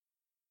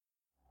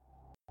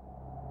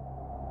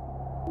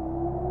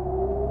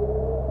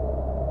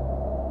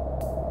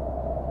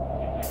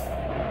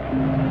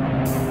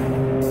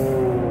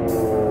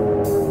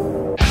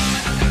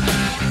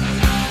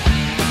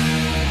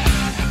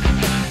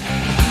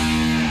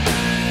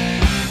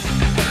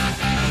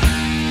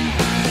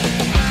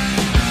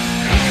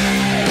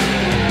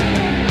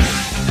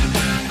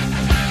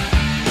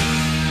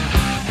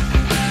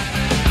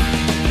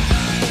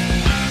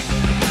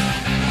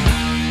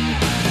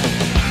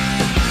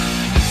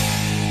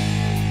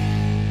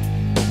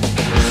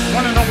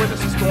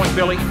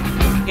Billy,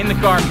 in the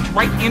garbage,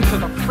 right into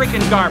the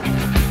freaking garbage.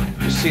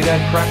 You see that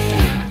crap?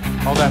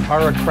 All that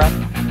horror crap?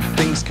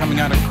 Things coming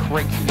out of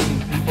crates eating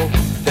people,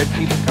 dead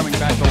people coming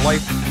back to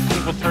life,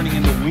 people turning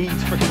into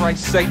weeds, for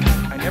Christ's sake.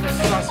 I never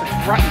saw such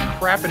rotten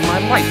crap in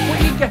my life. Where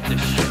do you get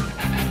this shit?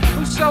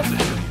 Who sells it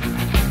to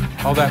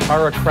you? All that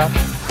horror crap?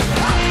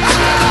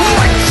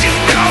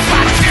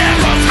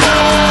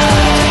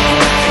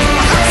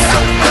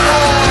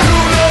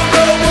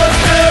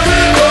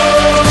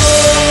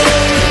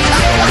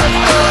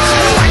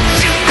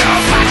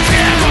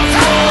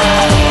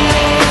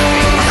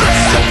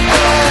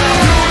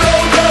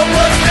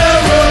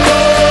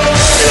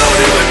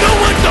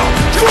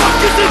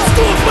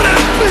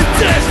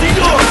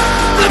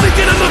 Let me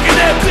get a look at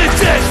that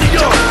bitch ass of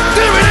yours.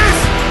 There it is.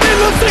 It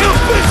looks like a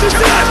bitch's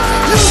ass.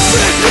 You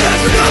bitch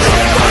ass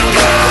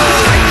motherfucker.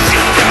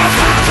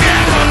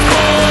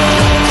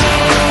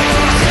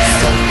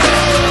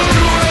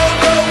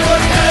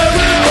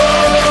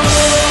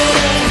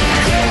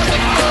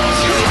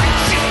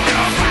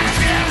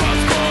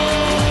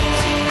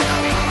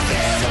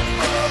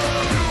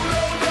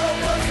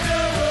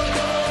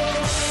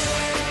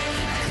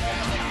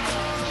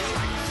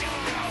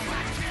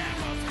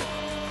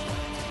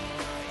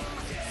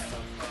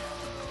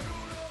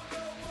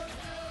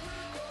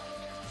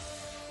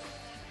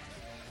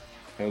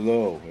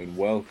 Hello and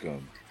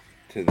welcome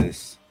to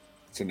this.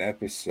 It's an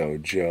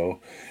episode,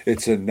 Joe.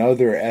 It's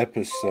another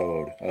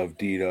episode of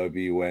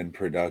DWN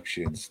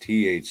Productions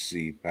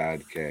THC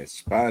podcast,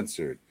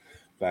 sponsored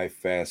by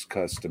Fast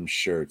Custom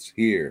Shirts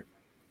here,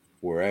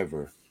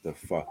 wherever the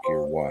fuck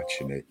you're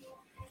watching it.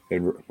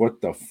 And what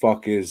the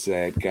fuck is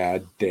that?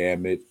 God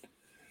damn it.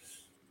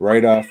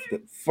 Right off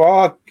the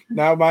fuck.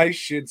 Now my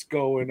shit's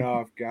going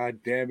off. God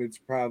damn, it's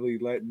probably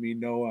letting me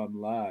know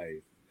I'm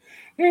live.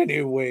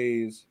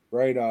 Anyways,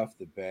 right off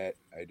the bat,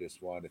 I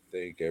just want to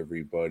thank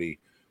everybody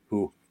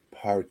who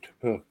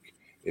partook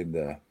in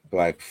the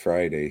Black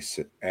Friday,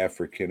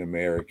 African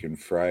American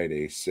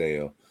Friday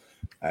sale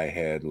I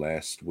had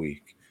last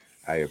week.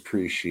 I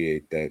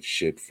appreciate that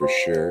shit for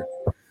sure.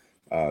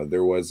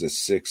 There was a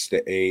 6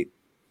 to 8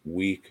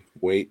 week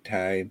wait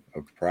time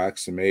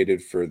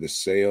approximated for the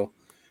sale,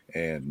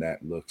 and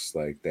that looks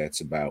like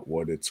that's about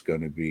what it's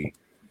going to be.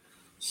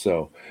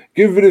 So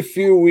give it a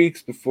few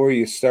weeks before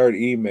you start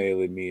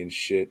emailing me and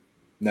shit.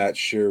 Not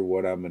sure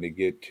what I'm going to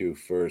get to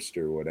first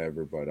or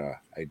whatever, but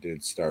I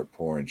did start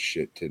pouring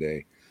shit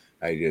today.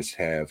 I just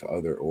have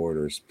other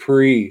orders,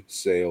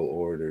 pre-sale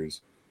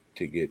orders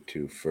to get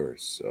to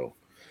first. So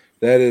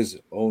that is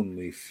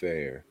only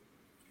fair.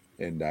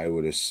 And I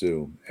would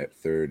assume at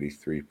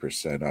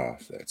 33%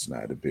 off, that's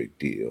not a big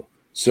deal.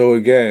 So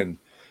again,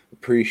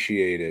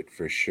 appreciate it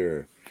for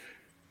sure.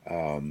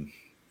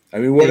 I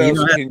mean, what else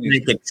can you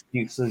make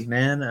excuses,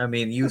 man? I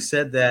mean, you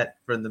said that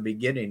from the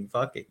beginning.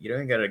 Fuck it. You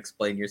don't got to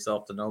explain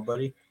yourself to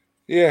nobody.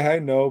 Yeah, I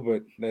know,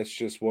 but that's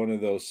just one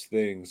of those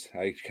things.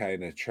 I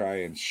kind of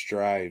try and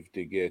strive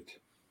to get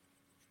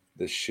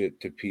the shit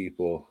to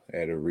people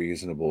at a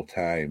reasonable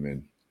time,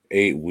 and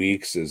 8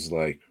 weeks is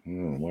like,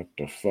 what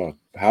the fuck?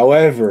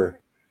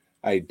 However,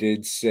 I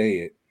did say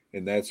it,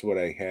 and that's what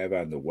I have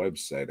on the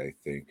website, I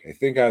think. I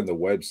think on the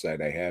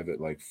website I have it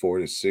like 4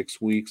 to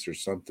 6 weeks or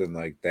something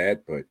like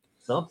that, but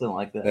something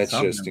like that. That's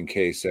just in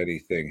case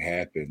anything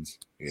happens.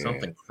 Yeah.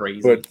 Something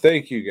crazy. But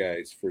thank you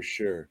guys for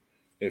sure.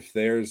 If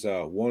there's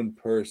one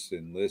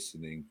person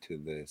listening to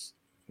this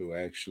who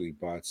actually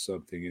bought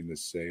something in the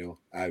sale,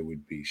 I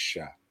would be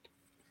shocked.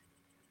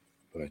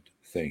 But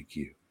thank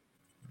you.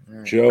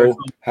 Right. Joe,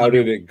 how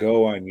did it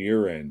go on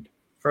your end?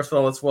 First of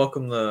all, let's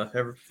welcome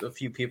a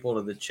few people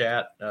to the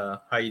chat.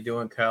 How you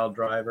doing, Kyle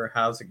Driver?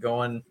 How's it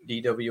going?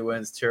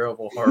 DWN's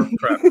Terrible Horror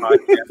Crap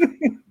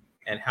Podcast.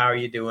 And how are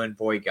you doing,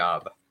 Boy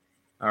Gob?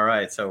 All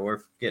right, so we're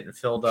getting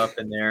filled up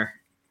in there.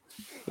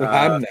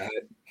 I'm not.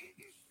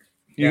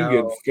 You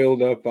get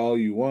filled up all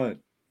you want.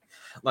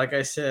 Like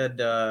I said,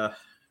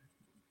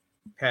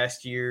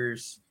 past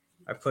years,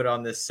 I put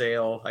on this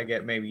sale. I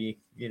get maybe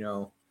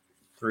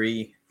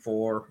 3,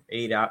 4,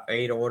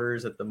 8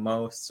 orders at the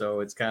most.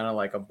 So it's kind of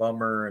like a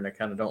bummer, and I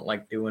kind of don't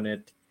like doing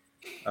it.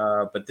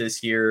 But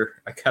this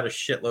year, I got a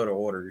shitload of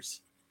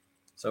orders.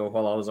 So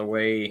while I was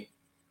away,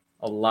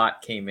 a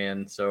lot came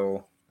in.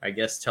 So I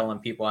guess telling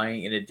people I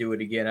ain't going to do it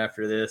again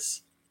after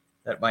this,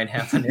 that might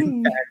have an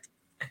impact.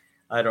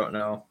 I don't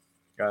know.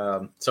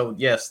 So,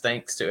 yes,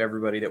 thanks to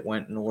everybody that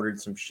went and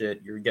ordered some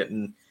shit. You're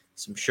getting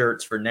some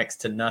shirts for next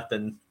to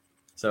nothing.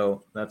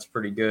 So that's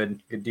pretty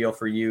good. Good deal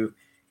for you.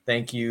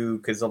 Thank you,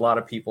 because a lot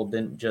of people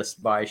didn't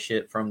just buy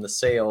shit from the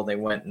sale. They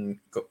went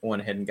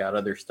ahead and got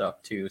other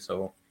stuff, too.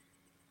 So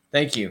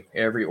Thank you.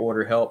 Every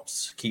order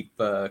helps keep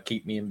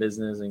me in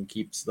business and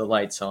keeps the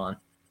lights on.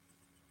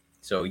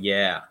 So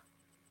yeah.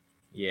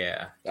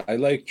 I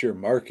liked your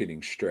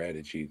marketing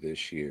strategy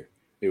this year.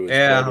 It was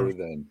Yeah, better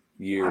than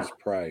years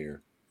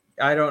prior.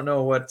 I don't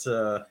know what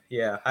I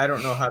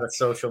don't know how to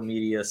social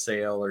media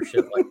sale or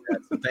shit like that.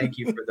 So thank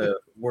you for the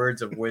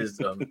words of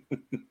wisdom.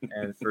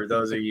 And for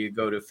those of you who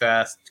go to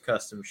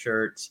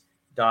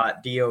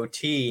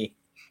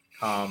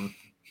fastcustomshirts.dot.com.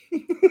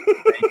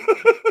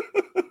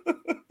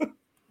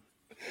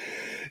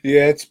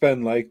 Yeah, it's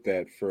been like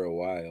that for a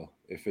while.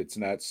 If it's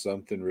not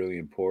something really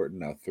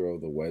important, I'll throw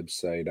the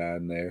website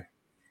on there.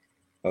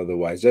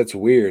 Otherwise, that's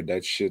weird.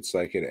 That shit's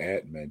like an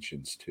at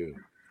mentions too.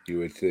 You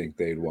would think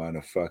they'd want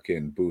to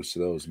fucking boost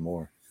those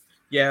more.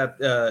 Yeah,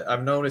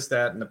 I've noticed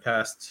that in the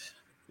past,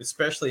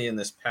 especially in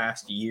this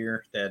past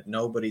year, that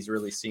nobody's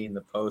really seen the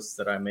posts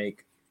that I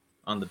make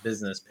on the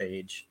business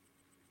page.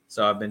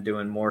 So I've been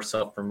doing more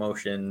self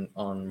promotion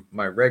on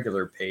my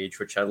regular page,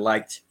 which I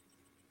liked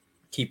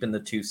keeping the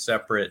two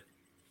separate,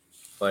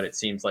 but it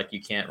seems like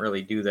you can't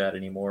really do that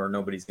anymore.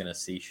 Nobody's going to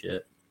see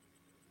shit.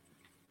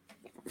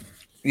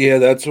 Yeah,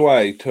 that's why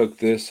I took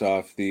this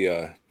off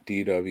the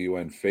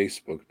DWN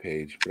Facebook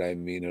page. But I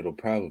mean, it'll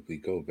probably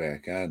go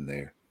back on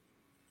there.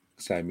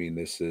 'Cause I mean,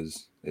 this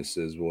is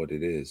what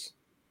it is.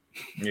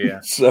 Yeah.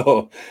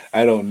 So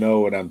I don't know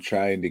what I'm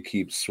trying to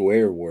keep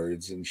swear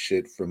words and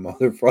shit from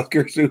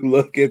motherfuckers who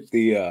look at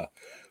the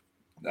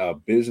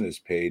business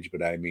page,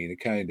 but I mean,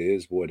 it kind of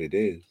is what it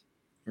is.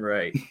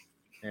 Right.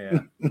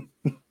 Yeah.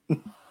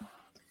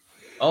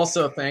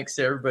 Also, thanks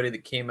to everybody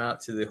that came out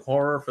to the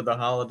Horror for the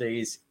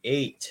Holidays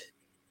 8.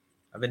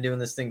 I've been doing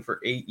this thing for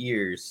 8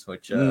 years,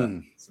 which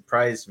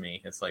surprised me.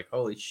 It's like,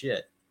 holy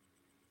shit.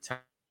 Time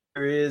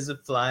is a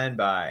flying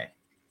by.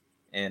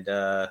 And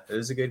it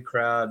was a good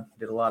crowd.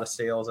 Did a lot of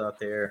sales out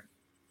there.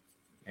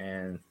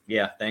 And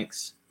yeah,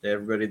 thanks to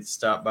everybody that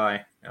stopped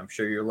by. I'm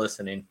sure you're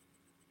listening.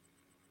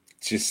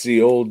 Did you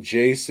see old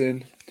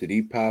Jason? Did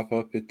he pop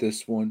up at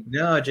this one?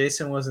 No,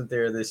 Jason wasn't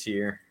there this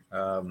year.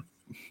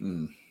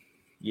 Hmm.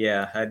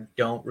 Yeah, I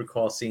don't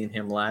recall seeing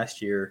him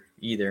last year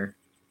either.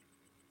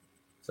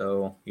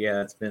 So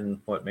yeah, it's been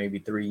maybe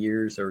 3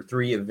 years or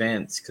 3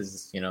 events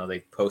because they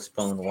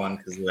postponed one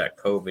because of that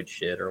COVID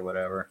shit or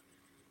whatever.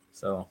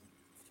 So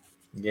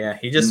yeah,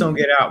 he just don't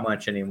get out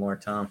much anymore,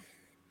 Tom.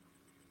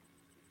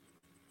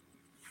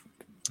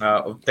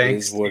 Thanks It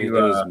is what to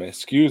it is, man.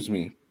 Excuse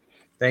me.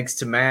 thanks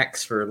to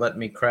Max for letting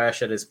me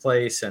crash at his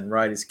place and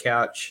ride his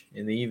couch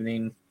in the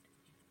evening.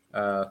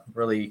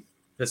 Really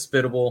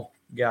hospitable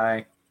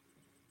guy,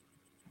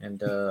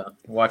 and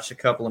watched a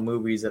couple of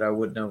movies that I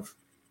wouldn't have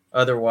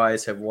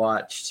otherwise have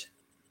watched.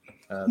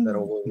 That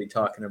we'll be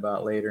talking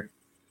about later.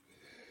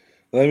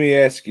 Let me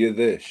ask you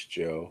this,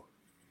 Joe.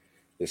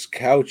 This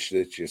couch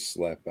that you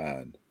slept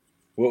on,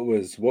 what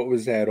was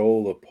that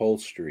old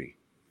upholstery?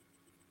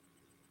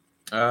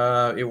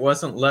 It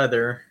wasn't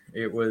leather.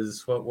 It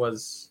was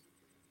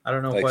I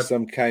don't know Like what.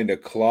 some kind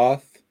of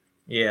cloth?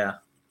 Yeah,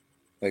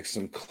 Like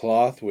some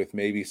cloth with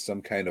maybe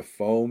some kind of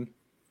foam?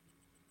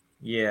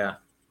 yeah.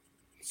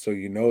 So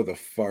the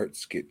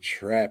farts get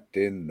trapped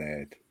in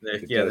that.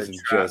 It They're doesn't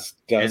trapped. just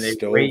And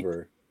dust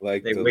over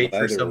like they the wait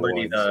for leather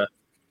somebody ones.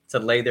 to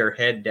lay their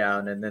head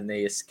down, and then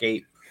they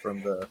escape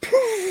from the.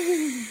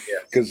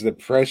 Because the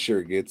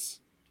pressure gets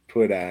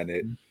put on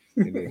it.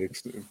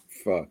 And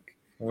fuck.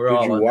 We're Did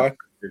all you under watch?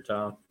 pressure,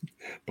 Tom.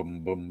 Bum,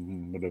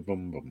 bum, bada,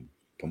 bum, bum,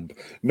 bum.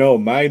 No,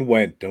 mine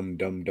went dum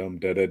dum dum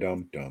da da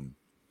dum dum.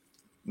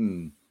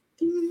 Ding,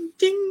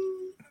 ding.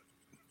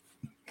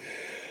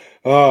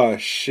 Oh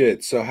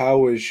shit! So how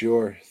was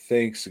your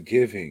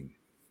Thanksgiving?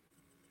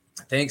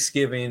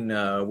 Thanksgiving,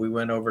 we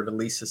went over to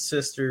Lisa's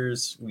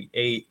sister's. We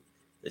ate.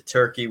 The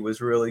turkey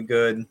was really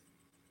good,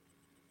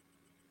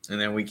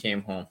 and then we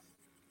came home.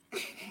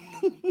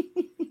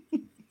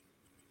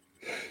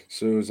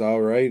 So it was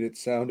all right. It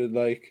sounded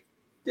like.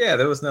 Yeah,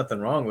 there was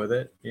nothing wrong with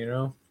it,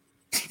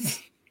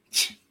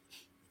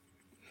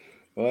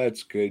 Well,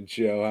 that's good,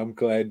 Joe. I'm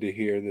glad to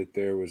hear that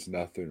there was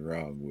nothing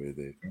wrong with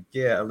it.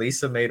 Yeah,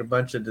 Lisa made a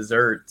bunch of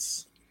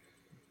desserts.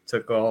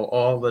 Took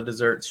all the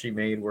desserts she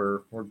made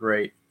were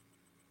great.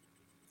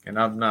 And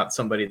I'm not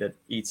somebody that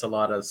eats a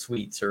lot of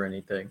sweets or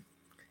anything,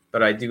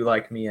 but I do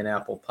like me an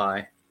apple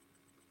pie.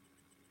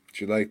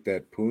 Did you like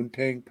that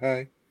poontang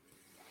pie?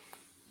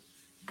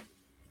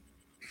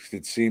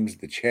 It seems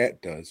the chat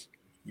does.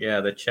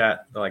 Yeah, the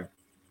chat like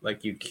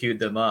you queued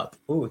them up.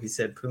 Ooh, he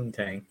said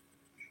poontang.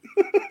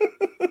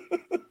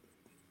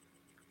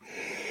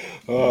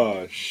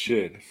 Oh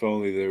shit! If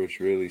only there was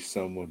really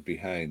someone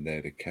behind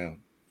that account.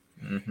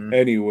 Mm-hmm.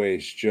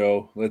 Anyways,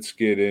 Joe, let's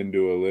get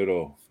into a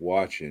little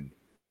watching.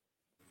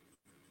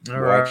 All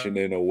right. Watching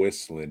and a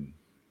whistling.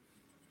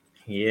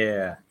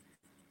 Yeah.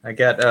 I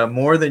got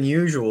more than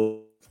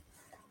usual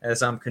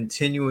as I'm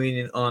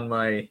continuing on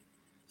my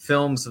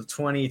films of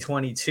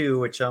 2022,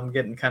 which I'm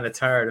getting kind of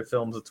tired of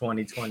films of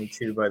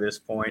 2022 by this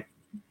point.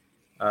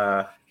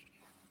 I've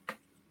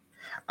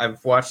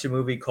watched a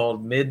movie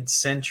called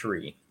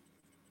Mid-Century,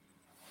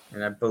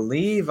 and I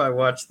believe I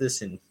watched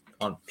this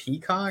on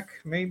Peacock,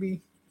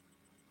 maybe.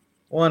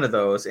 One of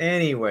those.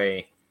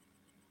 Anyway,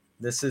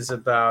 this is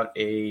about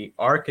a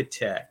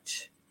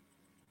architect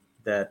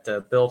that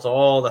built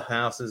all the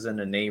houses in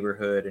the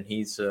neighborhood, and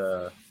he's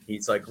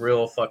like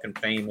real fucking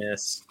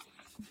famous,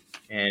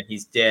 and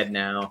he's dead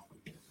now.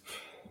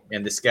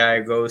 And this guy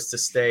goes to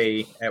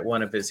stay at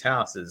one of his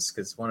houses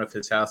because one of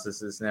his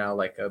houses is now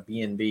like a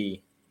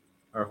B&B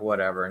or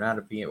whatever, not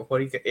a B. What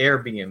do you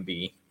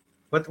Airbnb?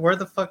 Where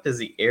the fuck does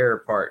the air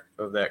part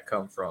of that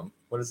come from?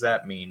 What does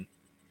that mean?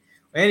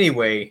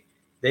 Anyway,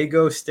 they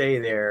go stay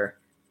there,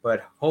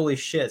 but holy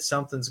shit,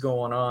 something's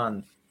going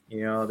on.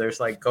 You know, there's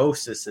like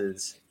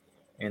ghostesses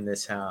in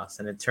this house,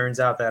 and it turns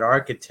out that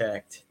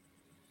architect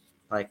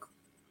like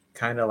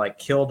kind of like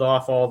killed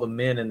off all the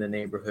men in the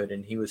neighborhood,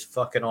 and he was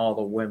fucking all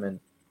the women,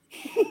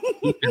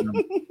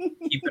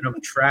 keeping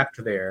them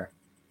trapped there.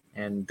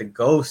 And the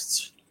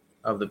ghosts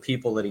of the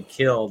people that he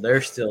killed, they're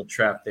still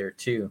trapped there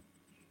too.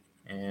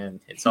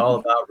 And it's all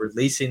about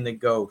releasing the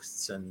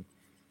ghosts, and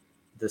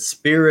the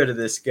spirit of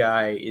this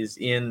guy is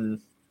in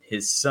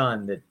his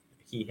son that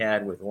he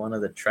had with one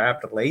of the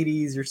trapped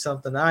ladies or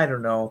something. I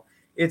don't know.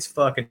 It's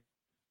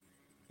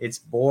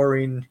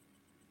boring.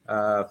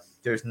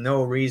 There's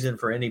no reason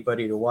for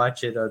anybody to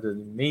watch it other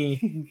than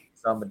me.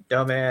 So I'm a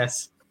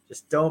dumbass.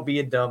 Just don't be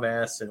a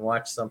dumbass and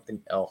watch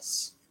something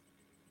else.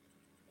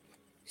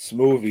 This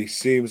movie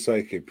seems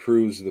like it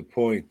proves the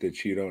point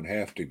that you don't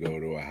have to go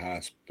to a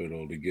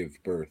hospital to give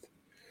birth.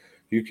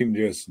 You can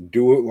just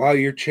do it while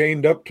you're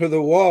chained up to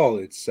the wall,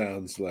 it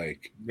sounds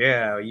like.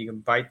 Yeah, you can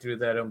bite through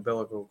that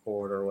umbilical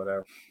cord or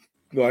whatever.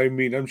 Well, I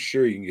mean, I'm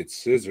sure you can get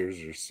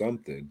scissors or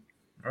something.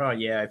 Oh,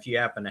 yeah, if you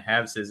happen to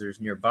have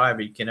scissors nearby,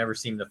 but you can never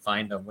seem to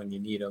find them when you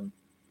need them.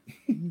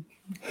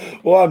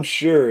 Well, I'm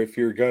sure if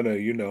you're gonna,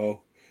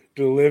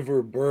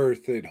 deliver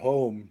birth at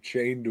home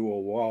chained to a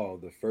wall,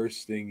 the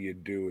first thing you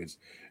do is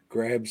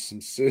grab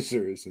some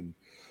scissors, and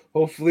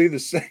hopefully the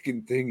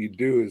second thing you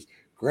do is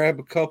grab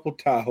a couple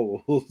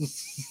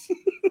towels.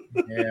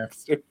 Yeah.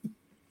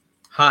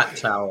 Hot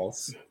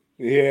towels.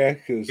 Yeah,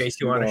 because in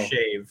case you want to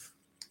shave.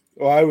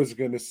 Well, I was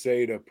going to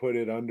say to put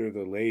it under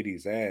the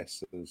lady's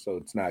ass so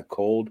it's not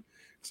cold,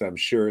 because I'm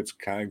sure it's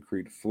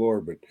concrete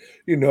floor. But,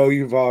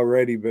 you've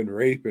already been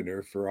raping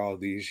her for all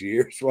these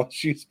years while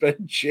she's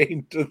been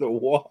chained to the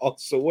wall.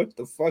 So what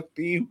the fuck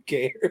do you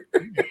care?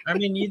 I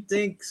mean, you'd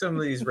think some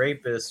of these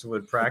rapists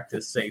would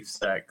practice safe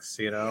sex,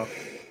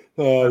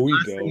 Oh, the we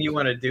last don't. thing you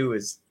want to do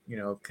is,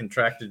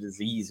 contract a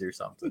disease or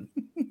something.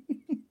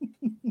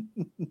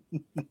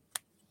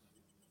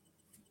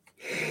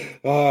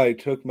 Oh, I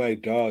took my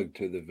dog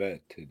to the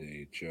vet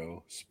today,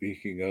 Joe.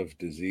 Speaking of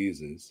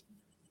diseases,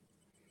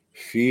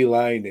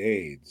 feline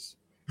AIDS.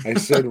 I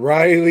said,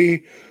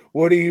 Riley,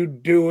 what are you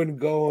doing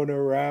going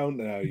around?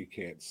 No, you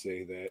can't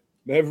say that.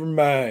 Never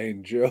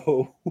mind,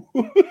 Joe.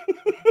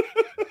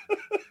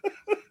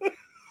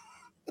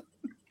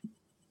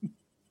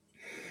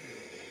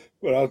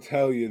 But I'll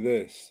tell you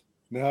this.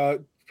 No, I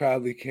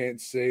probably can't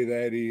say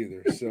that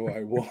either, so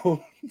I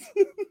won't.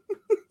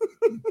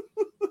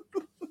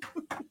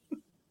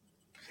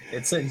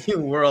 It's a new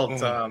world,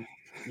 Tom.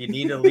 You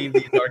need to leave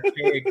these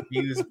archaic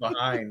views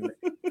behind.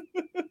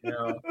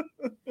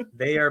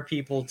 They are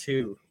people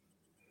too.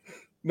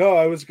 No,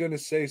 I was going to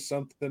say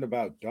something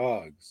about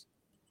dogs.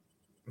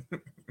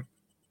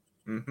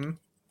 Mm-hmm.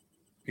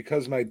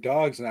 Because my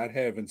dog's not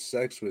having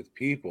sex with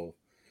people.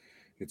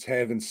 It's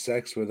having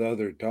sex with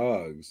other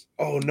dogs.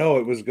 Oh, no,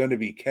 it was going to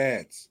be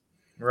cats.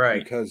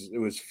 Right. Because it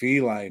was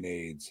feline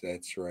AIDS.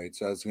 That's right.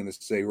 So I was going to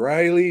say,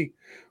 Riley,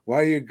 why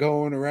are you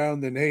going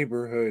around the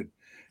neighborhood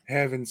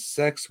having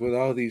sex with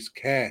all these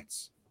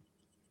cats?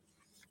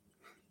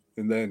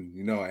 And then,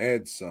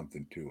 add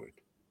something to it.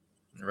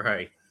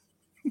 Right.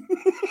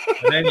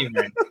 But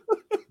anyway,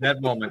 that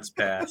moment's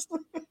passed.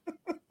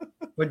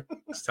 But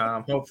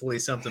Tom, hopefully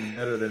something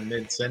better than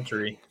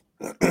mid-century.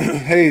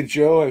 Hey,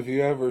 Joe, have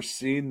you ever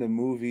seen the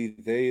movie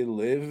They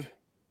Live?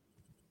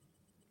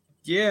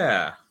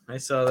 Yeah, I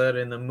saw that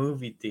in the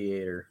movie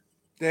theater.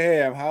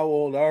 Damn, how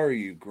old are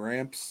you,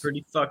 Gramps?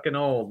 Pretty fucking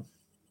old.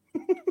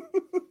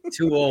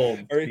 Too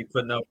old to be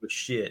putting up with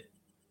shit.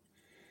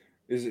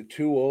 Is it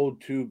too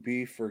old to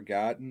be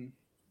forgotten?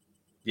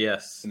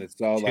 Yes. And it's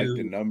all like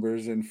the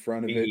numbers in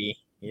front of it?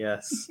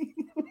 Yes.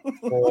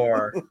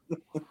 4.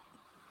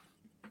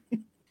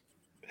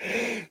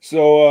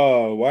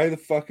 So, why the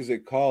fuck is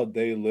it called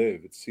They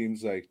Live? It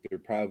seems like there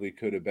probably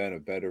could have been a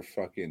better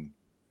fucking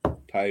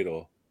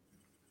title.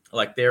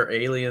 Like they're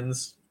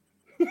aliens?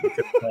 You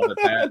could call it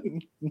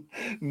that.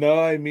 No,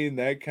 I mean,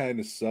 that kind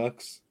of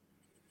sucks.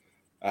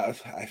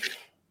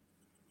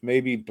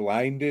 Maybe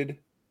Blinded.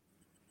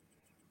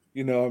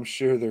 I'm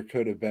sure there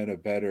could have been a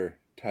better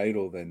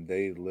title than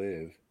They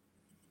Live.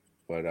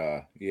 But,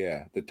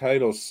 yeah, the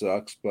title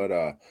sucks, but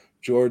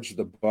George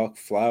the Buck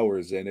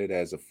Flowers in it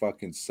as a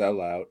fucking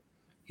sellout.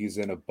 He's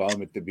in a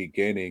bum at the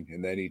beginning,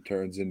 and then he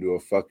turns into a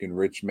fucking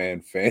rich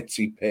man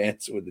fancy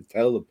pants with a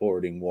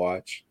teleporting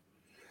watch.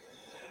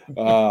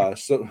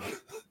 So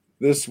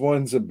this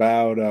one's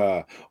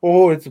about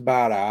it's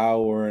about an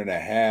hour and a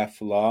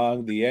half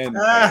long. The end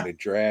kind of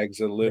drags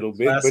a little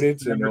bit, but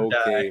it's an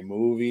okay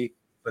movie.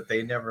 but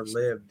they never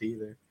lived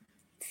either.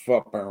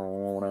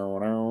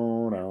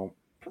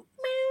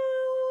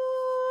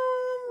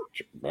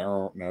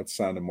 Now it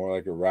sounded more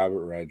like a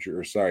Robert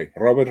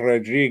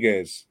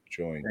Rodriguez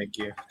joint. Thank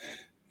you.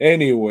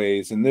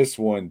 Anyways, in this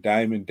one,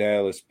 Diamond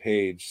Dallas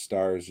Page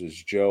stars as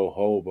Joe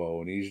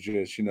Hobo, and he's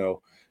just,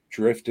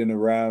 drifting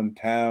around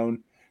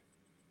town,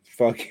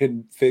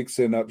 fucking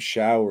fixing up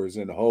showers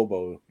and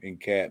hobo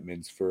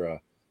encampments for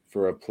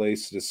a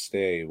place to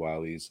stay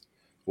while he's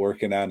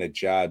working on a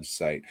job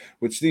site,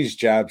 which these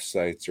job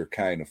sites are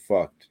kind of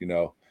fucked,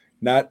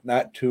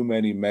 not too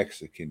many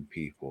Mexican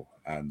people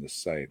on the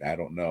site. I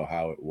don't know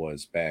how it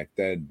was back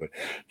then, but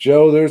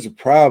Joe, there's a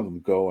problem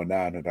going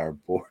on at our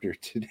border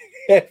today.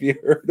 Have you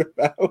heard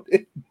about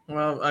it?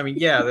 Well, I mean,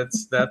 yeah,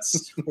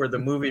 that's where the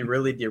movie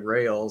really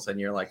derails, and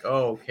you're like,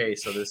 oh, okay,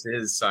 so this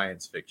is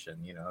science fiction,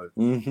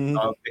 Mm-hmm.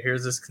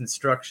 Here's this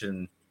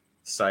construction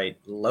site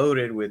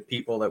loaded with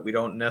people that we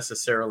don't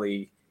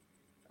necessarily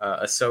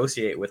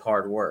associate with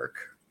hard work.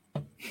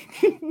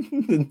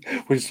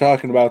 We're just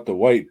talking about the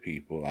white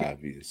people,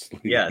 obviously.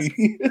 Yes,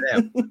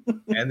 them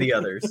and the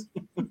others.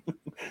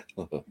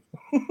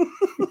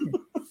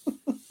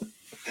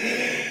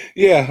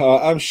 Yeah,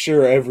 I'm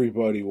sure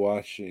everybody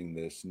watching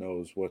this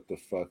knows what the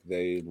fuck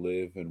they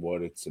live and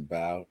what it's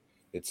about.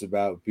 It's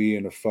about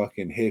being a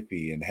fucking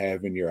hippie and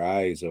having your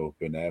eyes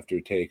open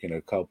after taking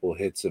a couple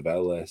hits of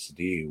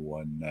LSD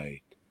one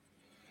night.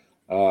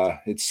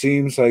 It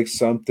seems like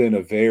something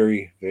a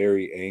very,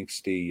 very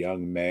angsty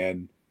young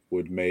man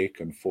would make.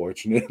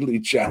 Unfortunately,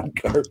 John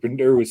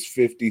Carpenter was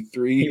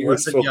 53 He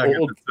years wasn't young at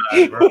old.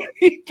 the time, right?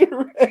 He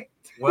directed.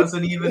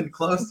 Wasn't even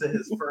close to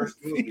his first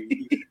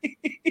movie.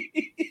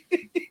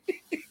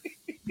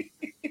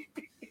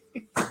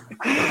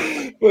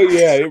 But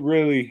yeah, it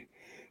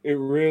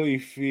really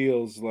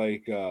feels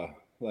like a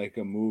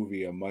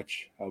movie, a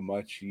much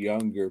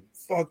younger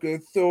fuck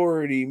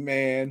authority,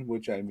 man.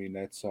 Which I mean,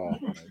 that's all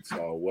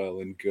well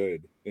and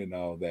good and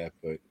all that,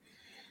 but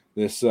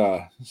this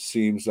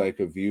seems like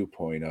a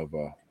viewpoint of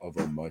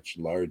a much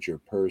larger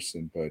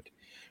person. But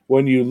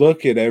when you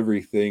look at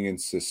everything in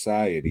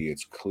society,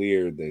 it's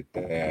clear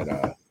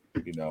that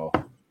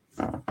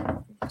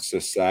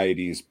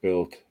society is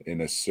built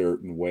in a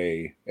certain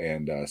way,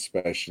 and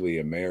especially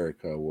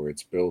America, where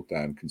it's built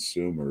on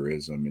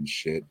consumerism and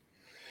shit.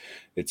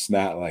 It's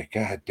not like,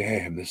 God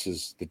damn, this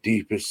is the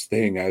deepest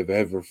thing I've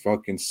ever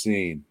fucking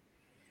seen.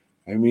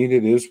 I mean,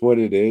 it is what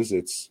it is.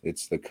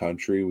 It's the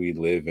country we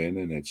live in,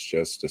 and it's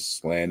just a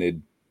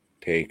slanted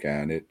take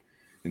on it.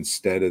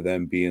 Instead of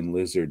them being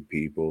lizard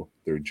people,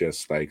 they're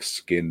just like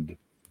skinned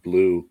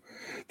blue.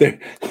 They're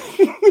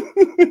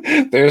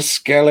they're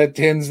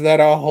skeletons that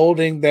are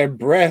holding their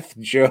breath,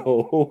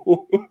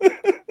 Joe.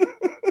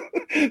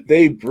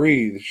 They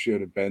breathe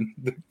should have been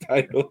the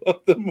title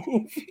of the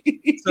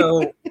movie.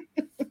 So,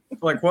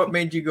 like, what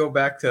made you go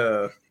back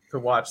to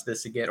watch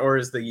this again, or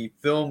as the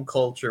film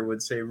culture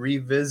would say,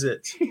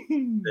 revisit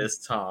this,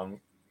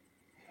 Tom?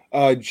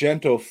 A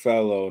gentle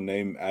fellow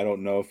named, I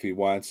don't know if he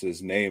wants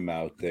his name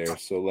out there,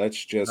 so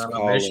let's just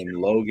call him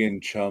Logan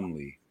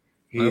Chumley.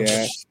 He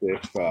asked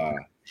if,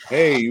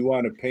 hey, you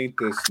want to paint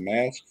this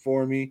mask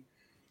for me?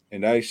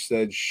 And I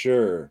said,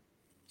 sure.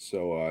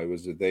 So it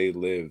was a They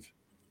Live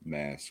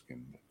mask,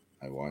 and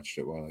I watched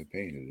it while I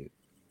painted it.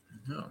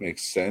 Oh.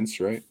 Makes sense,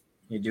 right?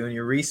 You're doing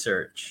your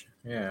research.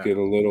 Yeah. Get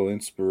a little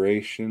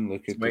inspiration.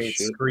 Look at the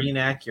shit. Screen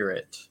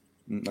accurate.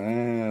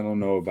 I don't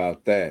know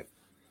about that.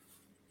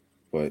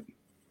 But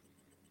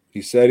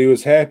he said he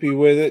was happy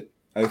with it.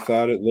 I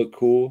thought it looked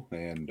cool,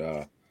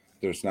 and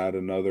there's not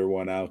another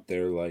one out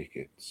there like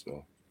it.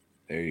 So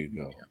there you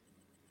go.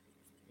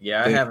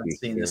 Yeah, I haven't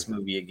seen this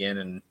movie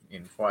again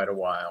in quite a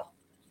while.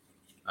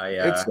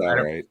 It's all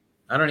right.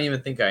 I don't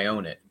even think I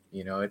own it.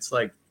 It's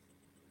like,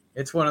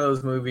 it's one of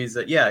those movies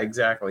that, yeah,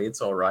 exactly.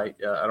 It's all right.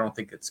 I don't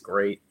think it's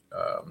great.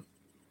 I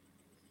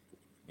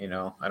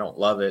don't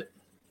love it.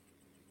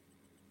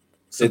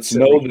 So it's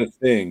the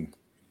thing.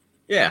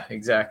 Yeah,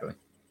 exactly.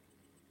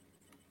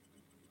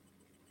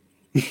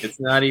 It's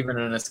not even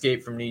an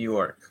Escape from New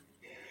York.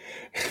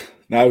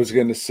 Now I was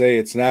going to say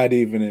it's not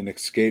even an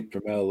Escape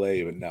from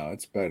LA, but no,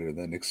 it's better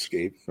than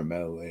Escape from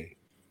LA.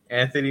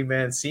 Anthony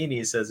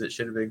Mancini says it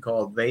should have been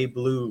called They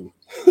Blue.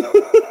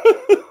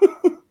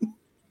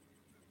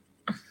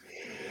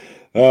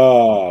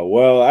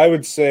 Well, I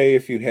would say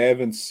if you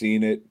haven't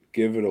seen it,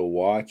 give it a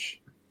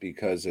watch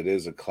because it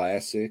is a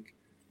classic.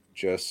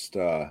 Just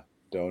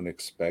don't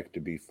expect to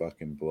be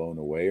fucking blown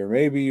away, or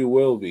maybe you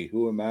will be.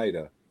 Who am I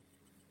to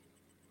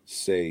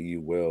say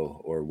you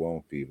will or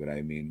won't be? But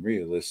I mean,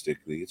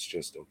 realistically, it's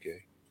just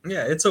okay.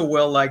 Yeah, it's a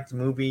well-liked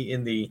movie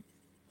in the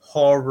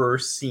horror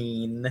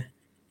scene,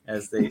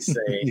 as they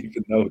say.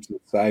 Even though it's a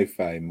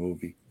sci-fi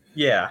movie.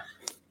 Yeah.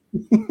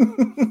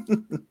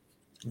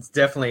 It's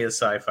definitely a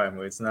sci-fi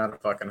movie. It's not a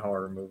fucking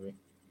horror movie.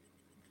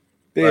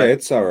 Yeah, but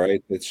it's all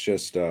right. It's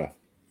just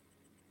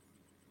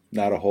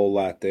not a whole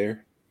lot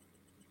there.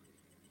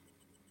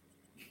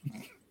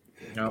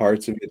 No.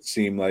 Parts of it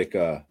seem like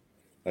a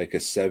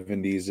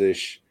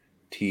 70s-ish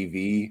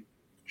TV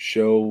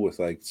show with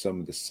like some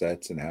of the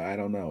sets and how, I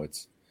don't know.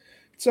 It's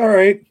It's all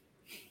right.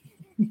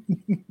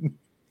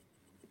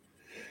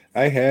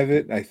 I have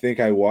it. I think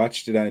I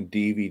watched it on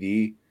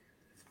DVD.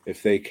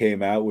 If they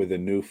came out with a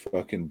new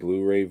fucking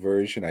Blu-ray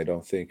version, I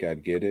don't think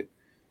I'd get it.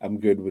 I'm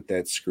good with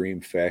that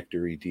Scream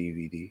Factory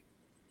DVD.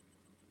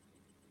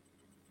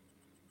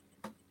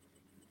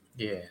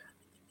 Yeah.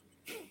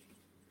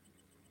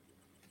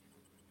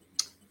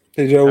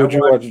 Hey Joe, would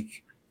you watch?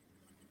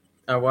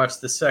 I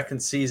watched the second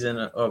season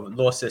of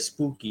Los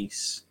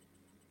Espookies.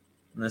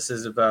 And this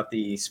is about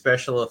the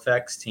special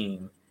effects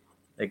team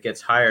that gets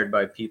hired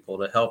by people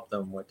to help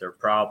them with their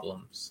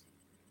problems.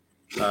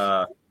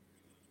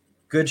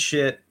 Good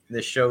shit.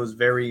 This show's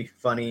very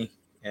funny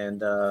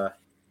and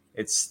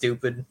it's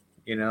stupid.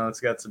 You know,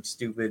 it's got some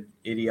stupid,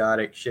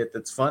 idiotic shit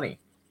that's funny.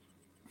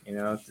 You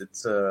know,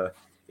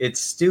 it's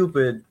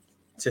stupid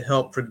to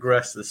help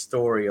progress the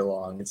story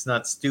along. It's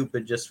not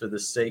stupid just for the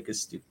sake of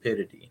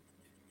stupidity.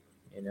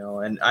 You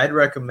know, and I'd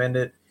recommend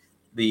it.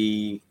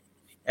 The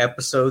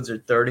episodes are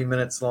 30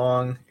 minutes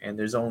long, and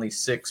there's only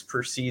 6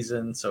 per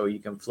season, so you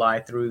can fly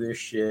through this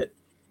shit.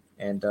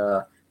 And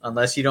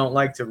unless you don't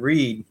like to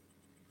read,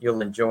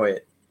 you'll enjoy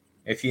it.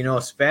 If you know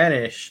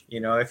Spanish,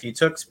 you know, if you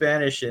took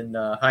Spanish in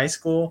high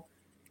school,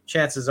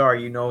 chances are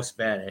you know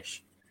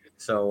Spanish.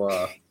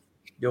 So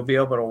you'll be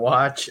able to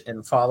watch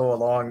and follow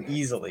along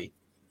easily.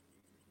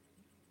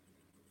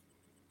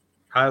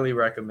 Highly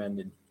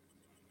recommended.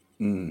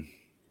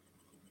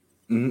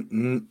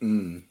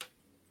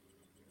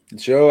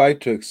 Joe, I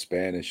took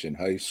Spanish in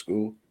high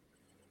school.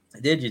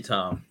 Did you,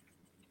 Tom?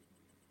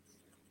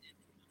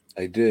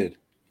 I did.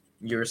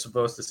 You were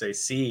supposed to say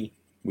 "sí."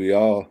 We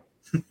all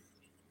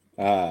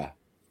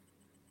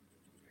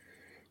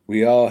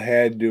we all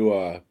had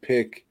to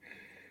pick.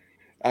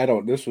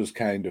 This was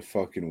kind of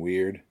fucking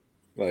weird.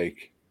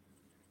 Like,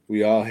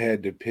 we all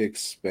had to pick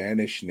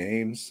Spanish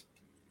names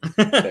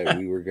that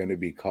we were going to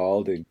be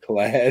called in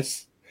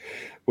class,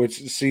 which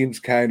seems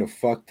kind of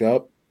fucked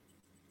up.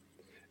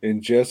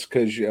 And just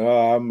because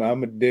I'm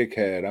a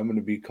dickhead, I'm going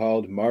to be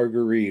called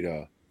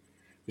Margarita.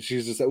 And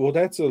she's just like, well,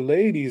 that's a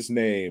lady's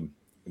name.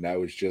 And I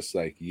was just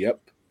like,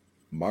 yep,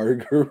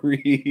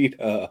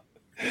 Margarita.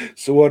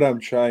 So what I'm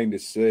trying to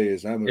say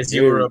is I'm a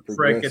you were very a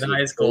prick in progressive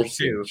high school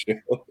person, too.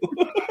 Joe.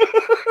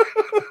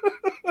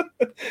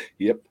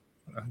 Yep.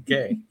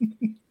 Okay.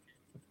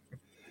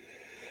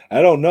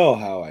 I don't know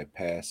how I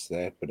passed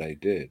that, but I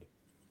did.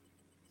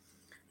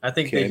 I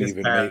think Can't they just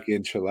even make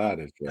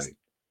enchiladas right.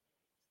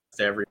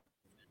 Every.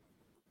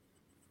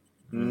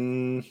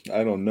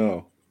 I don't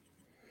know.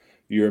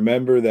 You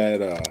remember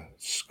that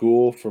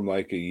school from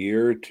like a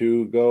year or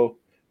two ago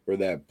where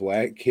that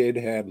black kid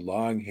had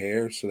long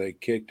hair, so they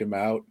kicked him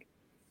out?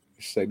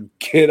 They said,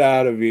 "Get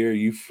out of here,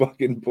 you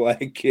fucking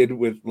black kid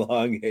with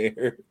long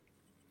hair."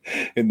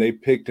 And they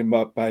picked him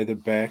up by the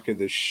back of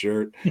the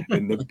shirt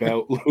and the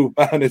belt loop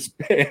on his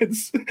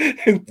pants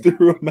and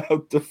threw him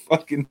out the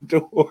fucking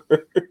door.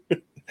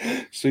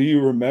 So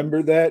you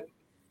remember that?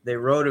 They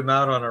rode him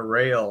out on a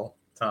rail,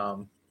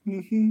 Tom.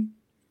 Mm-hmm.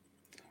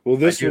 Well,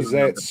 this was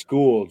at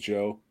school,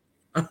 Joe.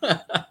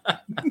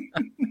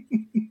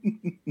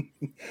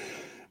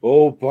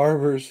 Oh,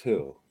 Barber's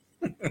Hill.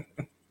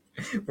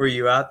 Were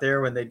you out there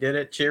when they did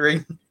it,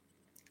 cheering?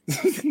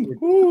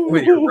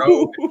 with your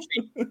robe?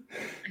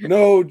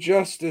 No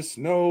justice,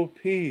 no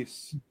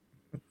peace.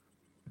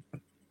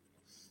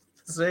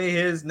 Say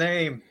his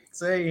name.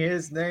 Say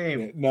his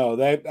name. No,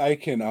 that I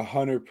can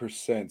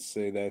 100%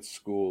 say that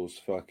school's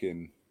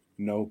fucking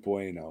no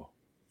bueno.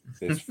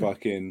 It's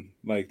fucking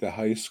like the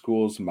high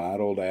school's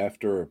modeled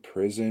after a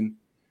prison.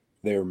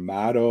 Their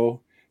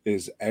motto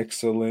is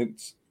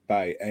excellence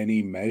by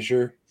any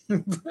measure.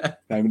 I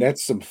mean,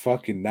 that's some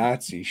fucking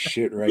Nazi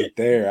shit right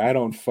there. I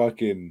don't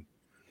fucking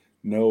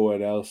know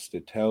what else to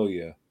tell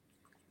you.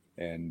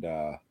 And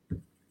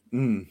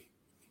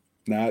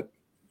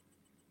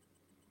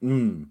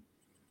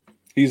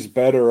he's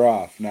better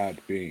off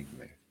not being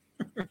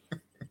there.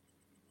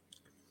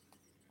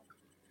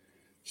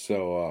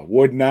 So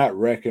would not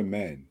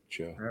recommend,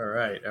 Joe. All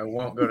right, I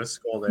won't go to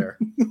school there.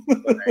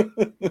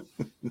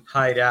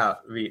 Hide out,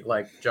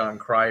 like John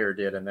Cryer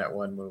did in that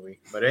one movie.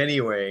 But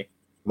anyway,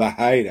 The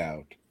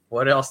Hideout.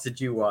 What else did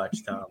you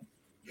watch, Tom?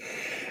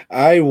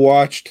 I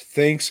watched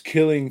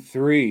Thanksgiving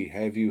 3.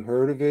 Have you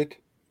heard of it?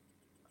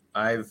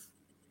 I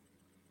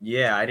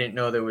didn't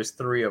know there was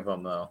 3 of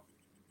them though.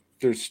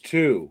 There's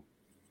 2.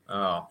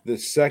 Oh. The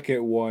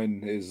second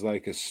one is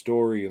like a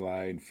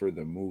storyline for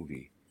the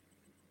movie.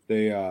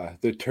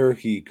 The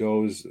turkey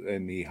goes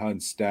and he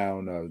hunts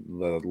down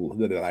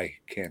I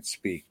can't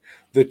speak.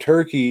 The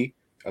turkey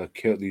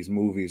these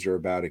movies are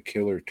about a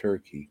killer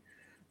turkey.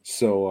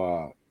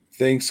 So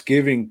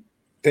Thanksgiving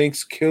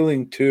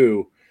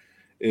 2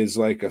 is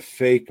like a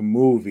fake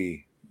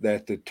movie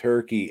that the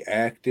turkey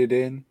acted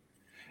in,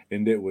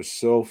 and it was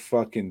so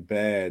fucking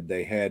bad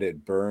they had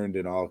it burned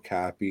and all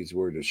copies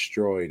were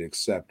destroyed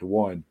except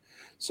one.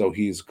 So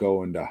he's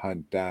going to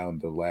hunt down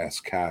the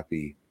last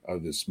copy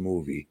of this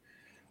movie.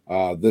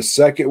 The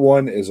second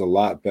one is a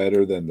lot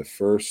better than the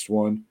first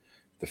one.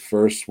 The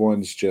first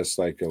one's just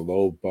like a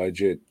low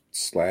budget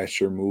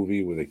slasher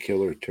movie with a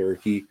killer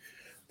turkey.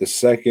 The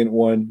second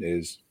one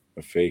is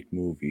a fake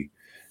movie.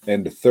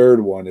 And the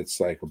third one, it's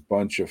like a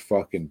bunch of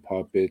fucking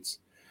puppets,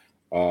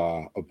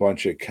 a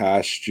bunch of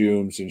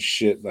costumes and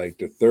shit. Like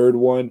the third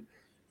one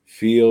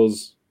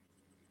feels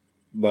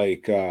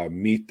like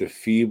Meet the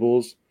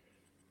Feebles,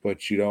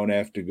 but you don't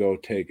have to go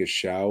take a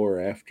shower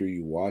after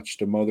you watch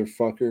the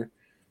motherfucker.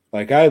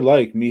 Like I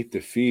like Meet the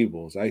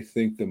Feebles. I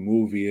think the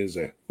movie is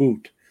a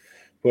hoot,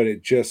 but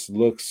it just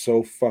looks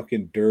so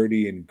fucking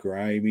dirty and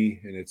grimy,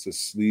 and it's a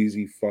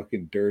sleazy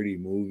fucking dirty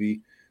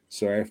movie.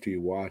 So after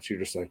you watch, you're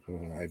just like,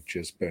 oh, I've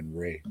just been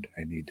raped.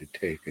 I need to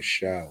take a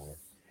shower.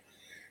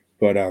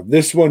 But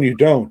this one you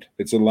don't.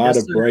 It's a lot Just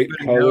of so bright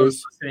everybody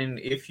knows, colors. listening,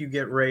 if you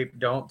get raped,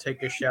 don't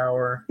take a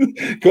shower.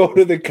 Go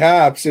to the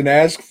cops and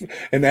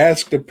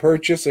ask to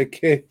purchase a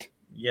kit.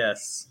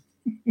 Yes.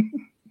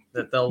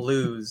 That they'll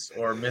lose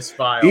or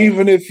misfile.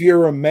 Even if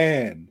you're a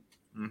man.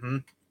 Mm-hmm.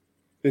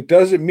 It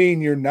doesn't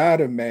mean you're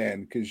not a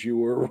man because you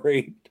were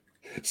raped.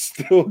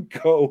 Still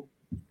go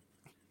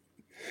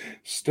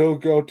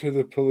to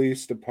the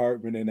police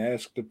department and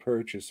ask to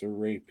purchase a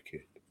rape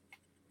kit.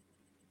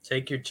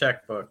 Take your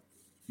checkbook.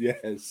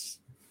 Yes.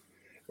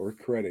 Or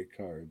credit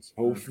cards.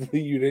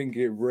 Hopefully you didn't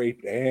get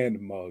raped and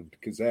mugged,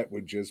 because that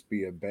would just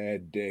be a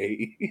bad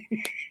day.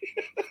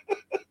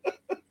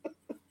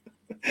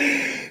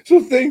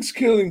 So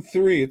Thanksgiving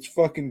 3, it's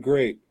fucking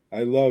great.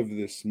 I love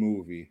this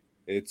movie.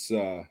 It's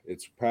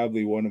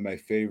probably one of my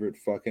favorite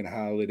fucking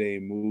holiday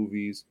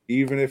movies.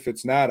 Even if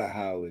it's not a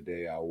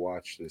holiday, I'll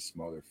watch this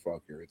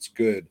motherfucker. It's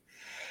good.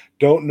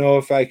 Don't know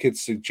if I could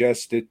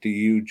suggest it to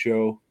you,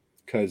 Joe,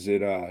 because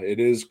it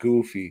is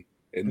goofy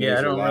and Yeah, there's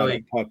I don't a lot really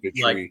of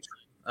puppetry.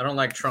 I don't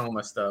like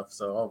trauma stuff,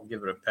 so I'll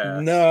give it a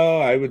pass. No,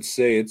 I would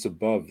say it's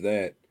above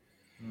that.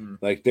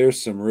 Like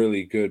there's some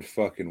really good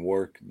fucking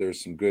work.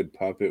 There's some good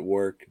puppet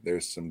work.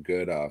 There's some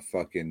good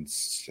fucking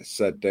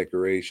set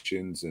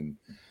decorations and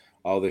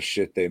all the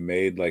shit they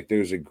made. Like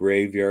there's a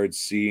graveyard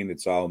scene.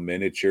 It's all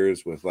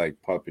miniatures with like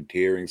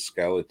puppeteering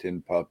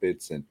skeleton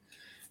puppets, and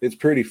it's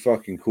pretty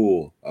fucking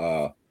cool.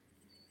 I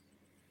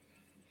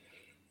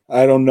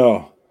don't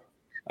know.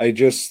 I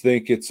just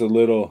think it's a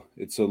little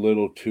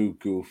too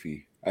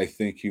goofy. I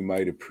think you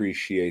might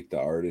appreciate the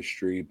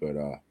artistry, but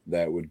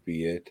that would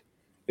be it.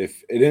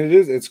 If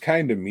it's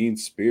kind of mean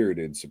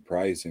spirited,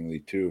 surprisingly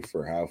too,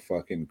 for how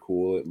fucking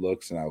cool it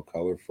looks and how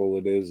colorful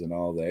it is and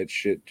all that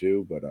shit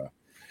too. But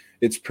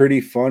it's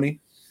pretty funny,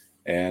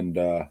 and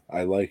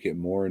I like it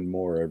more and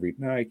more every.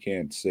 No, I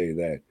can't say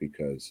that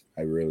because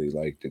I really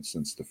liked it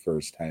since the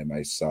first time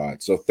I saw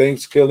it. So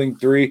Thanksgiving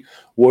 3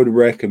 would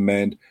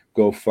recommend.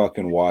 Go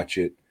fucking watch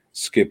it.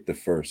 Skip the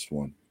first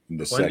one. And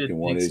the second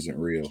one isn't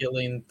real.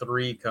 Killing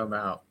 3 come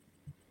out.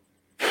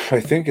 I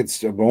think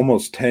it's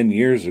almost 10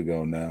 years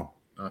ago now.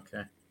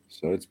 Okay.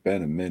 So it's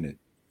been a minute.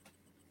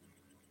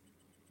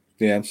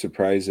 Yeah, I'm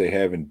surprised they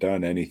haven't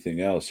done anything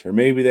else. Or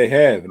maybe they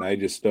have, and I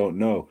just don't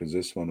know, because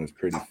this one was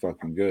pretty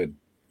fucking good.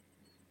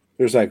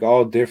 There's like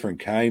all different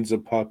kinds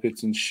of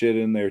puppets and shit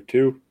in there,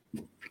 too.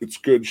 It's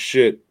good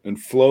shit. And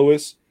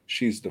Flois,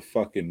 she's the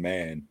fucking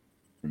man.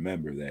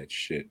 Remember that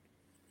shit.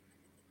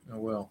 I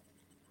will.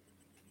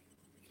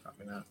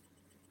 Probably not.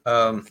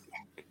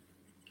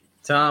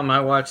 Tom, I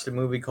watched a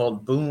movie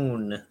called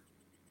Boone.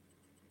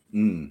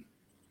 I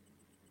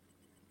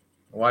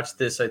watched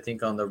this, I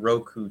think, on the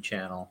Roku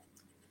channel.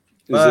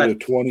 Is it a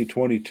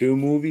 2022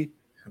 movie?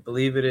 I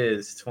believe it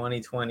is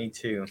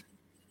 2022.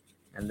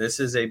 And this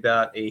is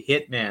about a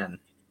hitman,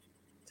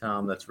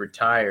 Tom, that's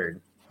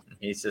retired.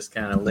 He's just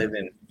kind of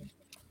living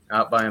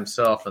out by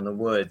himself in the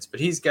woods. But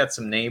he's got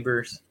some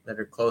neighbors that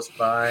are close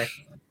by.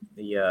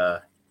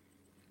 The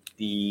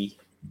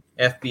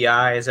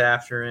FBI is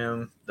after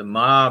him. The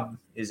mob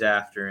is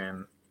after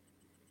him.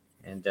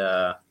 And,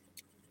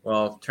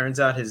 turns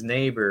out his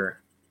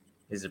neighbor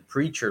is a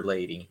preacher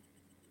lady.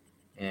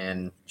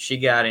 And she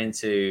got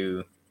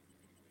into,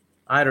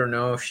 I don't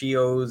know, she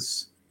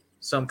owes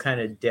some kind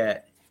of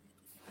debt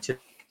to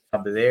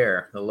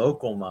the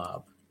local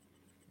mob.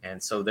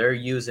 And so they're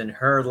using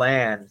her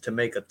land to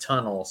make a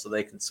tunnel so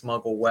they can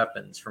smuggle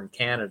weapons from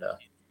Canada.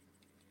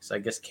 So I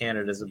guess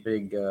Canada's a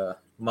big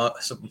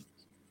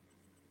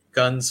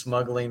gun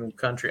smuggling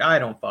country. I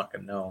don't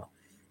fucking know.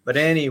 But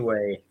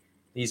anyway,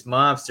 these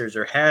mobsters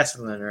are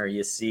hassling her,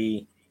 you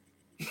see.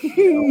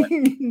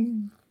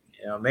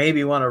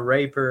 Maybe want to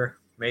rape her.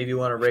 Maybe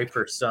want to rape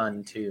her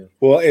son, too.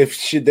 Well,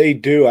 if they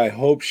do, I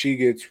hope she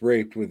gets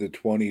raped with a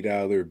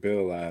 $20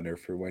 bill on her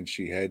for when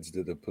she heads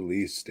to the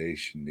police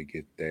station to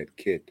get that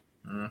kit.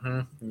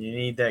 You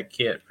need that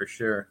kit for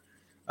sure.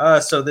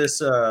 So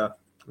this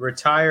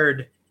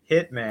retired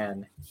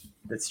hitman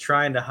that's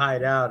trying to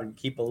hide out and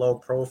keep a low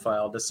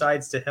profile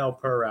decides to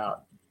help her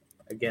out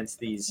against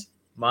these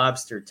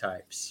mobster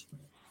types.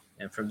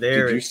 And from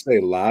there... Did you say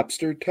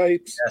lobster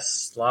types?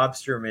 Yes,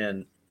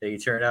 lobstermen. They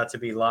turn out to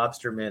be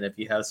lobstermen. If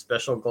you have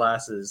special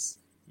glasses,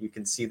 you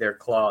can see their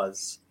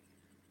claws.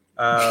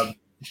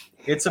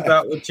 It's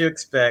about what you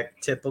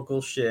expect.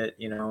 Typical shit.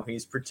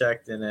 He's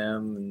protecting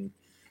him, and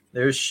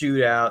there's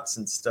shootouts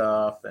and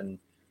stuff. And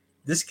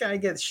This guy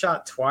gets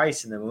shot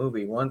twice in the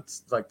movie.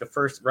 Once, like the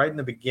first, right in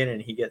the beginning,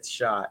 he gets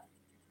shot.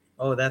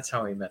 Oh, that's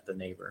how he met the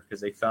neighbor,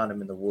 because they found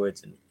him in the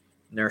woods and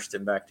nursed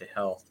him back to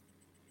health.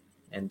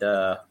 And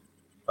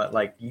but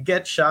like you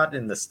get shot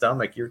in the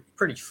stomach, you're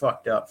pretty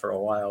fucked up for a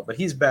while. But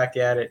he's back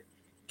at it,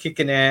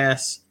 kicking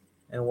ass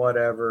and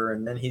whatever.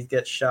 And then he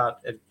gets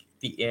shot at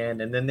the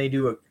end, and then they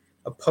do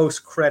a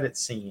post-credit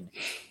scene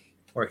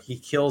where he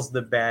kills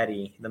the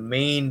baddie, the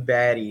main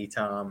baddie,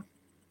 Tom.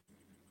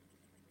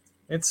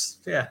 It's,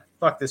 yeah,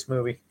 fuck this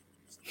movie.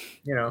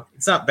 You know,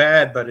 it's not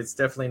bad, but it's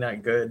definitely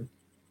not good.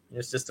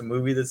 It's just a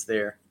movie that's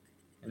there,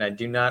 and I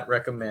do not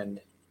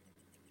recommend.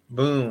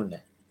 Boone.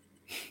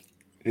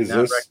 Is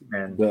Not this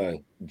recommend.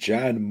 the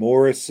John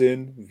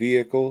Morrison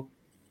vehicle?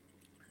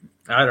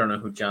 I don't know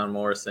who John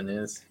Morrison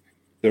is.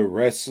 The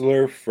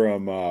wrestler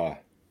from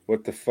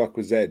what the fuck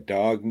was that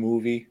dog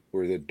movie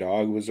where the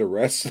dog was a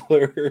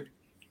wrestler?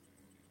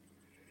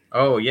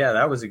 Oh yeah,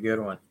 that was a good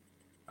one.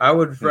 I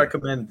would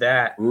recommend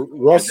that.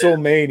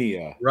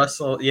 WrestleMania.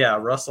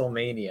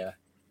 WrestleMania.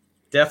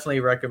 Definitely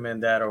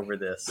recommend that over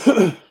this.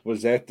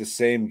 Was that the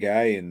same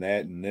guy in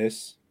that and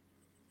this?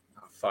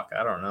 Oh, fuck,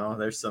 I don't know.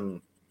 There's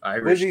some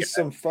Irish. Was he guy.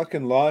 some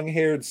fucking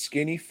long-haired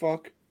skinny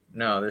fuck?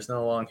 No, there's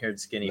no long-haired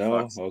skinny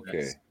fucks. No?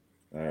 Okay.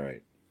 All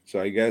right.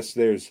 So I guess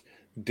there's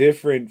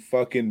different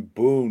fucking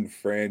Boone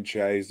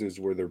franchises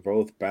where they're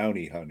both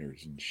bounty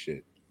hunters and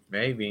shit.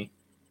 Maybe.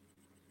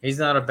 He's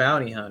not a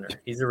bounty hunter.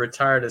 He's a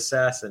retired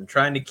assassin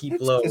trying to keep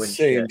That's low the and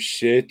same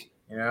shit.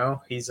 You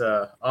know, he's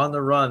on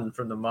the run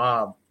from the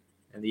mob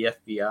and the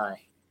FBI.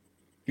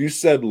 You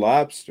said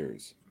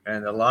lobsters.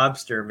 And the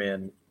lobster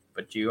men,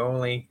 but you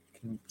only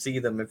can see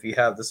them if you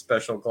have the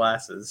special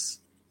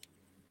glasses.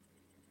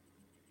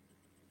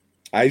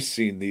 I've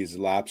seen these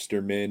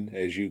lobster men,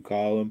 as you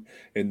call them,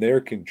 and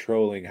they're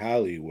controlling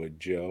Hollywood,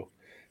 Joe.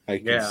 I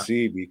can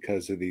see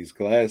because of these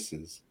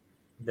glasses.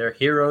 They're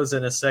heroes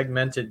in a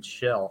segmented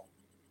shell.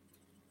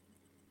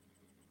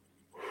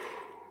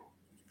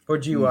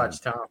 What'd you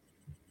watch, Tom?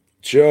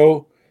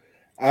 Joe,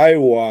 I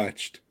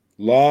watched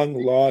Long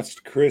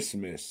Lost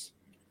Christmas.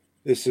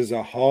 This is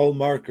a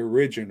Hallmark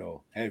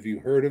original. Have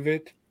you heard of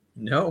it?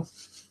 No.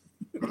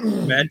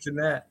 Imagine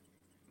that.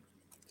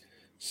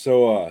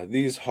 So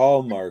these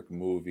Hallmark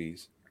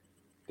movies,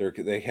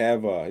 they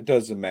have it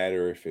doesn't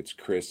matter if it's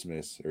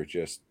Christmas or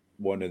just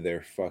one of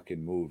their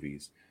fucking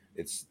movies.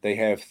 They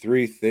have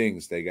three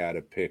things they got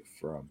to pick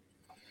from.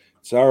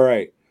 It's all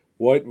right.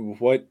 What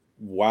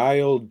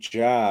wild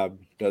job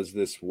does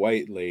this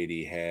white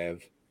lady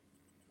have?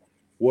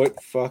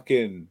 What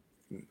fucking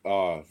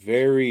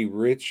very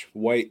rich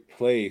white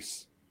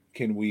place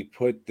can we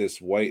put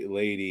this white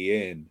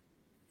lady in?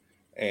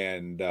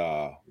 And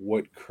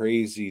what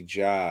crazy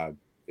job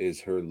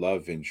is her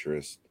love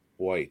interest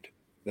white?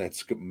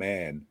 That's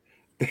man.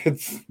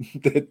 That's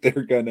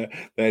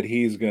that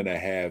he's gonna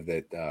have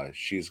that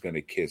she's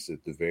gonna kiss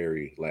at the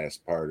very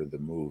last part of the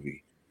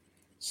movie.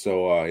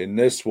 So in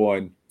this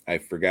one, I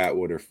forgot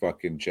what her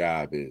fucking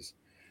job is,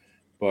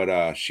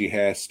 but she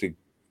has to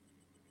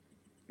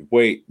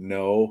wait.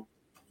 No,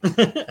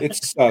 it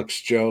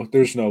sucks, Joe.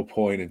 There's no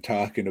point in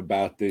talking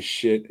about this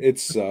shit. It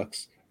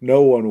sucks.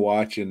 No one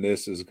watching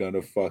this is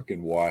gonna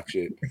fucking watch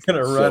it.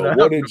 So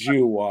what did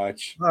you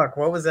watch? Fuck,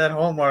 what was that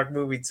Hallmark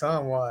movie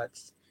Tom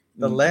watched?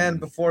 The Land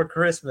Before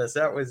Christmas.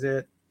 That was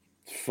it.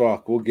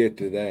 Fuck, we'll get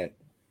to that.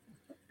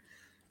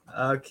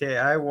 Okay,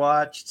 I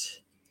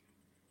watched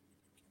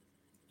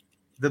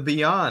The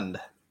Beyond.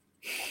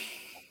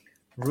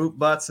 Root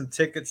bought some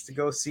tickets to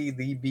go see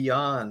The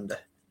Beyond,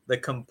 the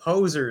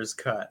composer's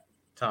cut,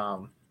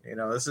 Tom. You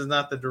know, this is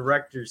not the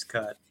director's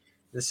cut.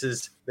 This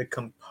is the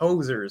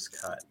composer's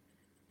cut,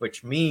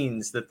 which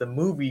means that the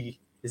movie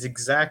is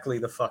exactly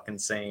the fucking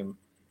same,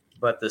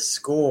 but the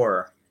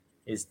score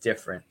is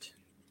different.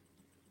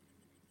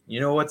 You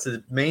know what's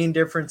the main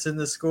difference in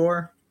the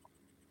score?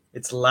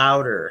 It's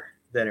louder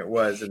than it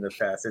was in the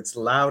past. It's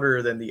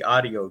louder than the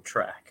audio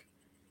track.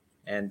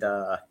 And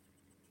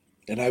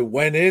I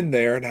went in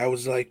there and I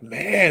was like,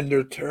 man,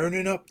 they're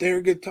turning up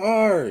their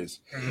guitars.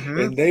 Mm-hmm.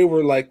 And they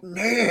were like,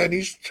 man,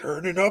 he's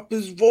turning up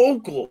his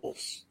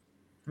vocals.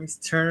 He's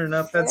turning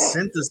up that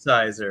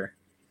synthesizer.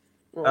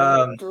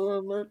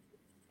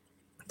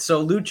 So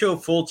Lucio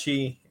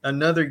Fulci,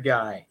 another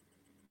guy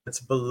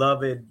that's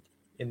beloved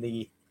in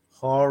the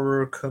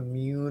horror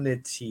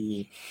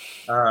community.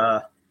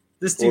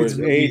 This dude's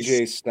or as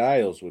AJ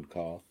Styles would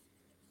call.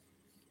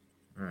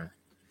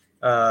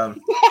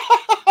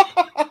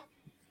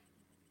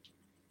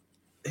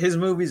 His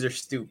movies are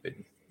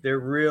stupid. They're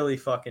really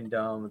fucking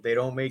dumb. They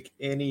don't make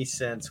any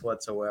sense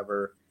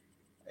whatsoever.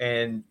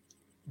 And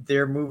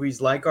they're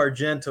movies like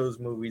Argento's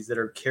movies that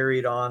are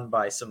carried on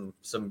by some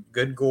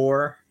good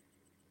gore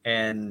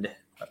and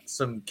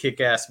some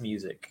kick-ass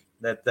music.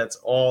 That's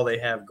all they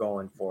have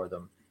going for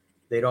them.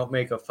 They don't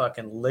make a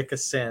fucking lick of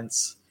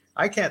sense.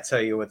 I can't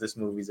tell you what this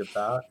movie's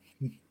about.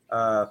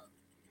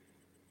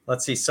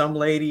 Let's see. Some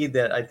lady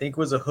that I think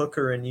was a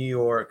hooker in New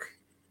York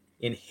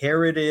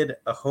inherited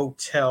a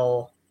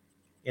hotel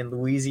in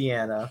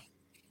Louisiana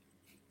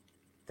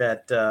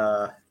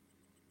that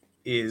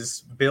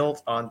is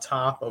built on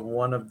top of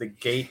one of the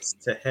gates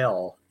to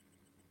hell.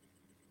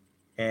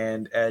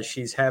 And as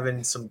she's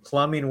having some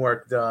plumbing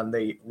work done,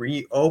 they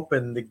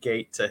reopen the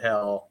gate to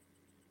hell.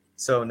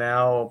 So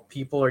now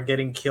people are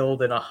getting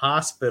killed in a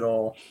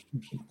hospital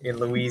in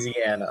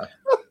Louisiana.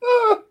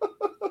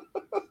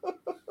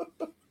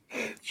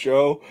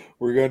 Joe,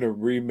 we're gonna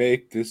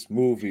remake this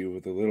movie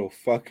with a little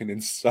fucking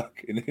and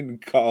sucking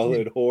and call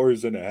it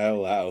Whores in a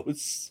Hell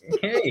House.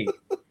 Hey,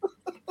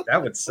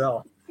 that would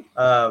sell.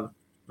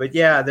 But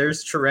yeah,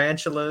 there's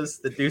tarantulas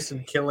that do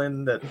some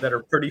killing that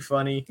are pretty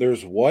funny.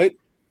 There's what?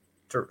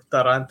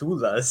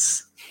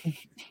 Tarantulas.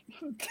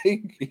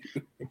 Thank you.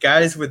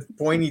 Guys with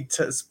pointy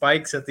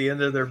spikes at the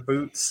end of their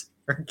boots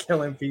are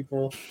killing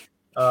people.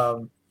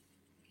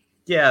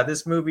 Yeah,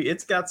 this movie,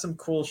 it's got some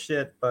cool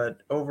shit,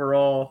 but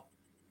overall,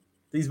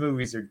 these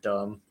movies are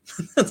dumb.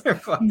 They're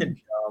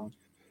fucking dumb.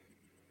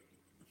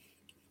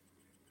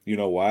 You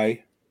know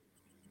why?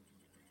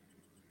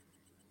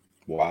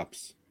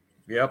 Wops.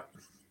 Yep.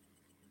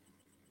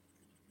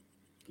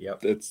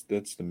 That's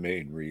the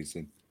main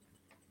reason.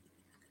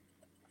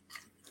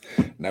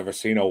 Never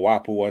seen a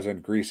wop who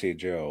wasn't Greasy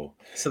Joe.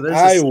 So there's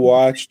I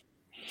watched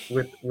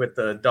with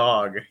the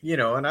dog,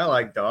 and I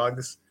like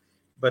dogs,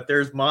 but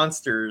there's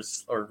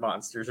monsters or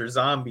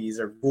zombies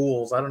or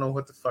ghouls. I don't know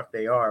what the fuck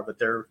they are, but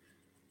they're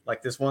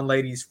like this one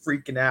lady's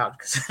freaking out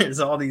because there's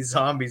all these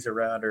zombies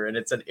around her, and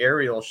it's an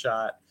aerial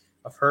shot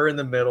of her in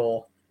the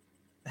middle,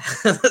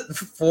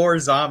 4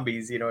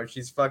 zombies, and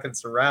she's fucking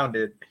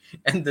surrounded,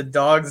 and the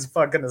dog's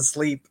fucking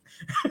asleep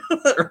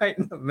right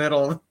in the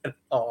middle of it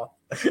all.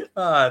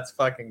 Oh, it's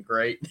fucking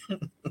great.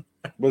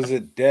 Was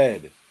it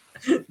dead?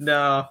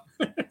 No.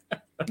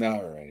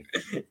 All right.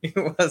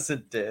 It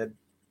wasn't dead.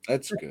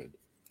 That's good.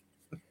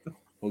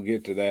 We'll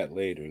get to that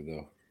later,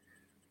 though.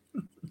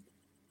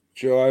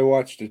 Joe, I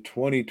watched a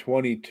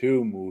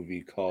 2022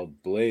 movie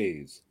called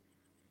Blaze.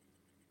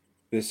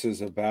 This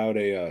is about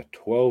a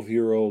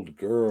 12-year-old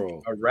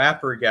girl. A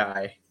rapper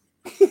guy.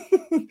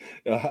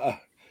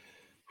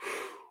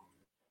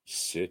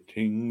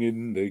 Sitting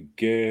in the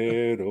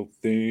ghetto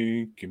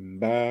thinking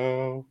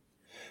about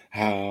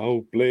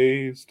how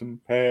blazed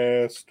and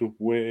passed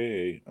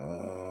away.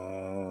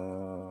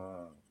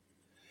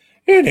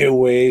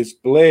 Anyways,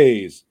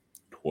 Blaze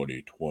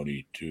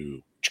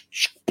 2022.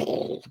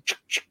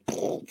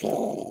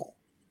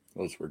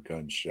 Those were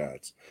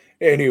gunshots.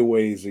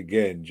 Anyways,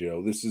 again,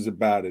 Joe, this is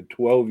about a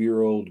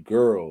 12-year-old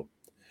girl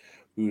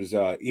who's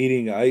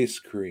eating ice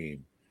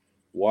cream,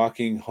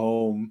 walking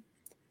home,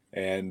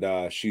 and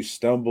she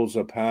stumbles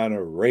upon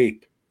a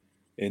rape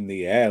in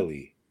the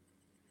alley.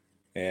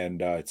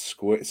 And it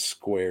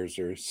scares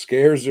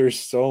her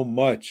so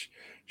much,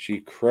 she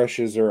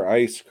crushes her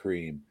ice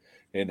cream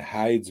and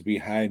hides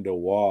behind a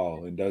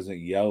wall and doesn't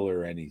yell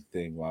or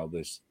anything while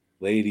this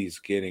lady's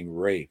getting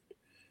raped.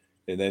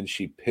 And then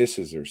she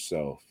pisses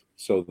herself.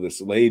 So this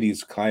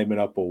lady's climbing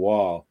up a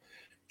wall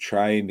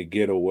trying to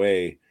get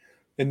away.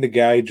 And the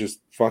guy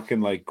just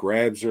fucking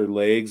grabs her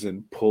legs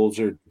and pulls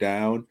her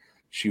down.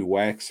 She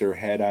whacks her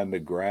head on the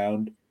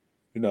ground.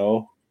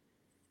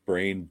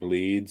 Brain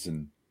bleeds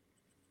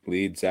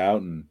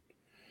out. And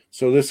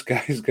so this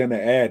guy's going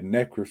to add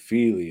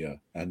necrophilia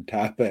on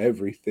top of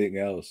everything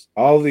else.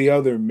 All the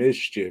other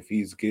mischief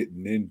he's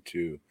getting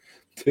into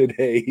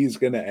today, he's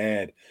going to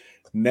add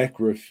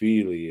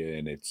necrophilia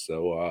in it.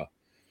 So,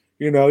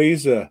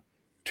 he's a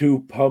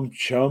 2-pump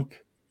chump.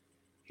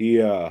 He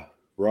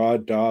raw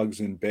dogs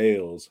and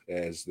bales,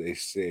 as they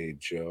say,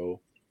 Joe.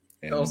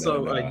 And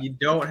also, you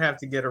don't have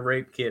to get a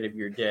rape kit if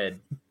you're dead.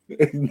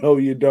 No,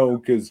 you don't,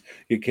 because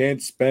you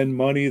can't spend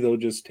money. They'll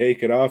just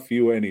take it off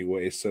you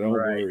anyway, so don't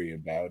worry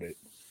about it.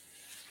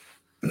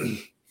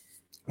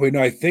 Wait,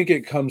 no, I think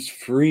it comes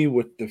free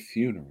with the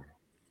funeral.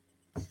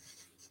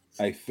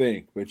 I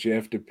think, but you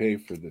have to pay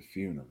for the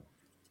funeral,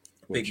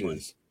 which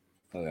is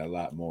a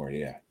lot more,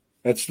 yeah.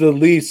 That's the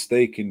least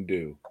they can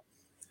do.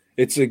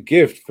 It's a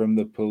gift from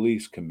the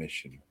police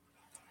commissioner.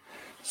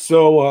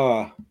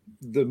 So,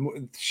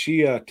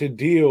 she to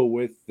deal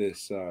with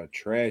this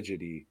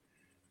tragedy,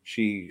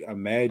 she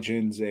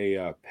imagines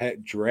a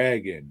pet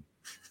dragon,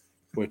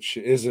 which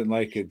isn't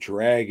like a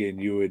dragon.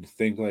 You would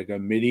think like a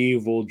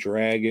medieval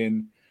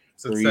dragon,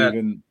 So or it's that,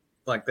 even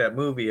like that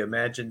movie,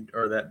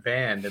 that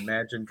band,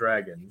 Imagine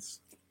Dragons.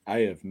 I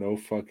have no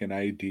fucking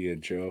idea,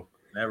 Joe.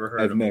 Never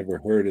heard. I've of never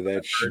heard of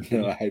that shit.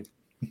 No,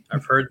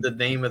 I've heard the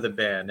name of the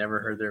band, never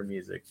heard their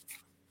music.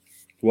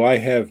 Well, I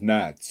have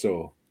not,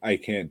 so I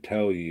can't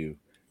tell you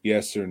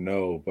yes or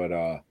no.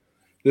 But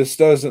this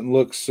doesn't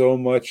look so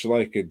much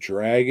like a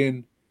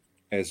dragon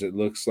as it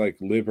looks like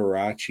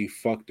Liberace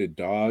fucked a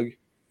dog.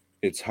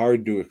 It's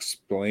hard to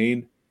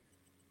explain.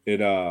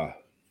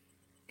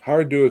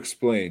 Hard to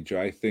explain,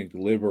 Joe. I think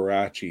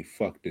Liberace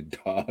fucked a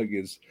dog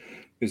is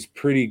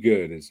pretty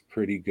good. It's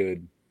pretty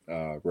good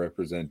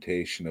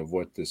representation of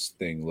what this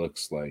thing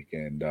looks like.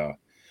 And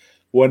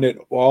when it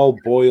all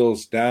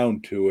boils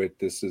down to it,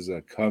 this is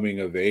a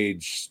coming of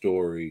age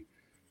story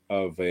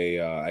of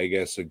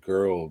a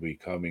girl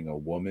becoming a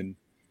woman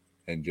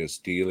and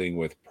just dealing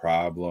with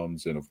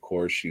problems. And of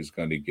course, she's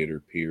going to get her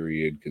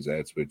period because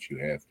that's what you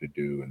have to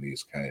do in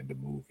these kind of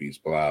movies,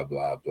 blah,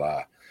 blah,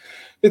 blah.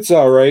 It's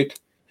all right.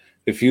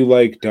 If you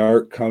like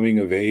dark coming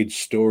of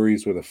age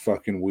stories with a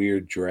fucking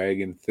weird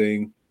dragon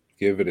thing,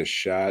 give it a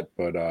shot.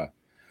 But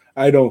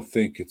I don't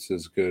think it's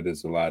as good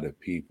as a lot of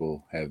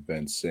people have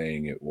been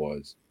saying it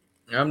was.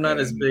 I'm not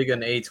as big an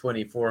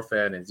A24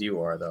 fan as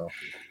you are, though.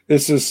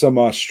 This is some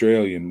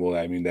Australian. Well,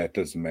 I mean, that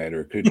doesn't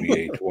matter. It could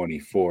be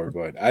A24,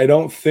 but I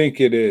don't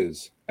think it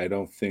is. I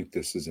don't think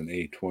this is an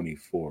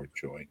A24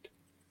 joint.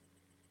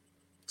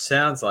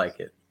 Sounds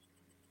like it.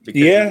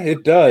 Yeah,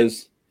 it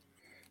does.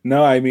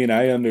 No, I mean,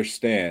 I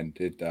understand.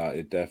 It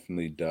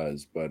definitely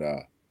does. But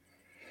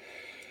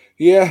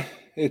yeah,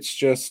 it's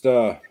just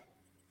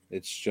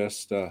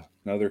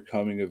another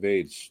coming of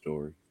age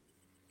story.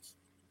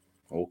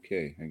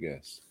 Okay, I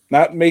guess.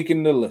 Not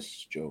making the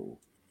list, Joe.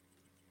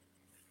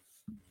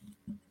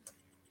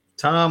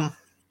 Tom,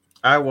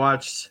 I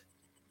watched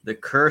The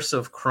Curse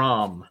of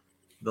Crom,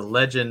 The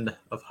Legend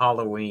of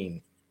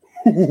Halloween.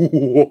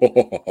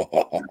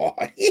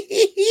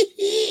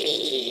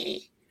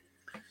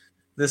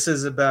 This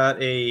is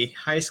about a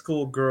high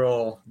school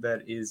girl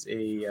that is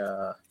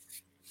a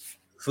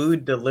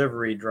food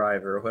delivery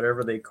driver,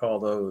 whatever they call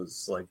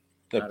those, like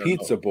the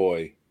pizza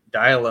boy,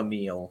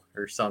 dial-a-meal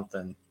or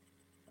something.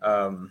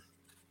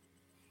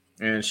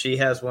 And she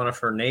has one of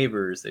her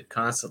neighbors that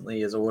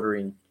constantly is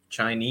ordering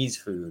Chinese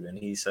food, and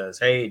he says,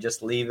 "Hey,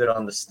 just leave it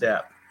on the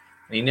step."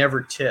 And he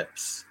never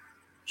tips.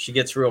 She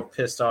gets real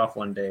pissed off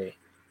one day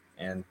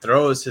and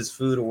throws his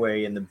food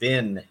away in the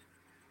bin.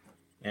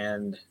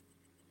 And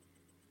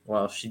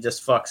well, she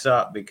just fucks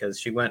up because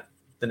she went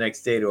the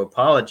next day to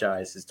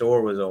apologize. His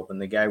door was open.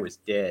 The guy was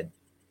dead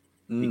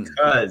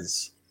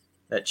because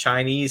that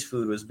Chinese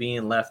food was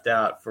being left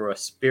out for a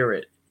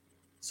spirit,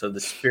 so the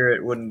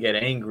spirit wouldn't get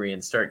angry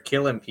and start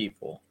killing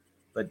people.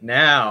 But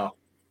now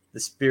the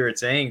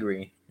spirit's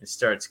angry and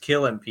starts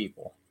killing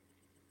people.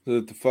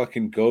 The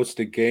fucking ghost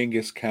of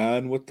Genghis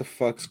Khan? What the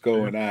fuck's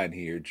going on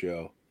here,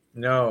 Joe?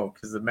 No,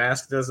 because the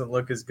mask doesn't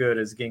look as good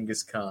as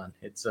Genghis Khan.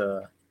 It's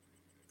a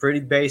pretty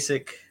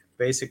basic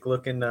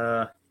looking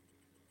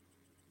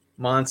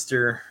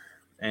monster,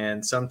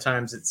 and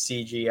sometimes it's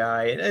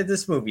CGI. And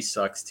this movie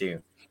sucks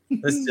too.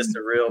 This is just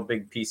a real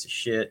big piece of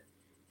shit.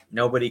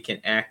 Nobody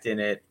can act in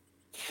it.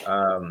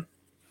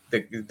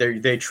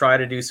 They try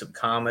to do some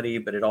comedy,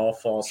 but it all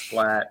falls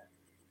flat.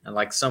 And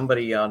like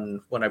somebody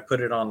when I put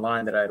it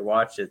online that I had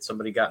watched it,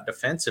 somebody got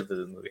defensive of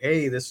the movie.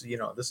 Hey, this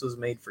was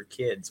made for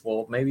kids.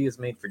 Well, maybe it's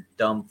made for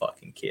dumb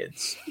fucking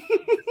kids.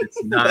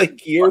 It's not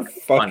like your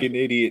fucking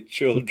funny. Idiot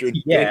children.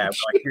 Yeah,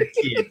 like your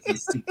kids, you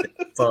stupid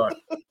fuck.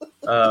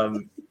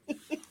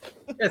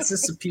 It's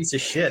just a piece of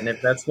shit, and if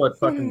that's what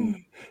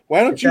fucking.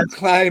 Why don't you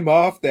climb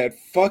off that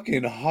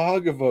fucking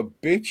hog of a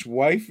bitch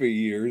wife of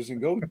yours and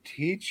go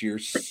teach your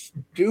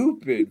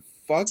stupid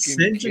fucking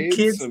send your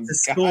kids to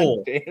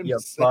school, you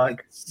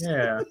fuck.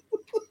 Yeah.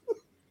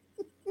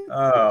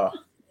 Oh.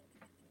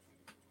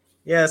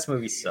 Yeah, this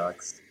movie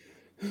sucks.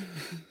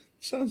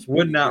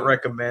 Would not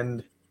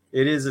recommend.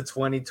 It is a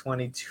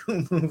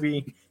 2022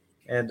 movie,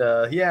 and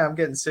yeah, I'm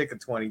getting sick of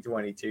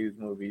 2022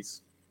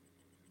 movies.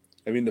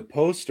 I mean, the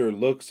poster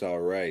looks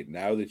all right.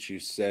 Now that you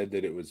said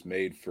that it was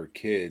made for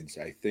kids,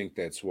 I think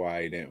that's why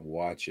I didn't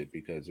watch it,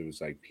 because it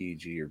was like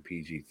PG or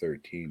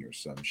PG-13 or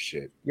some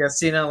shit. Yeah,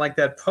 see, now like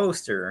that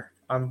poster,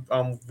 I'm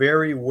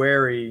very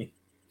wary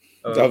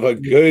of a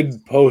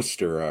good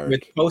poster art.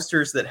 With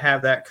posters that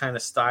have that kind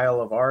of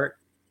style of art,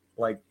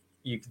 like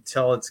you can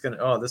tell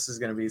this is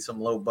gonna be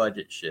some low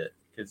budget shit,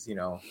 because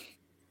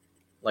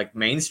like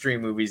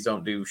mainstream movies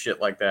don't do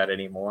shit like that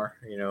anymore.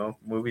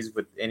 Movies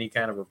with any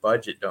kind of a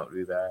budget don't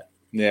do that.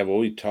 Yeah, well,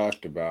 we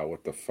talked about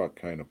what the fuck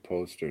kind of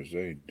posters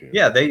they do.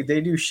 Yeah, they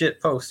do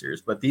shit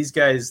posters, but these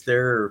guys,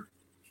 they're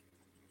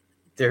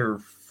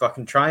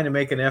fucking trying to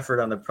make an effort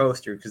on the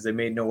poster because they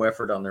made no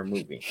effort on their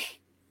movie.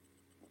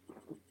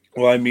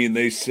 Well, I mean,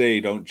 they say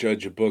don't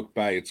judge a book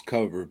by its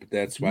cover, but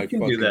that's why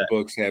fucking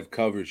books have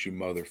covers, you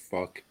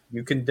motherfucker.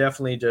 You can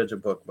definitely judge a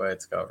book by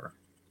its cover.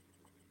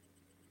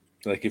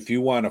 Like, if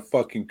you want a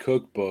fucking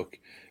cookbook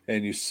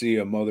and you see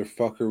a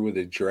motherfucker with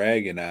a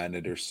dragon on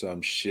it or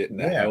some shit and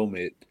a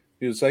helmet,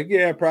 it's like,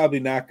 yeah, probably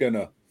not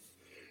gonna.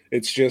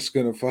 It's just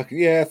gonna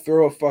fucking,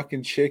 throw a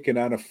fucking chicken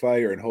on a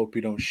fire and hope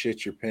you don't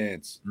shit your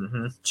pants.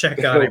 Mm-hmm.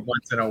 Check on it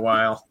once in a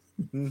while.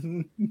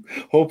 Mm-hmm.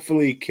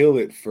 Hopefully kill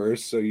it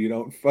first so you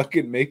don't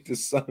fucking make the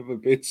son of a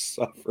bitch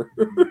suffer.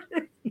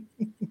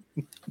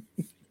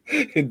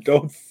 And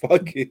don't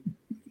fucking,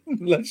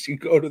 unless you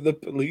go to the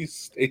police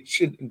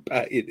station and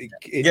buy it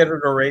again. Get her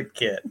a rape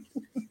kit.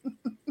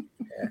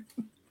 Yeah.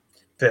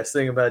 Best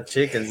thing about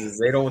chickens is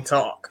they don't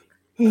talk.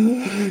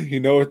 You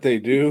know what they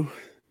do?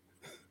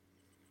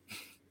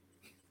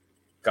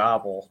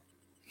 Gobble.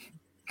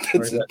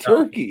 It's a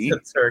turkey.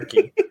 It's a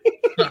turkey.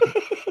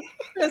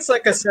 It's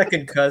like a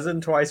second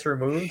cousin, twice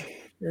removed.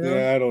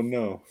 Yeah, I don't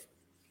know.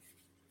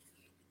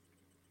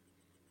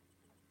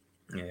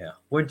 Yeah.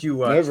 What'd you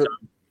watch? Never.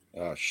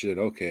 Oh, shit.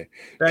 Okay.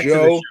 Back Joe, to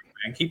the show,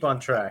 man. Keep on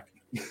track.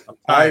 I'm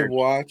I tired.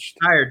 watched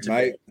Tired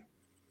today.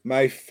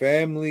 my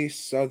family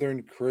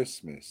Southern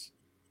Christmas.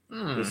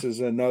 Hmm. This is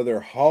another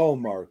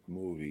Hallmark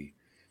movie,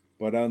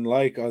 but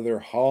unlike other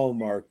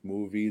Hallmark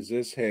movies,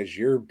 this has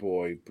your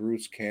boy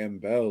Bruce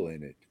Campbell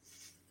in it.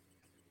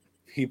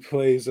 He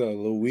plays a And of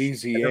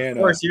Louisiana.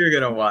 course, you're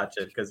gonna watch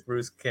it because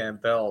Bruce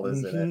Campbell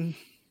is in it. Mhm.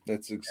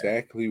 That's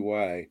exactly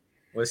why.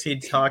 Was he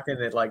talking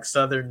it like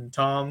Southern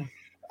Tom?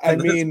 I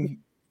mean,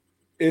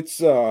 it's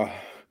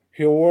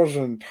he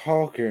wasn't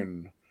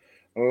talking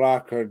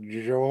like a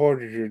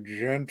Georgia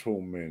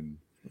gentleman,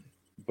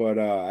 but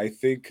I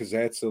think because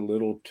that's a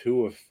little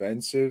too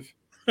offensive.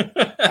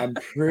 I'm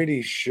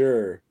pretty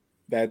sure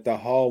that the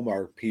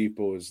Hallmark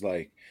people is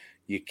like,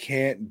 you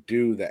can't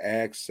do the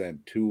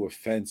accent too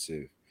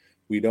offensive.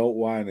 We don't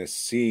want to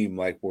seem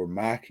like we're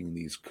mocking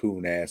these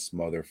coon ass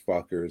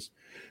motherfuckers.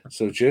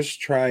 So just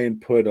try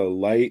and put a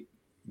light,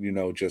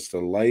 just a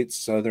light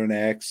Southern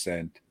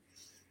accent.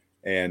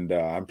 And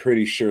I'm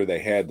pretty sure they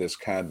had this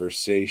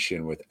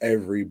conversation with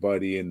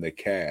everybody in the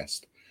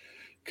cast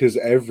because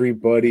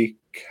everybody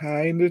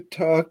kind of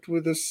talked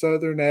with a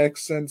Southern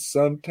accent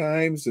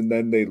sometimes, and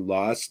then they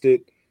lost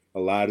it a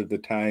lot of the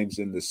times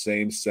in the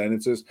same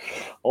sentences.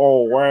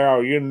 Oh,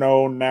 well,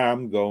 now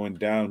I'm going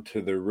down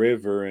to the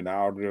river and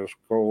I'll just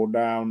go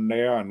down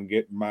there and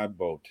get my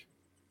boat.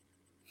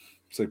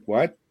 It's like,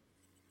 what?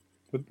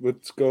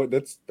 What's go?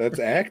 That's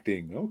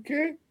acting.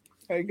 Okay,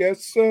 I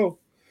guess so.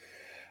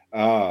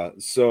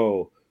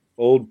 So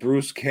old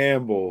Bruce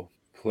Campbell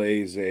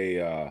plays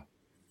a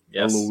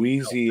Yes.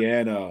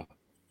 Louisiana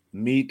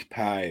meat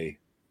pie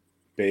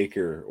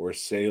baker or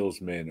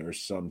salesman or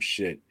some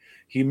shit.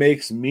 He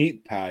makes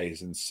meat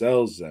pies and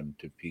sells them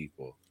to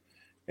people.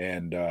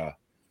 And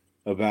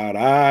about,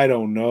 I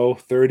don't know,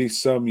 30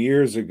 some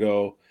years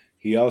ago,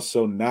 he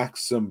also knocked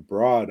some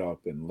broad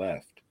up and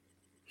left.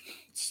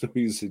 So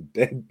he's a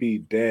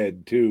deadbeat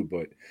dad too,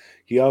 but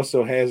he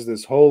also has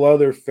this whole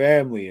other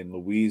family in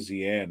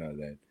Louisiana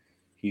that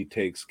he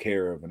takes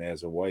care of and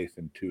has a wife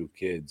and two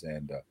kids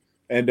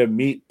and a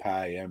meat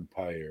pie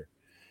empire.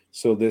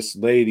 So this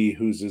lady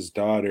who's his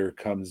daughter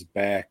comes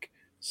back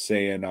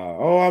saying,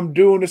 "Oh, I'm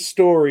doing a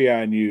story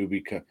on you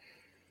because,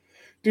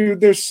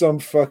 dude, there's some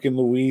fucking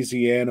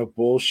Louisiana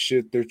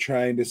bullshit they're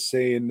trying to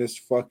say in this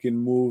fucking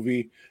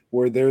movie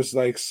where there's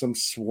like some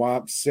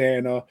swamp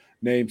Santa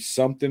named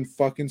something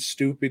fucking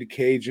stupid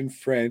Cajun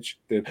French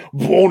that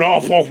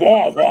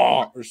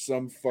or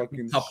some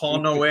fucking Papa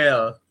stupid.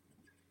 Noel.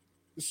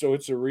 So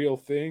it's a real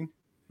thing.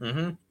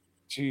 Mm-hmm.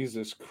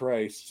 Jesus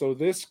Christ! So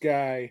this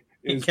guy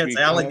He is gets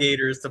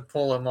alligators to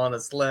pull him on a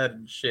sled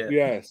and shit.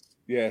 Yes,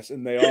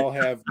 and they all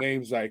have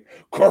names like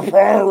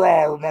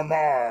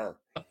Mamar.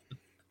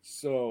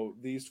 So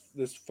this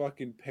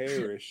fucking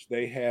parish,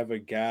 they have a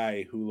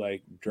guy who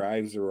like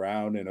drives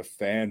around in a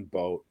fan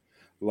boat,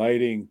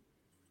 lighting.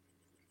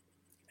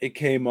 It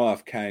came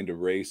off kind of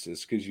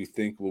racist because you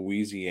think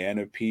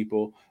Louisiana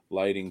people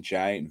lighting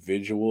giant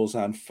visuals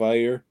on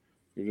fire.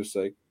 You're just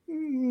like,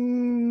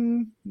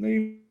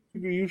 maybe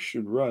you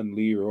should run,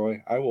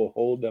 Leroy. I will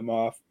hold them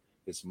off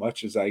as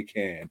much as I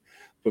can,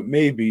 but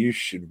maybe you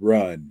should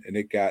run. And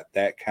it got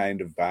that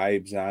kind of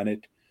vibes on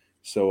it.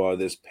 So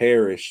this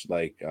parish,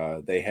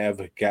 they have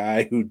a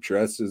guy who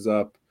dresses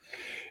up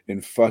in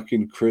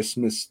fucking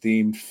Christmas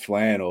themed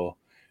flannel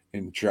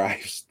and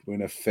drives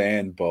in a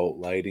fan boat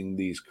lighting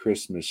these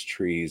Christmas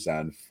trees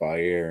on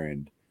fire.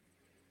 And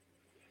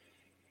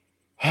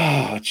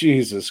oh,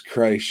 Jesus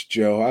Christ,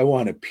 Joe, I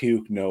want to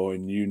puke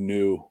knowing you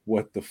knew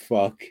what the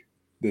fuck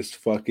this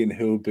fucking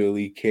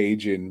hillbilly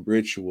Cajun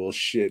ritual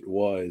shit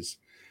was.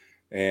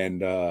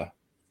 And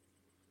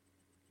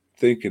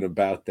thinking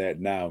about that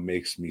now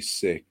makes me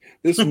sick.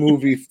 This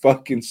movie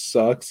fucking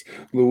sucks.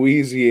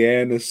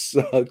 Louisiana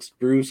sucks.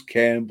 Bruce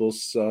Campbell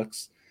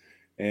sucks.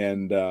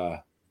 And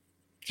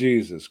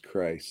Jesus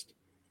Christ.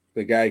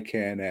 The guy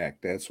can't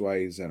act. That's why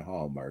he's in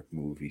Hallmark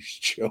movies,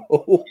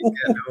 Joe. He's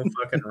got no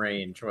fucking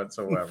range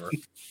whatsoever.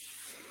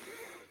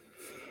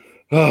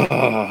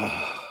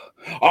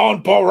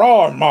 On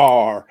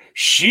Bararmar,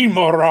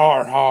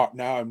 Shimarar Hot.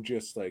 Now I'm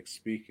just like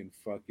speaking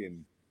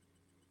fucking.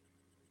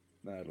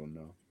 I don't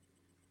know.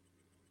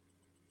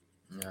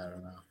 I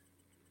don't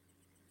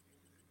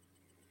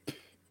know.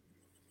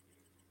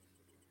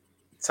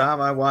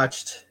 Tom, I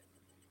watched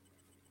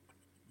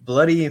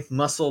Bloody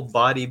Muscle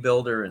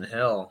Bodybuilder in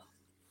Hell,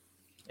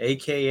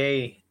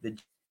 aka the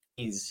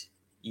G's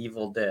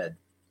Evil Dead.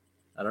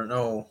 I don't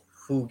know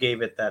who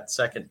gave it that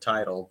second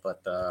title,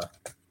 but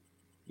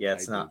yeah,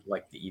 it's not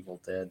like the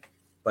Evil Dead.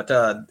 But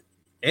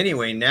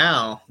anyway,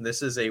 now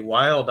this is a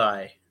Wild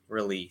Eye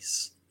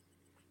release,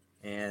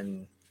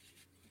 and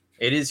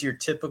it is your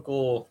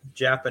typical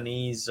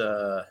Japanese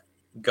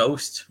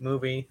ghost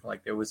movie.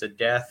 Like there was a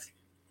death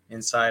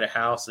inside a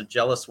house. A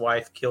jealous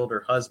wife killed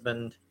her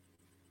husband,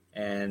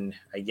 and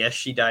I guess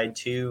she died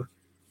too.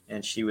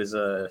 And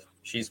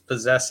she's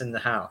possessing the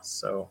house.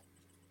 So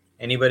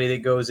anybody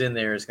that goes in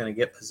there is going to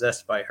get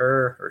possessed by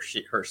her, or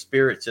her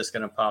spirit's just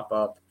going to pop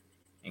up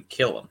and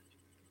kill them.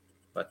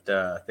 But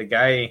the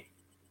guy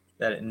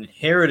that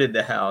inherited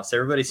the house,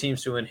 everybody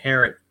seems to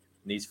inherit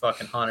these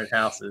fucking haunted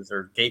houses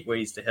or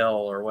gateways to hell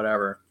or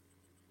whatever.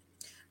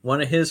 One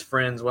of his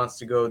friends wants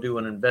to go do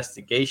an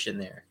investigation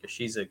there because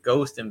she's a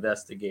ghost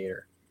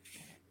investigator.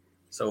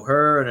 So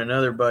her and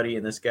another buddy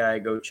and this guy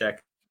go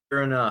check.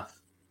 Sure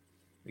enough,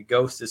 the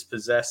ghost is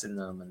possessing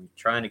them and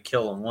trying to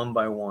kill them one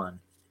by one.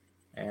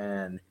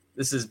 And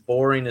this is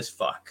boring as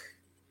fuck.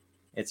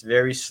 It's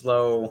very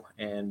slow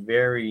and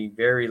very,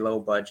 very low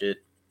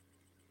budget.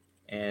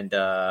 And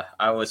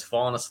I was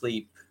falling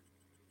asleep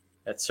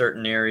at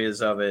certain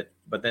areas of it.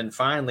 But then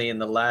finally, in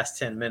the last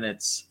 10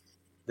 minutes,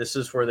 this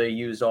is where they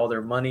used all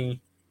their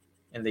money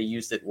and they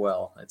used it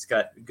well. It's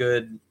got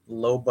good,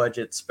 low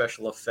budget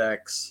special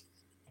effects,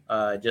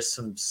 just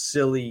some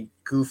silly,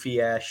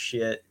 goofy ass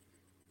shit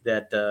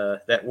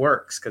that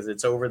works because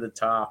it's over the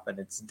top and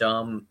it's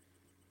dumb.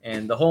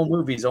 And the whole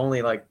movie's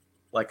only like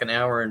an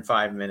hour and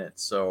 5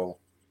 minutes. So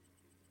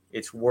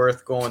it's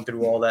worth going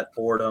through all that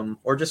boredom,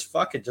 or just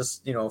fuck it.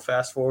 Just,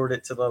 fast forward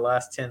it to the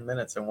last 10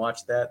 minutes and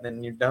watch that. And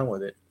then you're done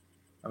with it.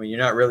 I mean, you're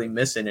not really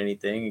missing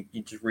anything.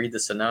 You just read the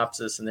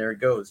synopsis and there it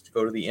goes.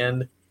 Go to the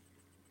end.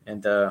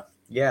 And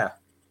yeah,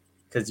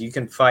 because you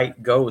can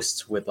fight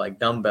ghosts with like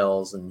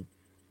dumbbells and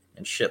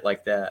shit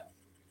like that.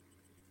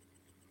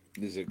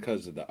 Is it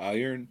because of the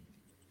iron?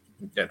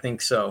 I think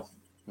so.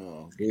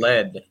 Oh,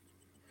 Lead.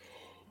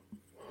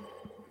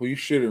 Well, you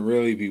shouldn't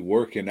really be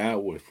working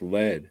out with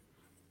lead.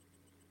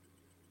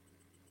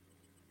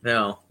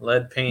 No,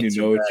 lead paints.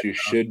 You know what you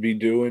should be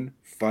doing?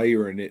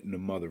 Firing it in the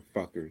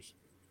motherfuckers.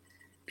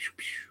 Pew,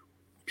 pew,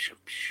 pew,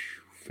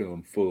 pew. Fill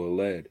them full of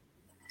lead.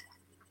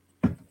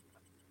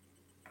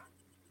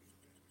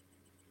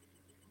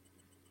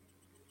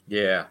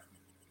 Yeah.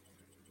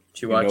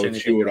 Did you You watch know what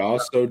anything? you would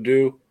also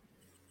do?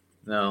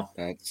 No.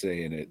 Not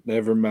saying it.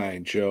 Never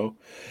mind, Joe.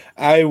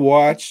 I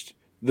watched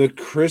The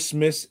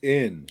Christmas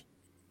Inn.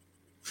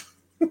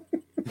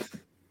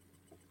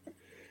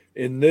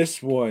 In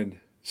this one,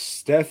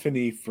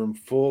 Stephanie from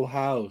Full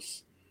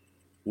House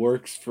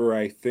works for,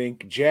 I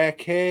think,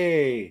 Jack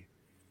Hay.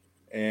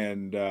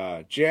 And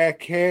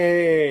Jack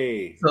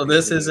Hay. So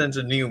this isn't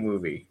a new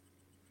movie.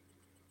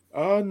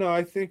 Oh, no,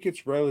 I think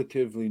it's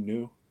relatively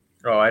new.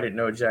 Oh, I didn't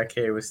know Jack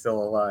Hay was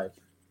still alive.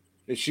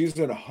 She's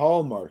in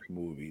Hallmark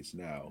movies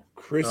now.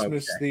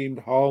 Christmas-themed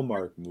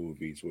Hallmark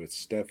movies with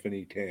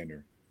Stephanie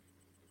Tanner.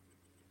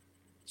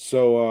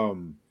 So,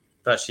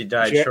 Thought she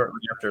died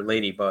shortly after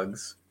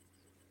Ladybugs.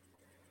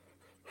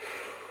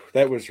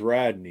 That was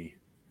Rodney.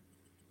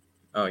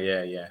 Oh,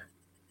 yeah.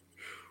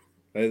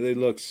 They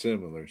look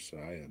similar, so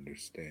I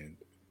understand.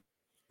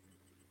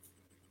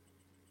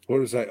 What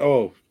was I?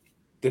 Oh,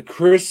 The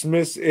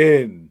Christmas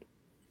Inn.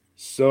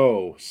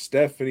 So,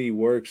 Stephanie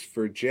works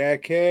for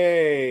Jack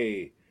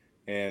Hay,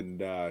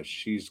 and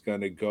she's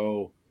going to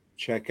go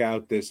check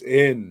out this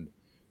inn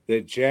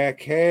that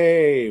Jack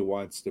Hay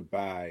wants to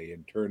buy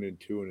and turn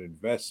into an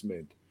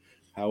investment.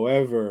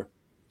 However,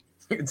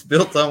 it's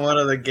built on one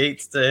of the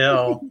gates to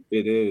hell.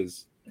 It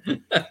is.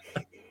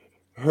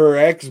 Her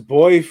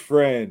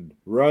ex-boyfriend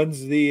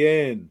runs the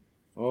inn.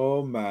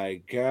 Oh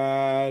my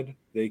God.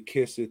 They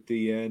kiss at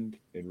the end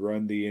and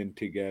run the inn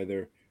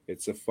together.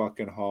 It's a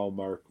fucking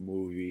Hallmark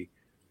movie.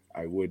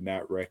 I would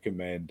not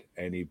recommend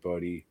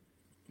anybody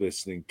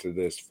listening to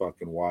this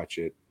fucking watch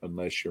it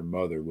unless your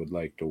mother would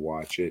like to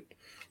watch it,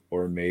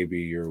 or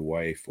maybe your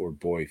wife or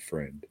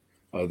boyfriend.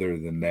 Other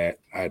than that,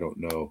 I don't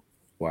know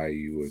why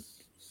you would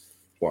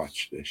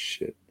watch this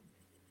shit.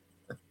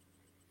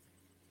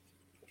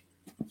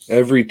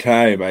 Every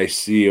time I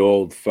see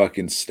old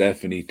fucking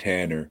Stephanie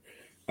Tanner,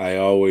 I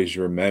always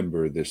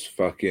remember this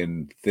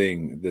fucking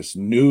thing, this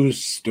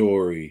news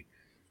story,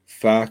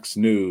 Fox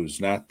News,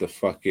 not the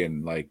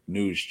fucking like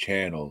news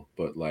channel,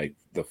 but like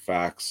the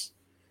Fox,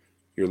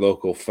 your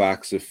local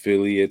Fox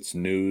affiliates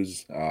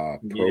news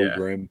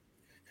program.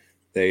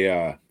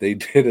 Yeah. They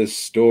did a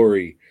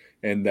story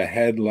and the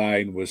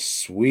headline was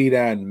 "Sweet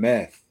on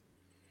Meth,"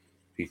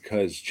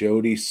 because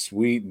Jodie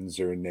Sweeten's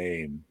her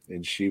name,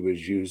 and she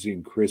was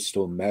using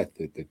crystal meth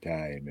at the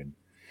time, and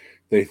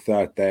they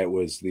thought that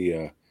was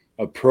the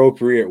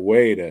appropriate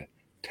way to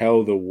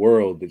tell the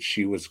world that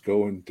she was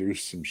going through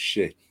some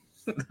shit.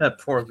 That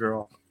poor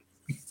girl.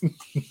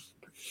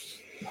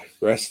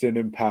 Rest in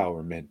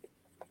empowerment.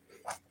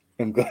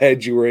 I'm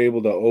glad you were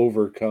able to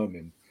overcome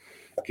and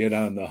get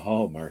on the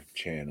Hallmark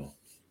Channel.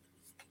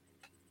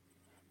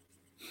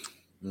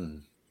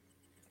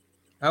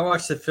 I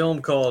watched a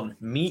film called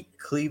Meat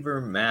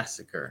Cleaver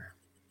Massacre.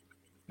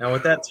 Now,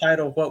 with that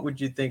title, what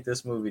would you think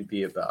this movie would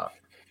be about?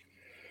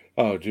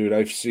 Oh, dude,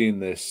 I've seen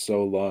this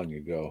so long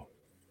ago.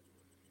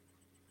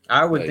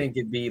 I would think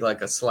it'd be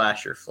like a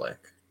slasher flick,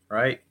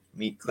 right?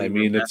 Meat Cleaver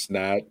Massacre. It's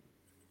not.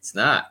 It's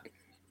not.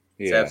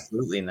 It's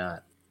absolutely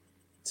not.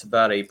 It's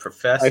about a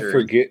professor. I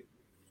forget.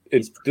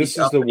 This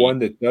is the one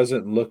that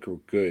doesn't look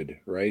good,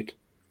 right?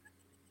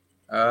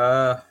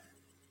 As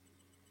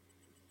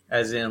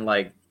in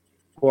like.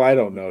 Well, I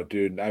don't know,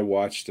 dude. I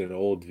watched an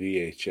old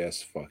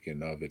VHS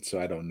fucking of it, so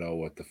I don't know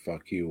what the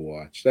fuck you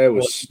watched. That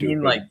was stupid. You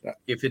mean like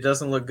if it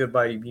doesn't look good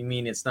by you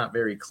mean it's not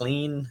very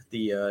clean,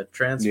 the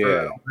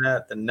transfer of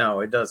that? Then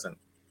no, it doesn't.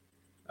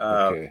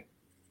 Okay.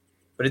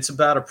 but it's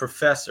about a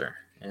professor,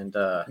 and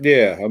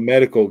Yeah, a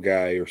medical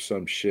guy or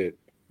some shit.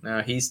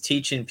 now he's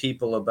teaching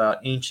people about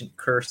ancient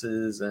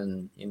curses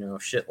and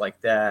shit like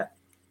that.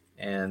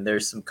 And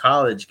there's some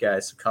college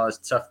guys, some college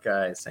tough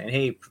guys saying,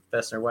 "Hey,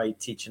 professor, why are you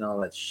teaching all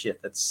that shit?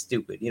 That's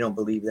stupid. You don't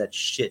believe that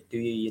shit, do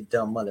you, you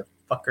dumb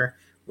motherfucker?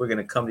 We're going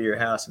to come to your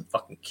house and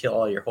fucking kill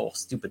all your whole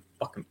stupid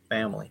fucking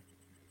family."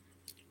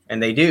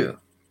 And they do.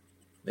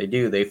 They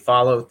do. They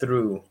follow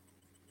through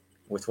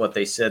with what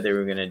they said they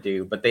were going to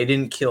do. But they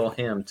didn't kill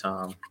him,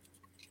 Tom.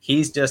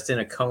 He's just in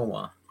a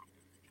coma.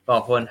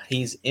 But when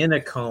he's in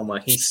a coma,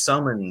 he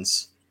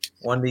summons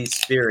one of these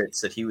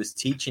spirits that he was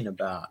teaching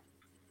about.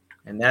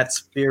 And that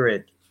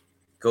spirit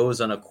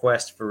goes on a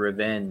quest for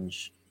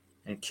revenge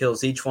and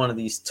kills each one of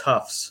these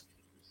toughs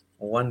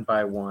one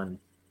by one.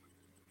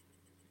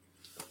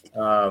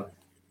 I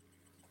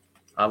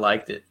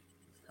liked it.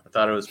 I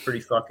thought it was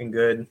pretty fucking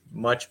good.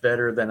 Much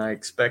better than I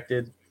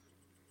expected.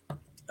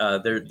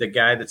 The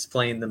guy that's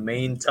playing the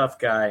main tough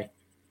guy,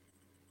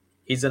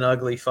 he's an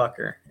ugly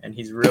fucker, and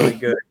he's really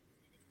good.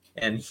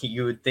 And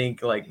you would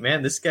think, like,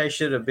 man, this guy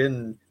should have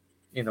been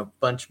in a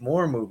bunch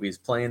more movies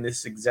playing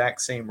this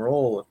exact same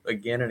role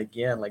again and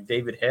again, like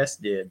David Hess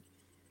did,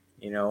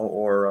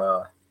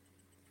 or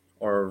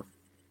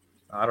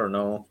I don't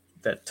know,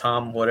 that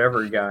Tom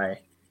whatever guy.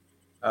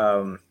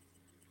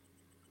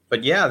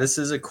 But yeah, this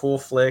is a cool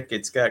flick.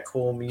 It's got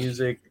cool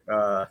music.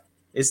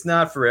 It's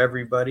not for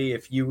everybody.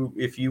 If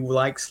you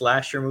like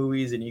slasher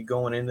movies and you're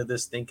going into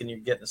this thinking you're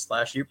getting a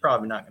slasher, you're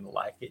probably not going to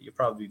like it. You'll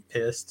probably be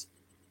pissed.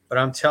 But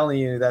I'm telling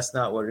you, that's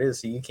not what it is.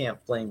 So you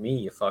can't blame me,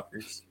 you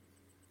fuckers.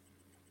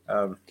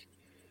 It's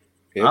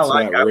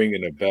not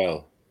ringing a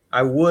bell.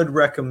 I would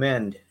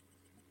recommend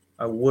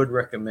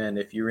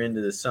if you're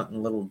into this, something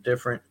a little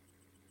different.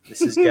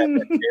 This has got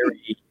that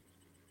very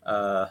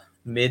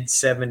mid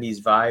 70s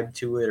vibe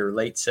to it, or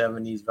late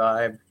 70s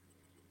vibe.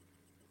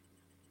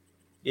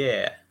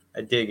 Yeah,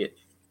 I dig it.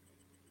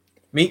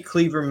 Meat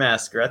Cleaver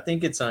Massacre. I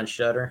think it's on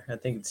Shudder. I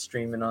think it's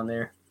streaming on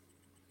there.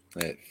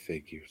 That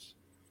figures.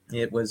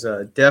 It was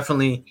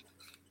definitely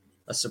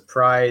a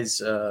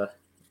surprise,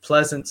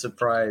 pleasant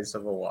surprise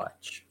of a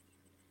watch.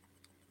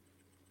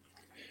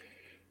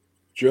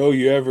 Joe,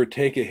 you ever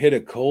take a hit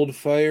of Cold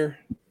Fire?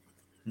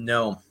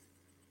 No.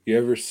 You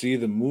ever see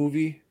the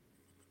movie?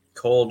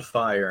 Cold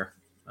Fire.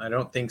 I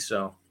don't think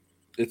so.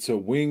 It's a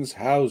Wings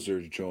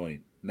Hauser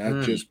joint.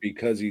 Not just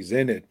because he's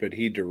in it, but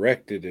he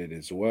directed it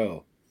as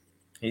well.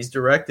 He's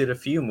directed a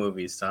few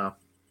movies, Tom.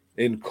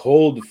 And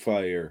Cold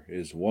Fire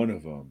is one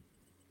of them.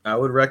 I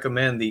would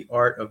recommend The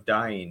Art of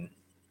Dying.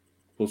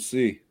 We'll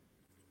see.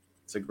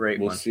 It's a great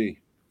one. We'll see.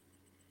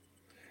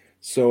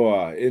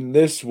 So in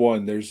this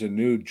one, there's a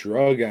new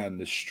drug on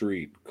the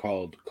street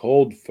called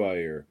Cold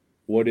Fire.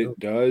 What it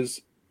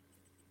does,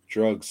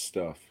 drug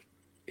stuff.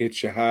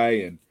 Gets you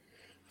high and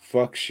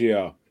fucks you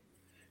up.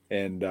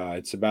 And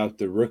it's about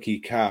the rookie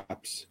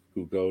cops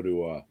who go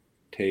to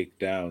take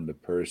down the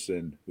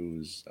person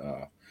who's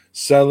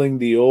selling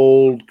the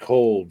old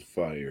Cold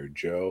Fire,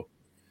 Joe.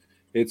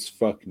 It's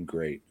fucking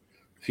great.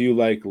 If you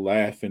like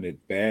laughing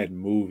at bad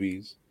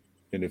movies,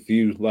 and if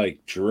you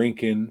like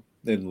drinking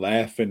and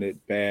laughing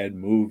at bad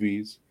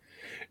movies,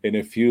 and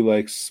if you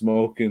like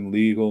smoking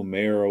legal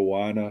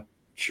marijuana,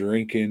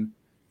 drinking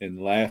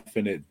and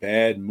laughing at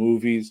bad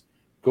movies,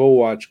 go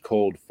watch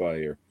Cold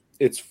Fire.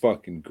 It's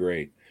fucking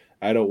great.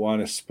 I don't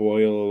want to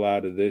spoil a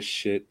lot of this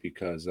shit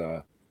because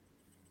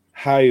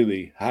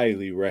highly,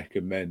 highly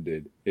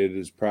recommended. It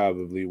is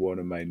probably one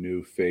of my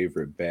new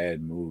favorite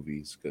bad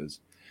movies because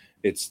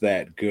it's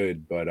that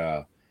good. But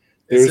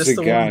there's is this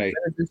a the guy.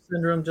 one Vinegar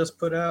Syndrome just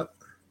put out?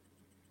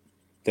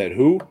 That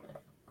who?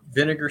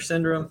 Vinegar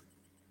Syndrome?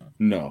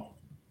 No.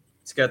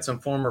 It's got some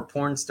former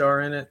porn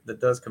star in it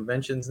that does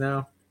conventions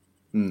now?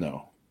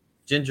 No.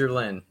 Ginger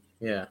Lynn.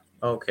 Yeah.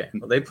 Okay.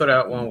 Well, they put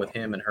out one with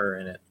him and her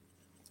in it.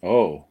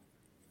 Oh.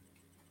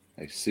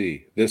 I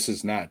see. This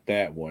is not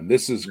that one.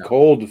 This is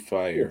Cold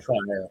Fire.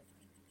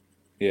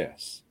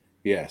 Yes.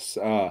 Yes.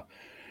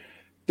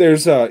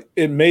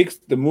 It makes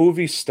the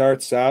movie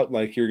starts out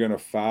like you're going to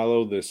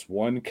follow this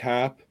one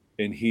cop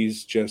and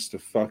he's just a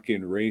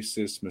fucking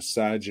racist,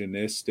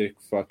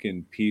 misogynistic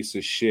fucking piece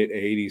of shit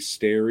 80s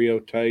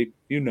stereotype,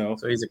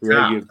 So he's a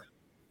cop.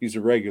 He's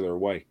a regular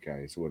white guy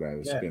is what I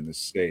was going to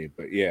say.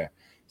 But yeah,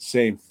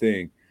 same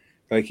thing.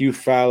 Like you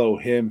follow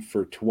him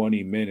for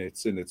 20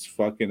 minutes and it's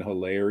fucking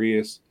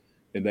hilarious.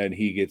 And then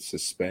he gets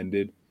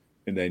suspended.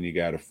 And then you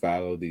got to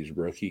follow these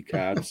rookie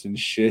cops and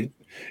shit.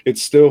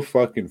 It's still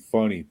fucking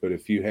funny. But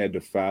if you had to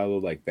follow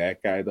like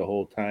that guy the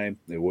whole time,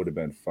 it would have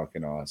been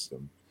fucking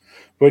awesome.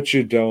 But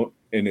you don't,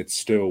 and it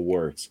still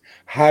works.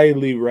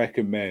 Highly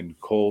recommend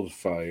Cold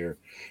Fire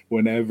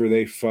whenever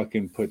they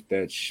fucking put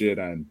that shit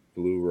on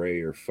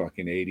Blu-ray or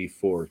fucking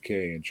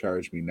 84K and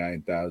charge me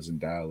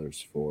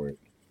 $9,000 for it.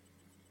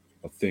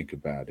 I'll think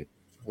about it.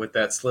 With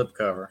that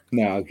slipcover.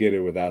 No, I'll get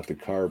it without the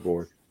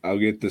cardboard. I'll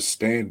get the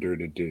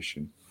standard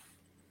edition.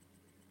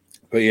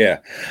 But yeah,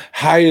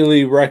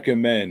 highly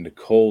recommend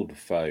Cold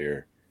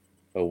Fire,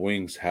 a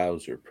Wings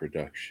Hauser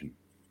production.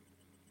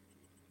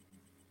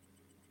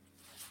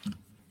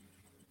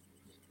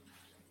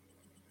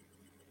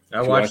 I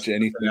Did you watched watch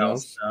anything something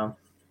else? No.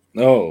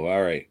 Oh,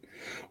 all right.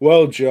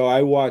 Well, Joe,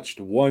 I watched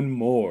one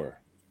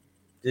more.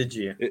 Did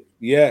you?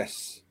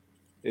 Yes.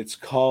 It's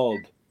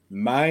called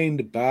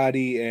Mind,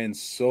 Body, and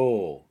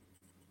Soul.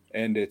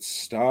 And it's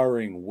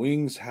starring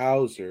Wings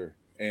Hauser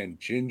and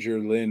Ginger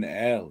Lynn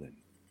Allen.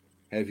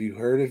 Have you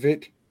heard of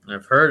it?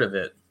 I've heard of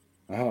it.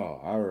 Oh,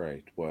 all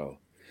right. Well,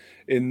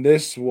 in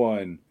this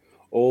one,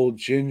 old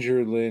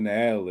Ginger Lynn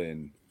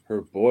Allen,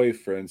 her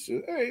boyfriend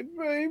says, "Hey,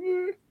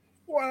 baby,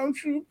 why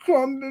don't you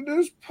come to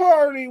this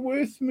party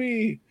with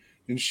me?"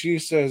 And she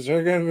says,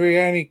 "Are going to be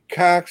any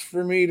cocks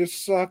for me to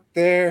suck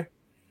there?"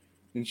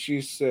 And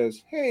she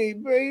says, "Hey,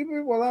 baby,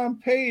 well, I'm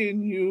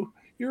paying you.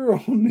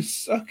 You're only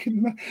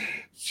sucking my."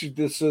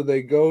 So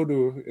they go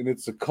to, and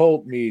it's a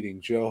cult meeting,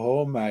 Joe.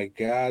 Oh my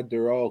God,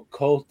 they're all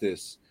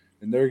cultists.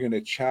 And they're going to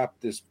chop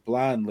this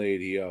blonde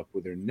lady up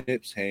with her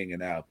nips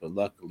hanging out. But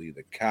luckily,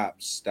 the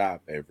cops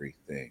stop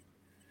everything.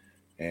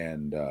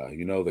 And,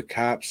 the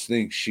cops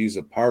think she's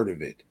a part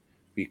of it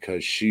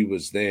because she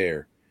was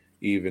there,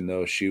 even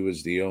though she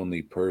was the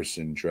only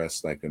person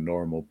dressed like a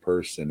normal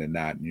person and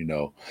not,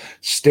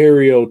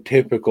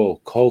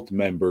 stereotypical cult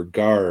member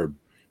garb,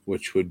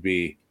 which would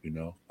be,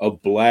 a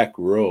black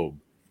robe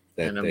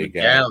that And a they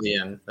got.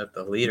 medallion that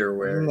the leader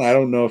wears. I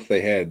don't know if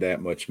they had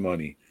that much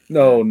money.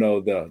 Yeah.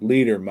 No, the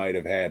leader might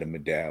have had a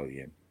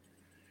medallion.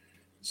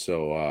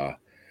 So,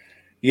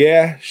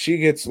 yeah, she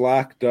gets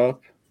locked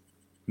up.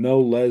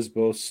 No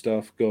lesbo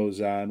stuff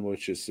goes on,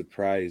 which is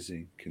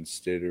surprising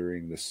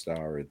considering the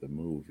star of the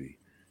movie.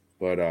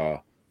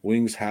 But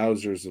Wings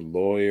Hauser's a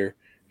lawyer,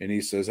 and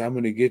he says, "I'm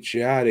going to get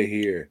you out of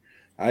here.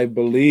 I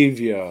believe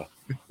you.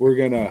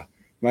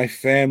 My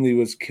family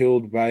was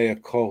killed by a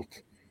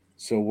cult,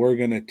 so we're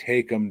going to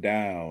take them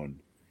down."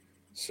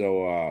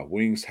 So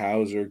Wings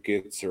Hauser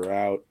gets her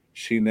out.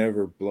 She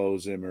never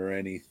blows him or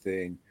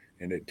anything.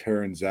 And it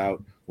turns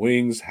out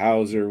Wings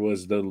Hauser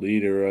was the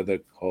leader of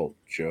the cult,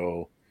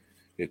 Joe.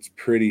 It's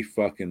pretty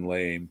fucking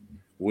lame.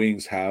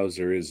 Wings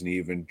Hauser isn't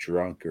even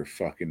drunk or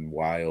fucking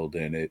wild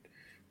in it.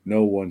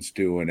 No one's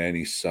doing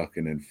any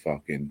sucking and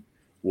fucking.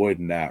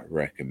 Would not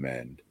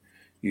recommend.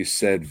 You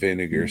said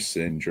Vinegar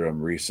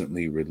Syndrome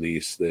recently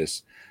released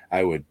this.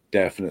 I would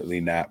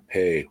definitely not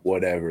pay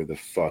whatever the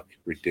fuck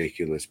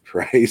ridiculous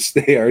price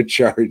they are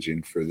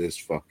charging for this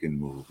fucking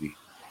movie.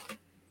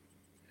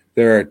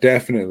 There are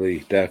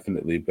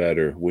definitely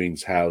better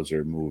Wings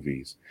Hauser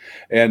movies.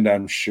 And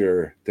I'm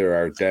sure there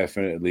are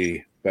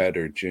definitely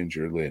better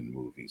Ginger Lynn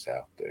movies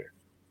out there.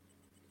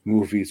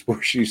 Movies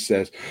where she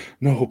says,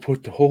 "No,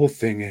 put the whole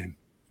thing in,"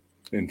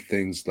 and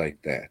things like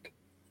that.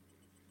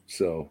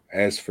 So,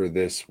 as for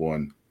this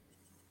one,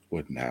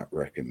 would not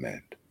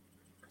recommend.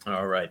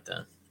 All right,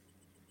 then.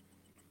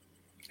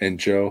 And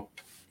Joe,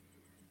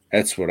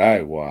 that's what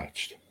I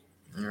watched.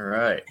 All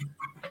right.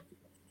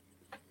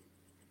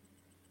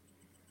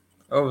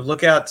 Oh,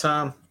 look out,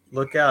 Tom.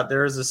 Look out.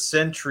 There's a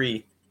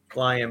sentry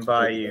flying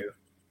by you.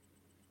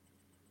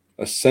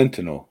 A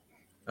Sentinel.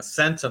 A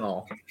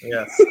sentinel.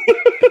 Yes.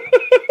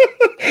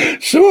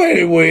 So,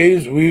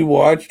 anyways, we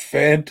watched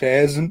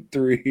Phantasm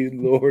 3,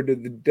 Lord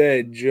of the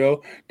Dead.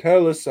 Joe,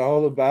 tell us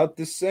all about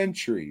the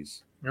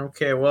sentries.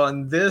 Okay, well,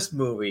 in this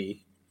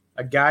movie,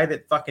 a guy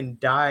that fucking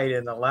died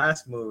in the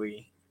last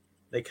movie,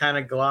 they kind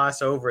of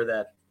gloss over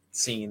that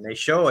scene. They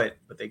show it,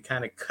 but they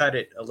kind of cut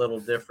it a little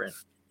different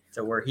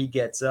to where he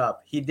gets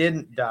up. He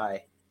didn't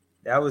die.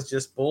 That was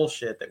just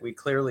bullshit that we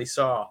clearly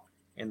saw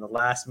in the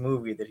last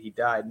movie that he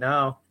died.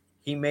 No,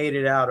 he made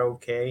it out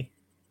okay.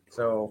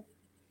 So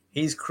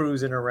he's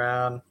cruising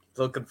around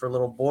looking for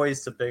little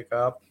boys to pick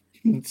up.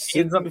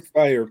 Sit in the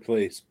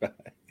fireplace.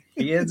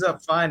 He ends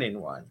up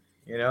finding one,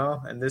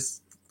 and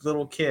this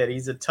little kid,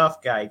 he's a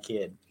tough guy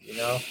kid,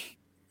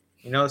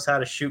 He knows how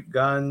to shoot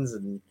guns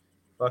and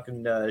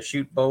fucking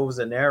shoot bows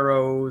and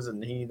arrows,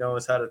 and he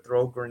knows how to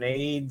throw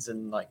grenades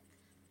and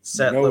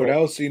set what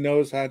else he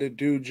knows how to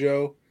do,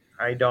 Joe?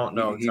 I don't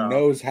know. He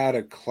knows how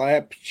to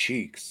clap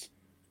cheeks.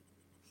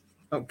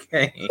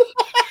 Okay.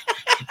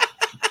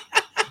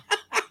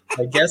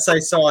 I guess I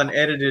saw an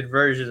edited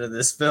version of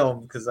this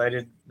film because I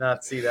did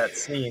not see that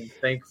scene,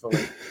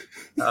 thankfully.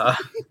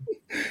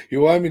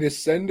 You want me to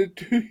send it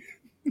to you?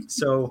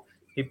 So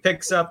he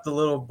picks up the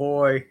little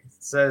boy,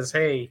 says,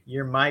 "Hey,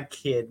 you're my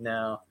kid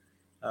now,"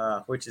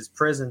 which is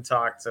prison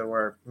talk, so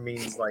where it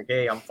means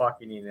 "Hey, I'm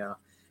fucking you now."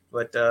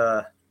 But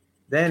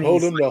then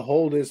told him to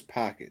hold his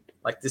pocket.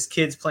 This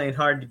kid's playing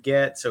hard to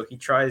get, so he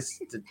tries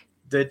to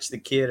ditch the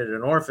kid at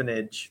an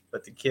orphanage,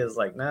 but the kid's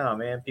like, "No,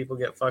 man, people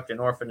get fucked in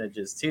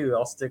orphanages too.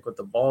 I'll stick with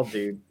the bald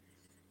dude."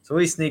 So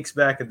he sneaks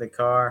back in the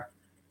car.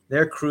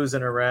 They're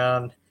cruising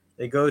around.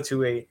 They go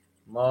to a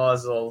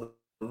mausoleum,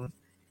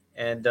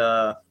 and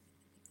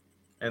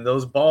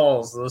those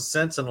balls, those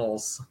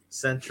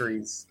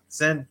sentries,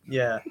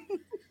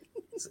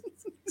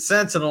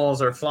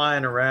 sentinels are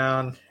flying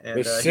around, and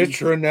the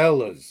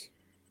citronellas.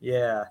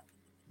 Yeah,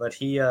 but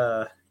he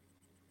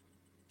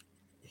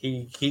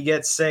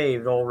gets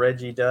saved. Old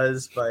Reggie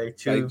does by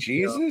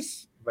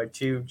Jesus, by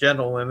two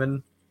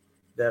gentlewomen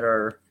that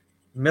are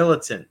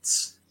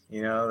militants.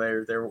 You know,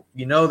 they're they're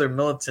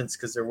militants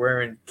because they're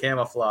wearing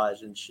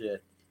camouflage and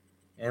shit.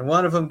 And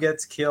one of them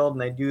gets killed,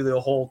 and they do the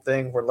whole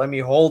thing where let me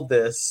hold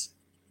this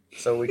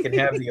so we can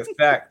have the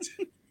effect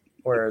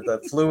where the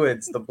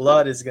fluids, the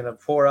blood is going to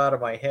pour out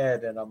of my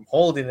head, and I'm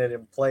holding it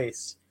in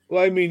place.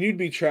 Well, I mean, you'd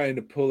be trying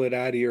to pull it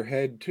out of your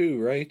head too,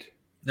 right?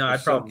 No, If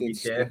I'd probably be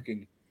something's dead. stuck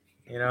in-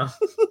 You know,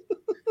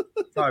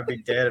 probably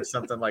be dead if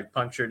something like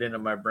punctured into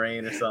my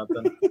brain or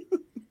something.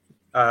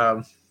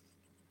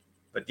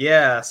 But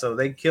yeah, so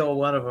they kill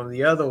one of them.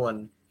 The other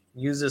one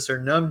uses her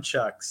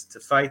nunchucks to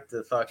fight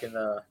the fucking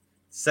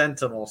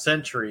Sentinel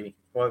Sentry.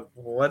 What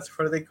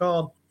are they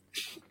called?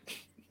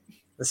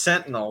 The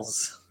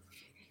Sentinels.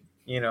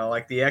 You know,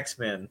 like the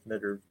X-Men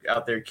that are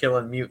out there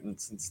killing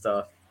mutants and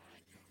stuff.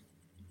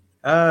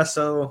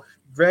 So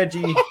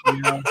Reggie,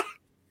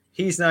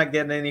 he's not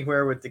getting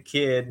anywhere with the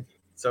kid,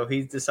 so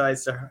he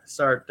decides to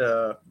start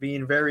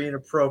being very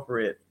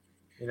inappropriate.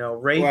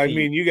 Raping. Well, I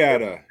mean, you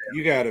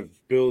gotta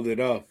build it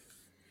up.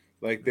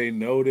 Like they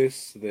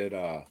notice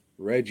that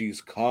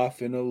Reggie's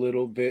coughing a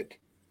little bit,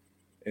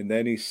 and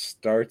then he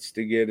starts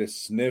to get a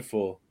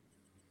sniffle,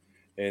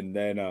 and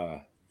then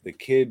the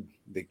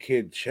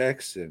kid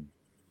checks him.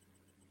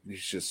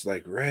 He's just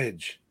like,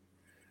 Reg,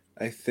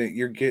 I think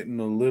you're getting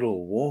a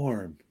little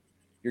warm.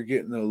 You're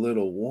getting a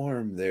little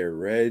warm there,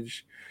 Reg.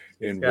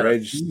 And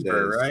Reg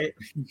fever, says, right?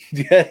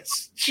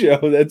 Yes,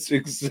 Joe, that's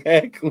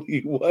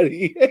exactly what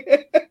he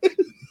had.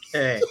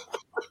 Okay.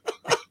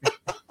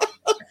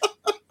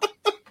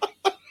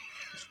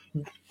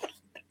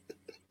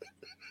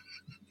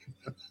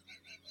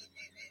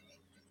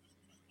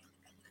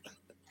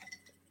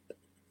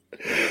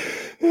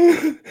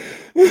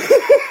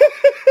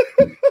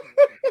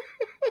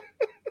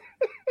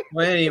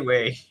 Well,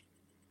 anyway,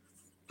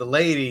 the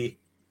lady,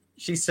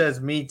 she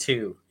says, "Me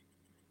too,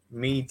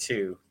 me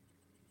too,"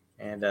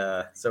 and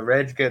so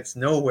Reg gets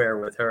nowhere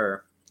with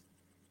her,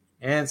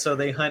 and so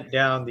they hunt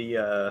down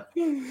the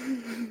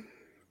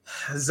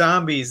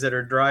zombies that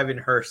are driving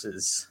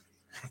hearses.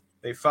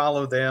 They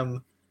follow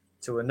them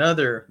to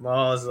another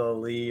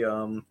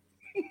mausoleum,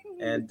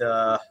 and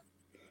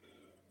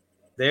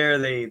there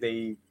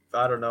they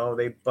I don't know,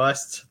 they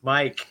bust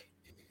Mike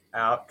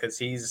out because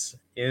he's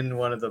in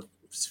one of the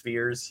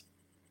spheres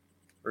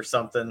or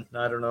something.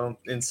 I don't know.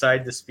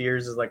 Inside the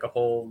spheres is like a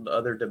whole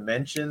other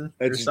dimension.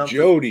 That's or something.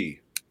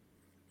 Jody.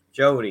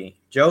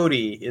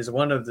 Jody is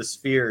one of the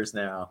spheres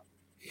now,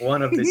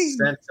 one of the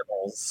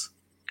sentinels,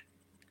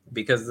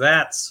 because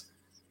that's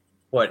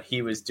what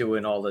he was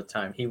doing all the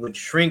time. He would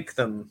shrink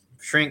the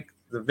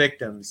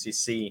victims, you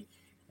see,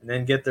 and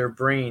then get their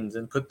brains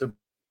and put the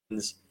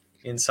brains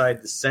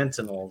inside the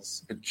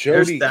sentinels. But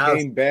Jody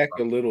came back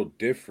a little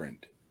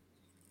different.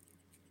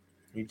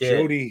 He did.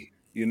 Jody,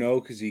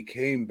 because he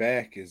came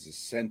back as a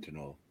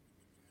sentinel.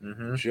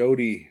 Mm-hmm.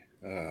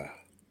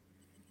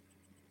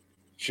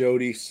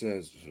 Jody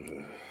says,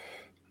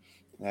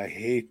 I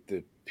hate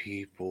the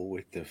people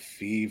with the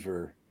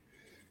fever.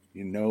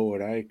 You know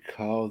what I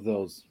call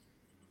those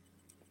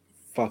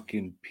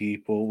fucking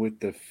people with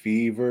the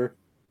fever?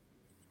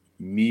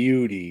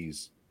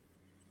 Muties.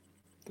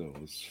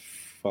 Those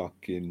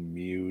fucking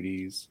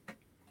muties.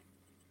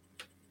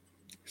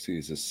 See,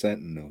 he's a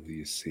sentinel,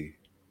 you see.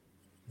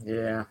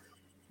 Yeah.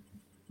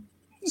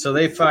 So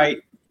they fight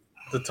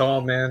the tall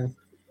men,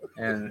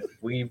 and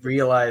we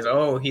realize,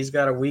 oh, he's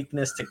got a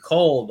weakness to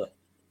cold.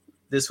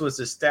 This was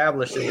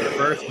established in the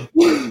first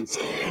movies.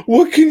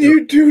 What can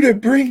you do to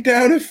bring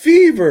down a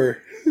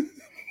fever?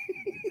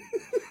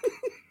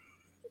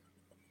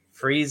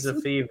 Freeze the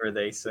fever,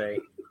 they say.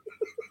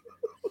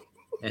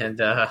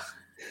 And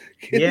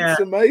Get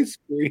some ice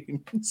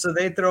cream. So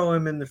they throw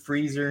him in the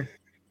freezer,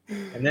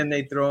 and then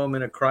they throw him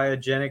in a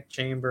cryogenic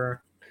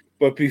chamber.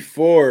 But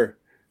before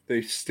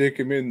they stick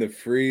him in the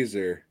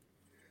freezer,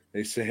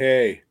 they say,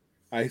 hey,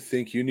 I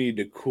think you need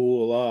to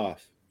cool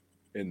off.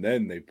 And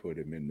then they put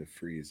him in the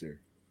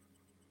freezer.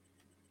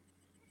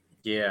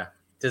 Yeah,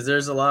 because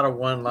there's a lot of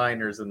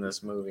one-liners in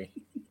this movie.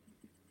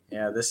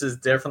 Yeah, this is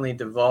definitely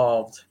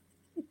devolved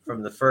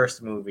from the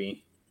first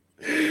movie.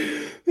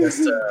 This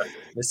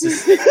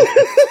is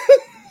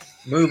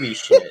movie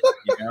shit.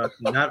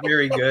 Not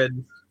very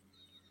good,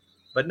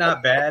 but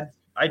not bad.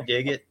 I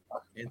dig it.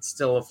 It's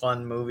still a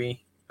fun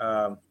movie.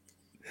 But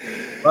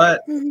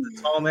the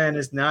tall man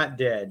is not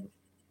dead.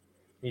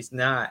 He's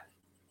not.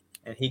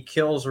 And he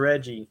kills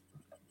Reggie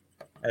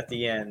at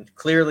the end.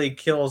 Clearly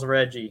kills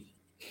Reggie.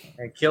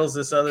 And kills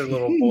this other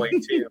little boy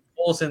too.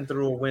 Pulls him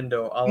through a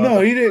window.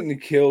 No, he didn't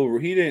kill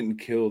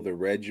the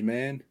Reg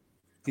man.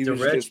 He was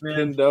just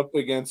pinned up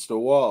against a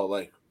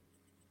wall.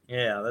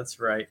 Yeah, that's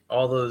right.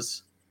 All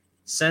those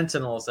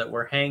sentinels that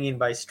were hanging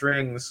by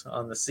strings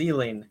on the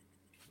ceiling,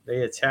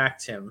 they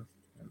attacked him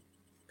and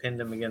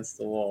pinned him against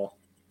the wall.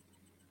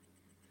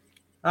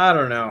 I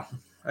don't know.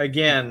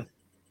 Again,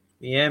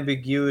 the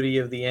ambiguity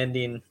of the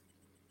ending.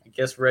 I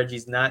guess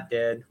Reggie's not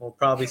dead. We'll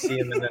probably see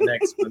him in the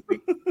next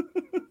movie.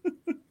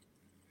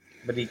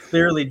 But he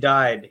clearly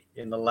died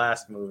in the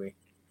last movie.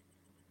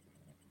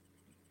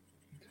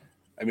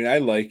 I mean, I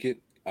like it.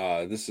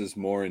 This is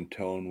more in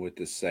tone with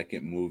the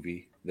second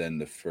movie. than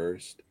the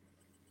first.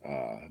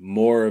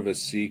 More of a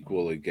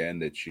sequel again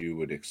that you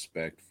would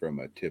expect from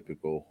a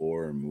typical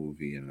horror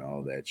movie and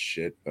all that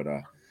shit. But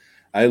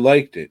I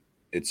liked it.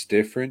 It's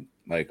different.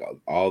 Like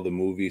all the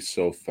movies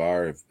so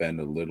far have been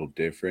a little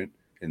different.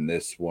 In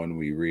this one,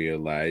 we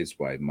realized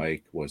why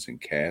Mike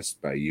wasn't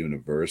cast by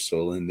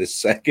Universal in the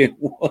second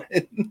one.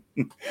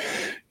 He's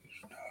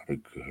not a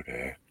good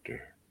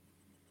actor.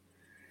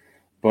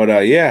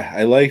 But yeah,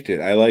 I liked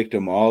it. I liked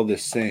them all the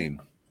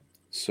same.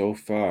 So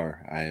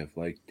far, I have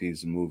liked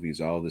these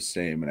movies all the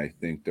same, and I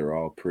think they're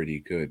all pretty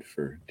good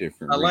for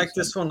different I like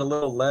reasons. this one a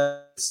little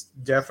less.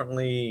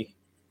 Definitely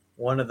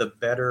one of the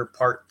better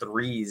part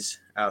threes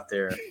out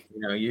there. You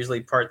know,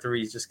 usually part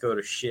threes just go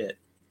to shit,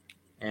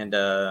 and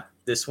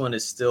this one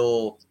is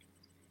still.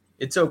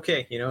 It's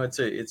okay. You know, it's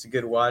a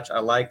good watch. I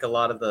like a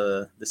lot of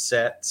the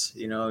sets.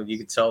 You know, you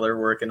could tell they're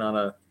working on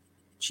a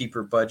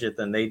cheaper budget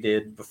than they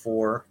did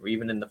before, or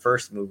even in the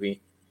first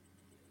movie.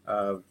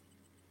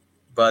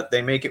 But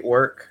they make it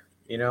work.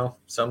 You know,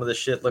 some of the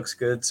shit looks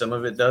good, some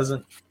of it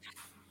doesn't.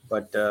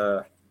 But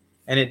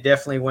and it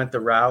definitely went the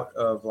route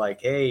of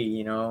like, hey,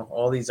 you know,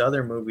 all these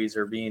other movies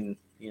are being,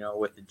 you know,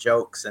 with the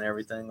jokes and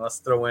everything. Let's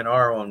throw in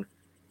our own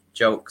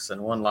jokes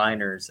and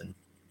one-liners and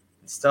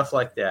stuff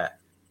like that.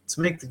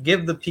 Let's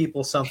give the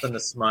people something to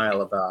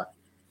smile about.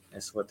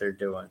 That's what they're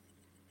doing.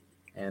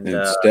 And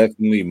it's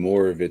definitely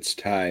more of its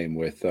time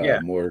with yeah.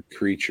 more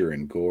creature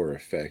and gore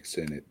effects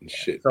in it and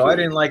shit. So too. I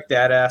didn't like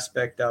that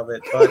aspect of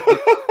it,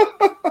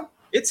 but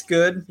it's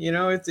good. You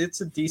know,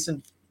 it's a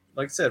decent,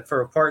 like I said,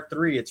 for a part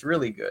 3, it's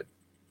really good.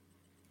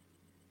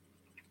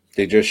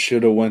 They just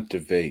should have went to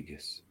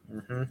Vegas.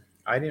 Mm-hmm.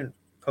 I didn't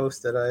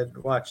post that I'd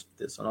watched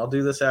this one. I'll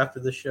do this after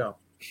the show.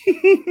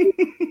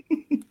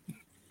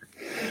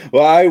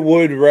 Well, I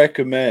would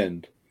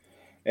recommend.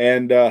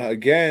 And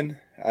again,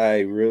 I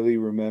really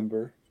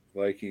remember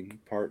liking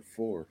part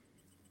 4.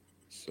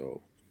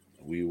 So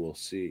we will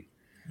see.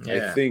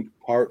 Yeah. I think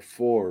part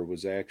 4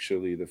 was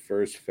actually the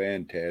first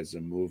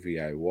Phantasm movie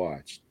I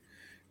watched.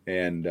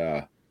 And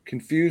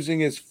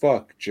confusing as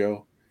fuck,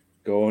 Joe.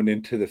 Going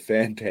into the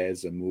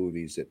Phantasm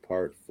movies at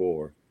part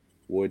 4,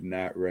 would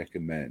not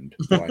recommend.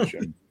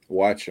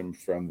 Watch them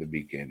from the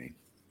beginning.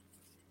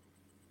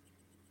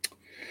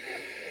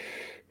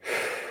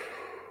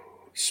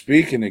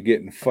 Speaking of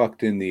getting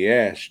fucked in the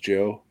ass,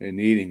 Joe, and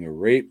eating a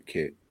rape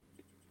kit,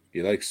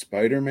 you like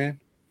Spider-Man?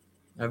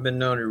 I've been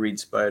known to read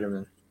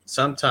Spider-Man.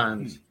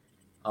 Sometimes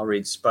I'll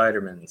read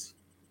Spider-Man's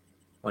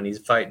when he's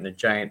fighting a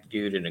giant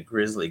dude in a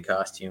grizzly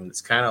costume.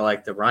 It's kind of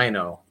like the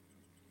Rhino,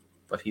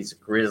 but he's a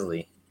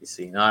grizzly, you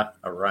see, not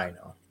a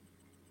rhino.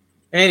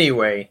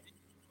 Anyway,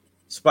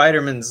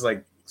 Spider-Man's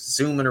like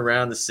zooming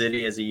around the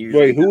city as he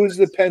usually Wait, who is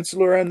the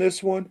penciler on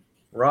this one?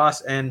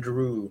 Ross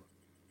Andrew.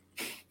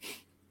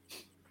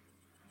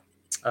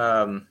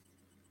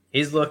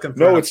 He's looking for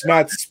No, it's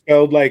not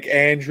spelled like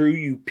Andrew,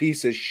 you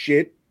piece of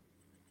shit.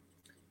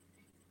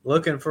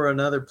 Looking for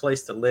another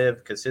place to live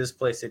because his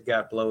place had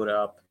got blowed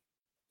up.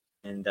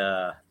 And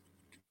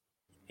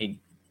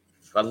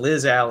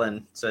Liz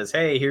Allen says,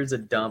 hey, here's a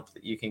dump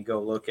that you can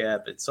go look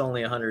at. It's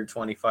only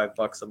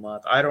 $125 a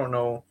month. I don't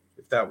know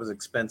if that was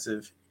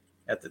expensive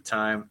at the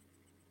time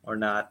or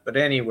not. But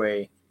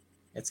anyway,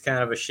 it's kind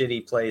of a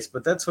shitty place.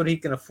 But that's what he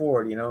can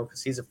afford, you know,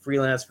 because he's a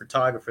freelance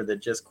photographer that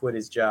just quit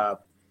his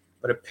job.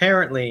 But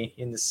apparently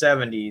in the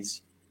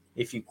 70s,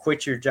 if you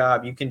quit your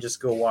job, you can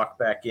just go walk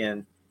back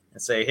in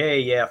and say, hey,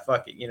 yeah,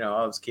 fuck it. You know,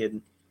 I was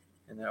kidding.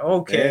 And they're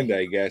okay. And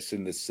I guess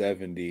in the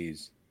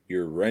 70s,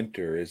 your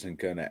renter isn't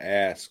going to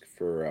ask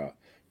for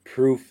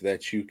proof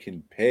that you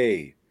can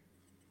pay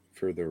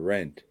for the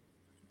rent.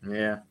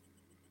 Yeah.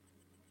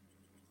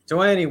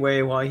 So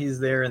anyway, while he's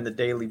there in the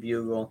Daily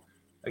Bugle,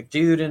 a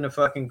dude in a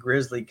fucking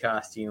grizzly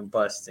costume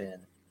busts in.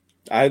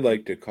 I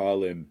like to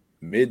call him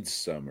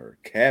Midsummer,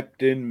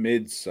 Captain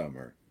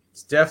Midsummer.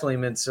 It's definitely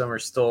Midsummer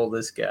stole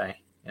this guy,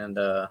 and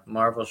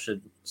Marvel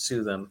should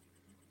sue them.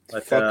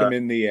 But, fuck him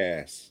in the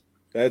ass.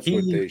 That's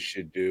what they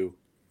should do.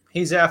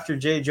 He's after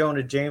J.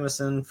 Jonah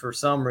Jameson for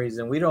some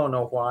reason. We don't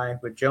know why,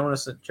 but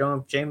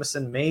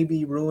Jameson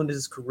maybe ruined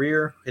his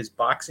career, his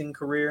boxing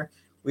career.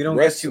 We don't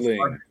get too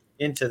far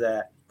into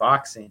that.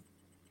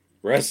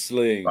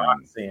 Wrestling.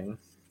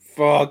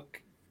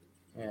 Fuck.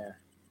 Yeah.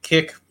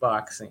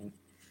 Kickboxing.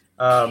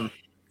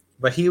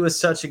 But he was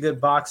such a good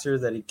boxer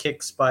that he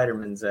kicked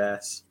Spider-Man's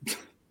ass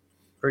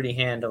pretty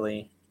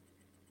handily.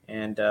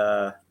 And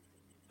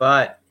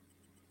but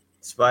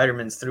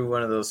Spider-Man's threw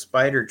one of those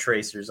spider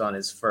tracers on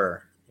his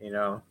fur, you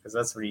know, because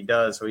that's what he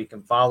does, so he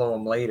can follow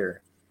him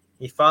later.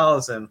 He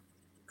follows him,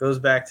 goes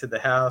back to the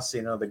house,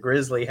 you know, the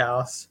Grizzly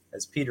house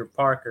as Peter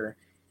Parker,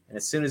 and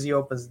as soon as he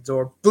opens the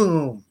door,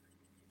 boom,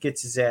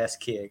 gets his ass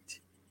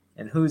kicked.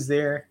 And who's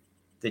there?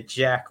 The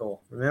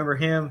Jackal. Remember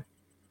him?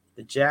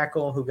 The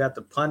Jackal who got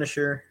the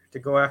Punisher to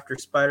go after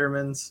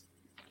Spider-Man's.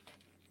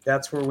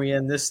 That's where we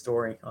end this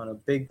story, on a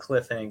big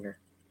cliffhanger.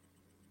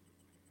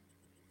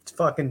 It's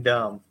fucking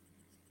dumb.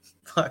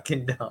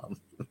 Fucking dumb.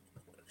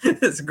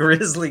 This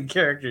Grizzly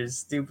character is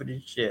stupid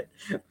as shit.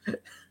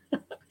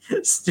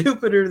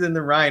 Stupider than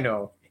the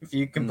Rhino, if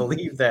you can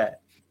believe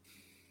that.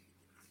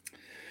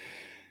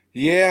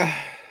 Yeah,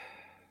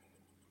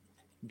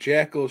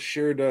 Jackal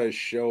sure does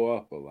show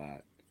up a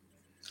lot.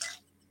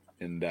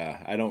 And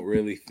I don't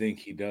really think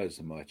he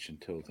does much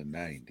until the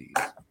 90s.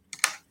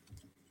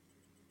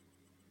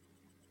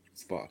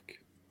 Fuck.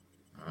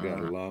 Got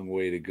a long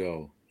way to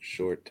go.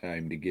 Short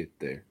time to get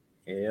there.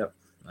 Yep,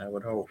 I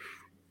would hope.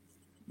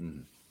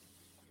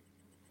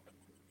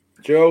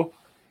 Joe,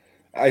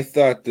 I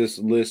thought this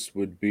list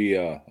would be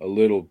a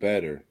little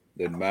better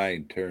than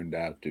mine turned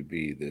out to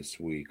be this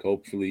week.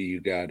 Hopefully you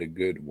got a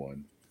good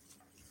one.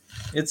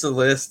 It's a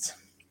list.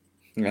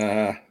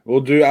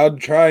 I'll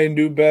try and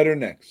do better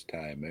next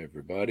time,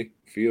 everybody.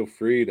 Feel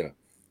free to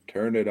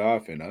turn it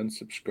off and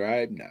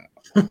unsubscribe now.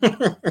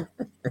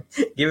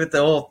 Give it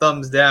the whole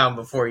thumbs down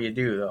before you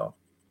do, though.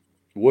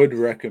 Would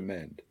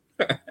recommend.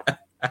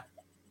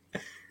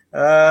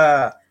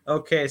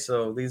 Okay,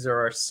 so these are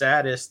our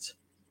saddest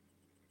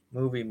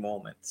movie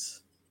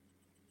moments.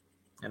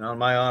 And on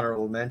my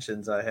honorable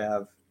mentions, I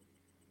have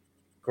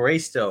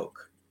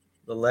Greystoke,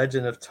 The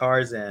Legend of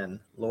Tarzan,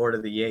 Lord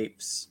of the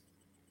Apes.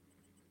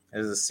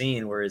 There's a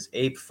scene where his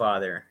ape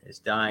father is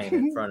dying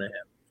in front of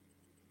him.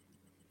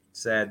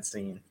 Sad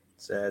scene.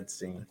 Sad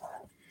scene.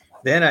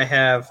 Then I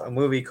have a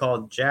movie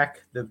called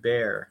Jack the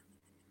Bear.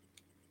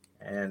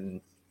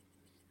 And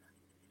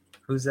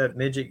who's that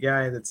midget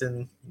guy that's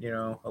in,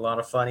 a lot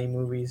of funny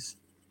movies?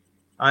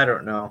 I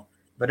don't know.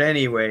 But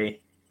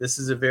anyway, this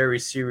is a very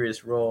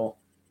serious role.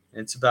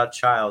 And it's about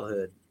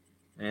childhood.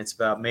 And it's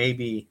about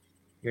maybe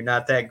you're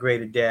not that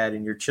great a dad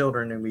and your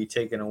children will be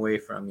taken away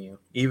from you.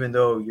 Even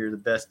though you're the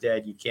best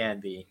dad you can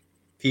be.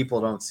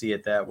 People don't see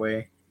it that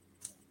way.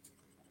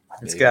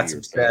 It's got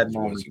some sad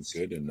moments.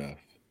 Wasn't good enough.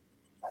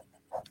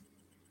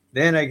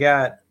 Then I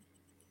got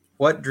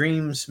What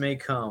Dreams May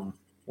Come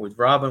with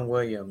Robin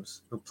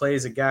Williams, who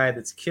plays a guy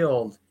that's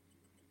killed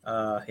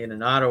in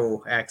an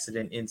auto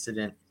accident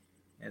incident.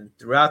 And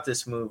throughout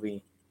this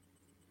movie,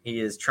 he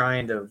is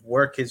trying to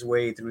work his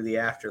way through the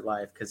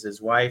afterlife because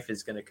his wife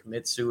is going to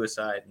commit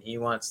suicide. And he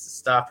wants to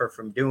stop her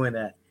from doing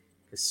that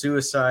because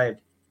suicide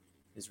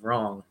is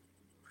wrong.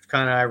 It's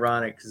kind of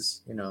ironic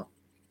because,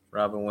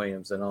 Robin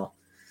Williams and all.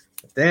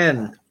 But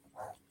then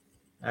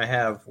I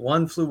have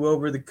One Flew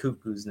Over the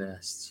Cuckoo's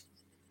Nest.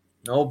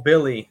 And old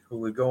Billy, who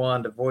would go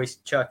on to voice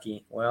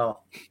Chucky,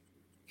 well,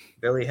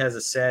 Billy has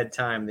a sad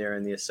time there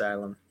in the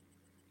asylum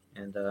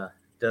and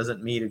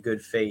doesn't meet a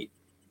good fate.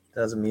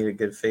 Doesn't meet a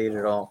good fate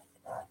at all.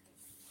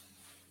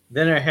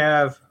 Then I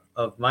have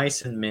Of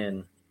Mice and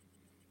Men.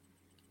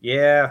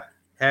 Yeah,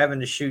 having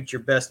to shoot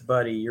your best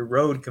buddy, your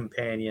road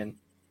companion.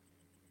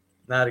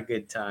 Not a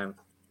good time.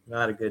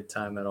 Not a good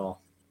time at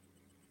all.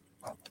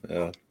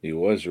 He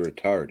was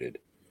retarded.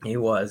 He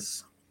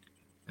was.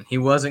 And he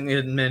wasn't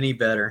getting any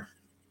better.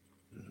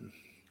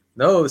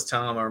 Those,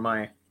 Tom, are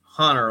my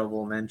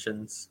honorable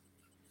mentions.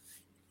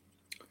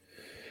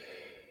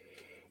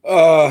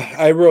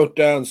 I wrote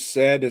down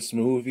saddest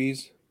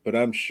movies, but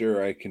I'm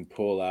sure I can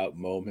pull out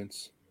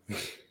moments.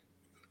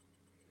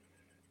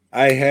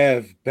 I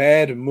have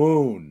Bad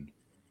Moon.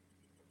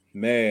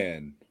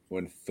 Man,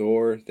 when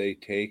Thor, they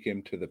take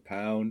him to the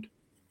pound,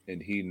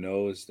 and he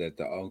knows that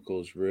the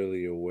uncle's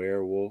really a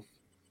werewolf,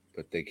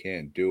 but they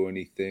can't do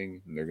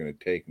anything, and they're going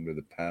to take him to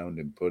the pound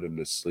and put him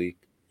to sleep.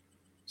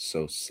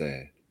 So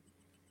sad.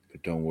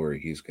 But don't worry,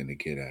 he's going to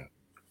get out.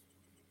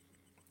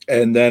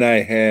 And then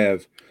I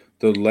have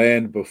The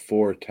Land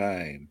Before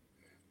Time,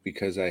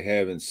 because I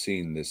haven't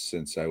seen this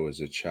since I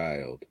was a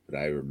child, but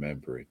I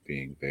remember it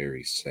being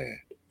very sad.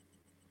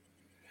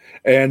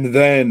 And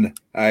then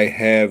I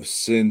have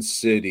Sin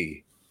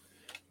City.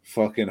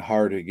 Fucking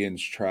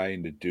Hartigan's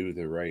trying to do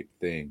the right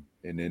thing,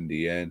 and in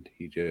the end,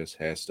 he just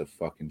has to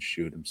fucking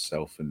shoot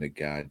himself in the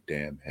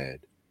goddamn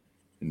head.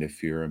 And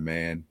if you're a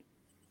man,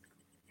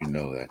 you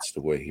know that's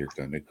the way you're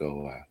going to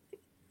go out.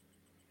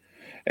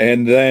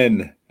 And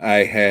then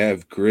I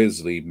have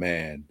Grizzly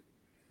Man,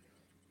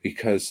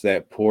 because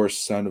that poor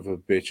son of a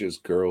bitch's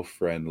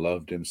girlfriend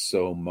loved him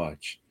so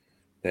much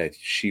that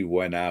she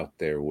went out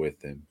there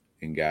with him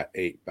and got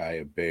ate by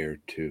a bear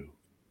too.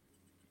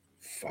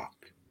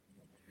 Fuck.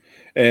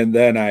 And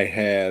then I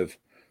have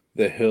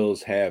The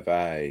Hills Have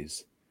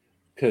Eyes,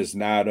 because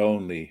not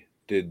only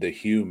did the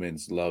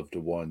humans' loved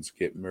ones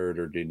get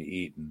murdered and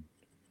eaten,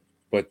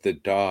 but the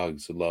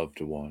dog's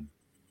loved one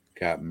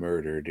got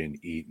murdered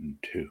and eaten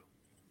too.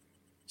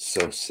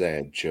 So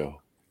sad,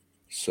 Joe.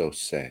 So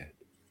sad.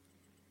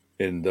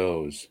 And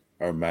those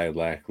are my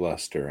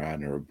lackluster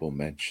honorable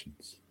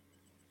mentions.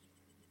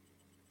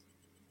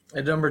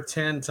 At number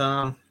 10,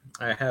 Tom,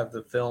 I have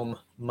the film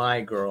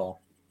My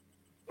Girl.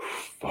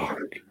 Fuck.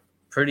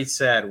 Pretty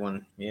sad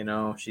one,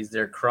 She's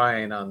there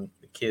crying on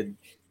the kid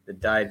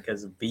that died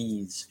because of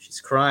bees.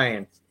 She's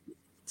crying,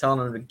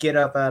 telling him to get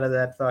up out of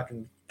that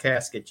fucking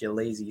casket, you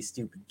lazy,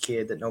 stupid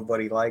kid that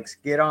nobody likes.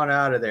 Get on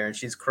out of there. And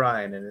she's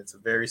crying, and it's a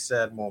very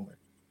sad moment.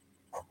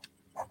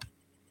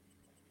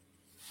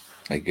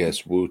 I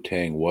guess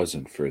Wu-Tang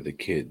wasn't for the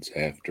kids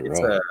after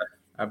all.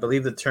 I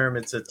believe the term,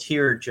 it's a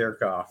tear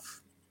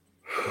jerk-off.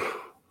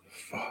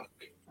 Fuck.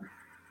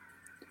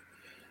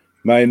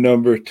 My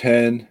number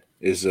 10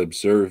 is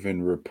Observe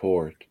and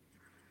Report,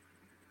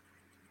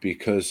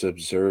 Because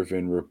observe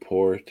and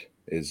report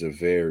is a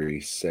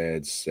very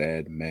sad,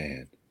 sad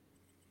man.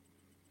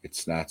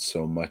 It's not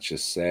so much a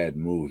sad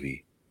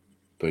movie,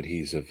 but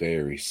he's a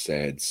very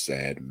sad,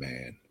 sad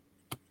man.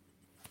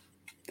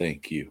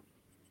 Thank you.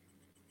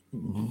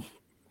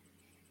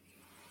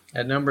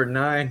 At number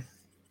 9,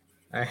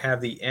 I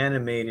have the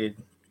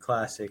animated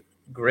classic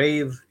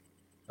Grave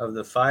of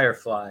the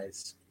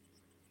Fireflies.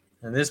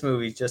 And this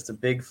movie's just a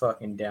big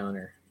fucking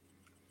downer.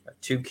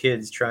 2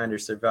 kids trying to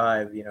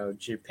survive. You know,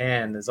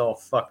 Japan is all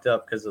fucked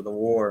up because of the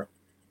war.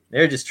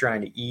 They're just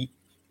trying to eat.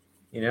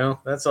 You know,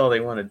 that's all they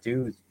want to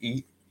do is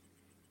eat.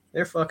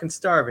 They're fucking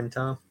starving,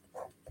 Tom.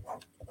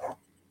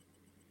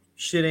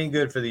 Shit ain't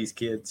good for these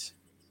kids.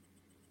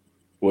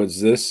 Was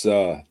this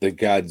the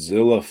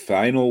Godzilla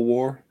Final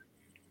War?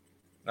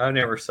 I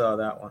never saw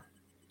that one.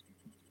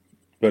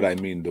 But I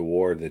mean the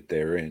war that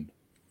they're in.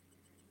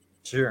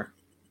 Sure.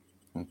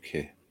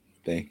 Okay,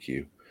 thank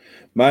you.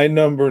 My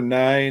number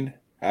 9,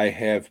 I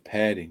have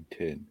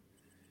Paddington.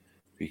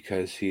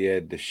 Because he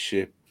had the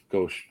ship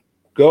go!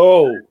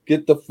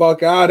 Get the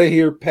fuck out of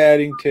here,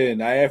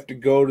 Paddington. I have to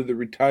go to the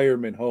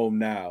retirement home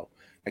now.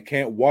 I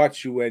can't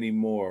watch you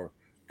anymore.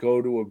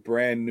 Go to a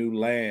brand new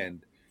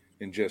land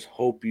and just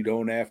hope you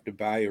don't have to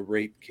buy a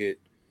rape kit.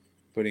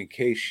 But in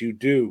case you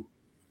do,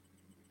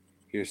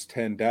 here's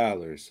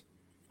 $10.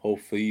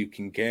 Hopefully you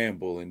can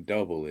gamble and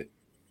double it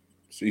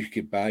so you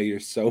can buy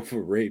yourself a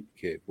rape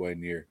kit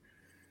when you're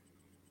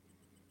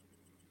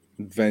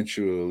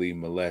eventually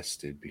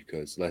molested,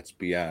 because let's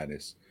be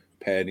honest,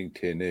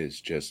 Paddington is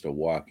just a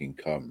walking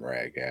cum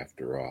rag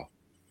after all.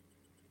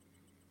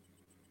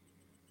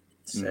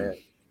 Sad.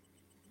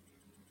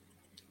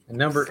 And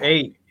number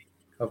 8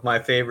 of my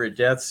favorite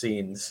death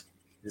scenes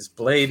is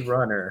Blade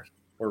Runner,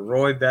 where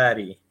Roy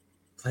Batty,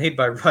 played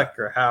by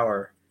Rutger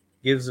Hauer,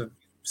 gives a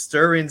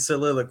stirring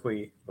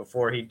soliloquy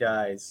before he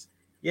dies.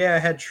 Yeah, I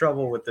had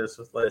trouble with this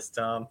list,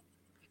 Tom.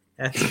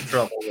 Had some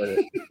trouble with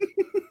it.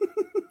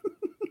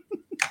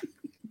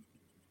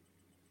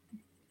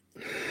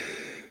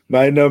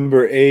 My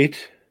number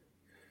 8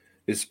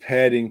 is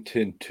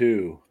Paddington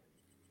 2.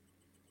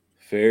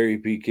 Very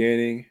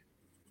beginning,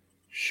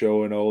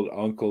 showing old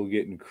uncle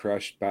getting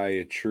crushed by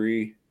a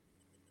tree.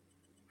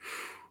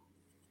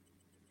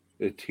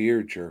 A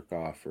tear jerk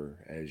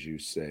offer, as you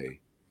say.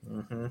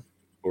 Mm-hmm.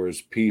 Or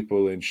as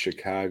people in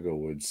Chicago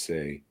would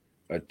say,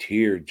 a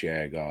tear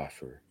jag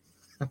offer.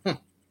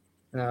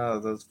 Oh,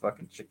 those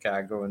fucking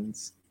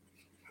Chicagoans.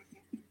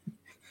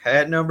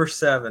 At number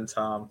 7,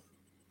 Tom,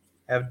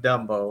 have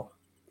Dumbo.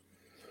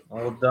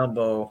 Old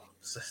Dumbo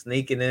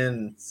sneaking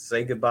in,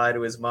 say goodbye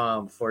to his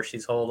mom before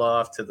she's hauled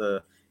off to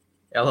the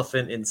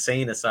elephant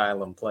insane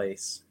asylum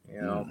place,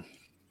 you know,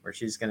 where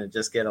she's going to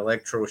just get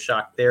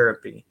electroshock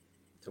therapy,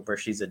 to where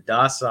she's a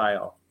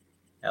docile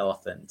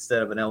elephant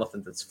instead of an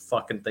elephant that's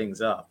fucking things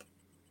up.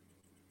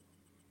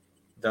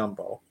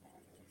 Dumbo.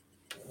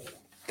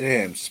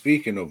 Damn,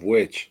 speaking of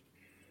which,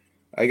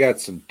 I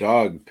got some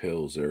dog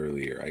pills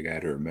earlier. I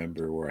got to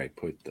remember where I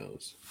put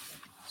those.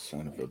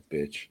 Son of a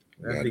bitch.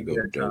 That'd be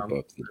good, Tom.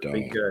 Up the dog.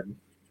 That'd be good.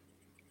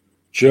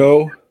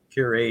 Joe?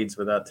 Cure AIDS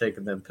without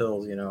taking them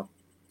pills, you know.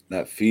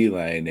 Not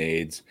feline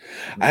AIDS.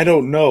 I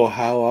don't know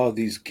how all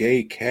these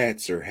gay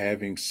cats are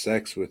having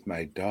sex with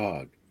my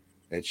dog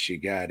that she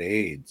got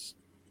AIDS.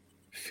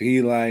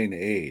 Feline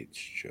AIDS,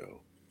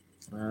 Joe.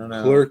 I don't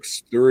know.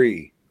 Clerks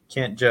 3.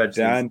 Can't judge.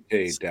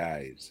 Dante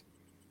dies.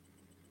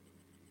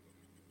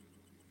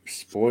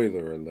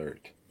 Spoiler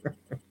alert.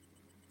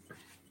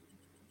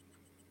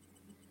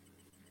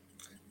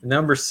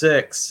 Number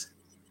 6,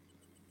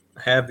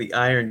 I have the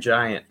Iron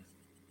Giant.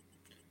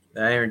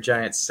 The Iron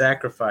Giant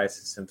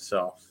sacrifices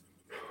himself.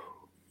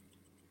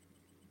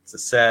 It's a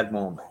sad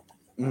moment.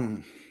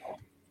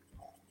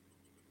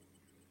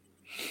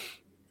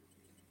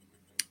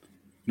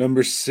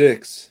 Number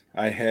 6,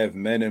 I have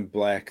Men in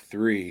Black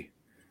 3.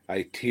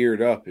 I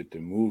teared up at the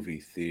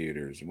movie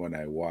theaters when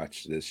I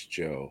watched this,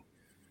 Joe.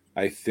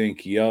 I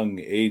think young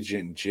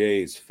Agent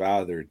J's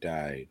father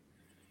died,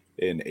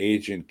 and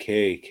Agent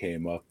K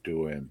came up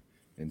to him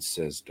and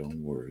says,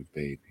 "Don't worry,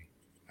 baby.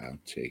 I'll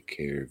take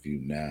care of you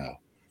now.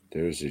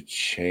 There's a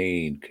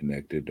chain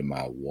connected to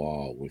my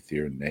wall with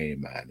your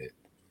name on it.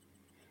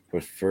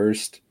 But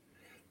first,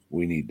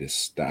 we need to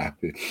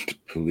stop at the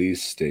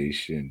police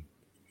station.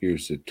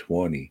 Here's a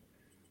 20.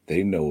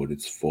 They know what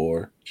it's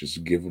for.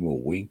 Just give them a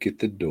wink at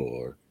the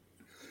door."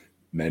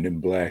 Men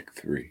in Black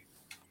 3.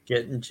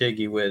 Getting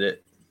jiggy with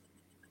it.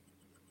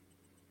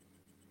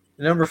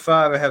 Number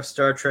 5, I have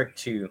Star Trek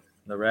II,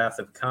 The Wrath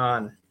of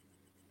Khan.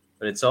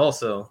 But it's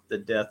also the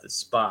death of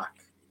Spock.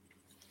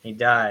 He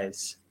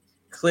dies.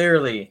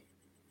 Clearly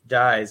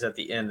dies at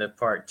the end of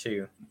part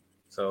 2.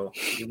 So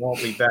he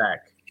won't be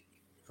back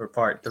for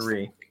part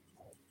 3.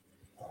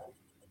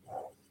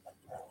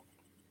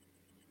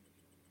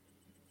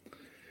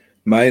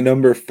 My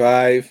number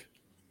 5.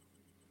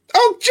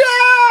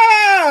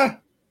 Okja!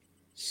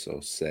 So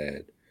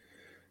sad.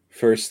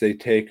 First they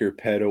take her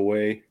pet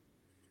away.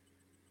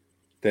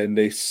 Then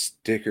they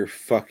stick her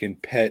fucking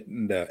pet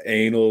in the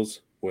anals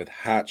with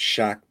hot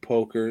shock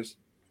pokers.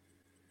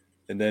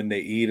 and then they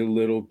eat a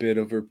little bit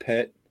of her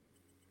pet,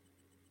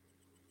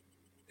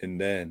 and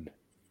then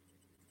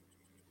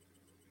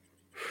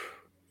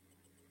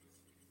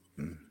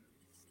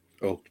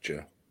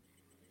Oakja.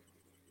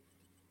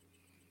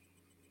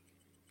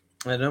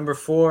 At number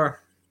 4,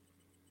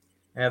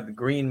 I have the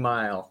Green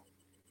Mile.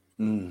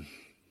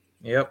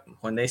 Yep,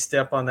 when they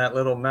step on that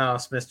little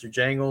mouse, Mr.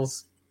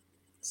 Jangles,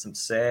 some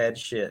sad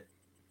shit.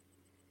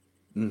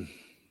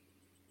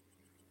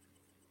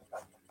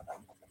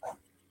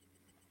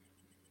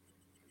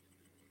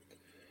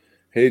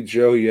 Hey,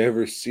 Joe, you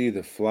ever see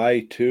The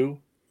Fly 2?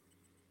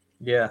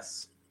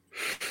 Yes.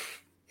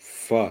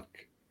 Fuck.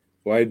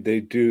 Why'd they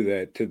do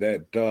that to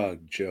that dog,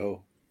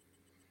 Joe?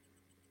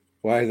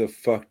 Why the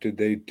fuck did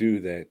they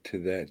do that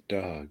to that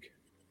dog?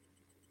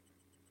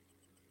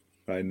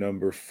 My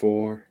number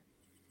 4,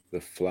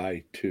 The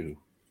Fly 2.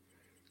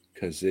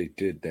 Because they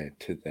did that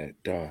to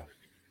that dog.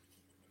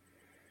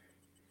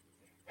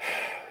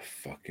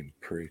 Fucking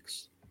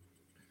pricks.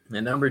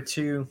 And number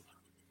 2.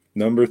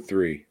 Number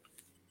 3.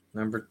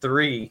 Number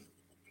 3,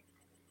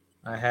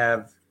 I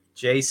have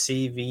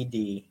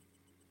JCVD.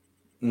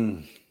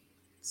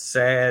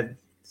 Sad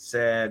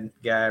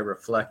guy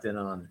reflecting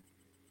on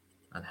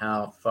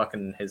how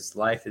fucking his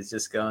life has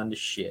just gone to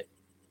shit.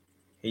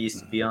 He used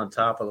to be on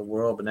top of the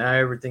world, but now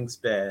everything's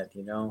bad,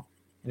 you know?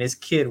 And his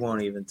kid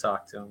won't even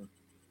talk to him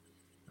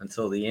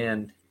until the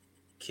end.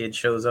 Kid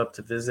shows up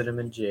to visit him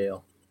in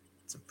jail.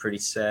 It's a pretty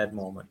sad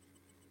moment.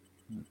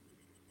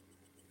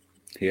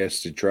 He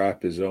has to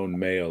drop his own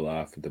mail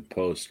off at the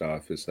post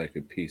office like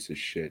a piece of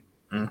shit.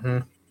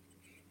 How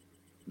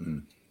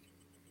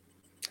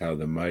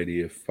the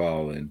mighty have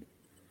fallen.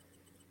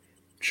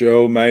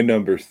 Joe, my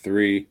number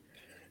 3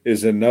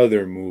 is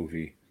another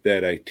movie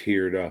that I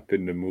teared up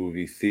in the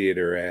movie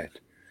theater at.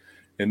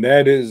 And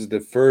that is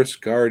the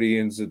first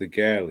Guardians of the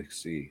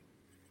Galaxy.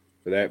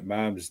 Where that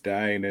mom's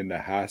dying in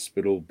the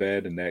hospital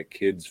bed and that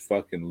kid's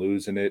fucking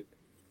losing it.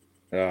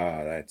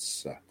 Ah, that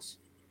sucks.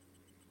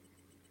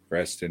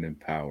 Rest in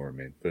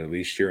empowerment. But at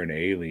least you're an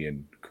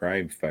alien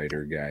crime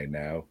fighter guy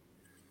now.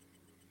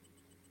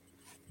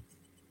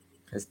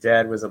 His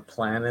dad was a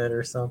planet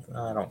or something?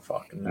 I don't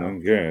fucking know. I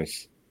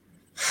guess.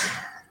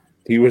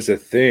 He was a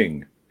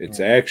thing. It's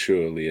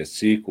actually a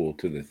sequel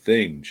to The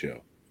Thing,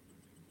 Joe.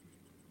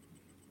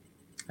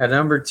 At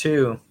number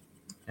 2,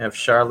 I have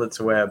Charlotte's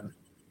Web.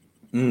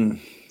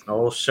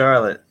 Old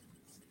Charlotte.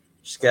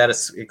 She's got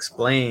to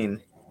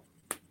explain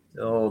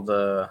the old,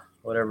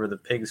 whatever the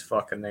pig's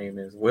fucking name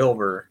is,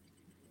 Wilbur,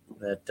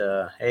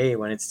 that, hey,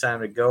 when it's time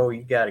to go,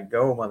 you got to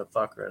go,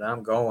 motherfucker, and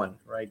I'm going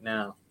right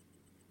now.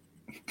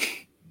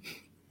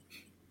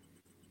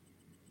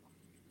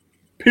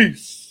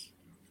 Peace.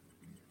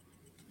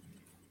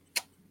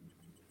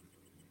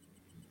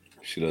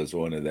 She does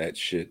one of that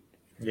shit.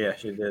 Yeah,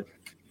 she did.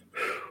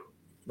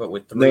 But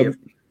with 3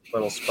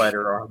 little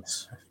spider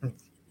arms.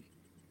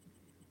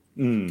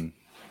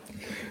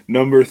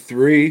 Number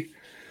 3,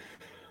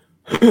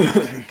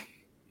 I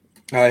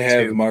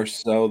have 2.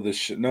 Marcel the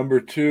Shell. Number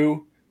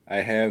 2, I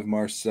have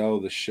Marcel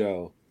the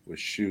Shell with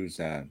shoes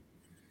on.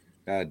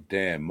 God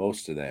damn,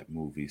 most of that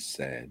movie's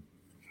sad.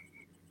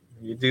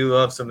 You do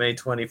love some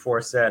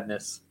A24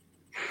 sadness.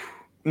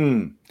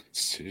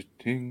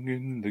 Sitting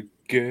in the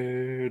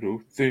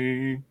ghetto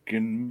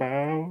thinking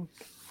about.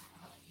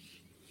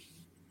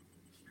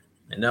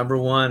 And number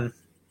 1,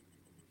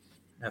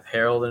 I have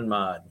Harold and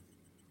Maude.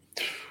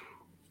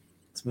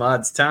 It's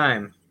Maude's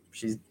time.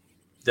 She's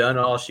done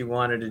all she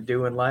wanted to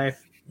do in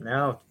life.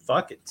 Now,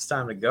 fuck it. It's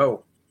time to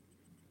go.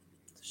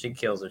 She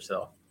kills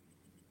herself.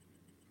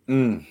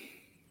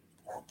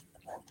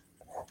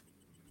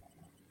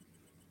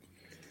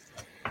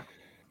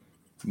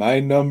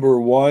 My number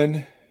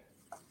 1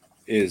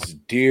 is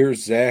Dear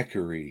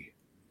Zachary.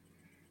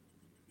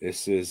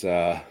 This is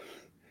a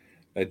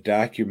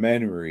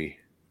documentary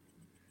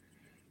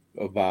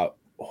about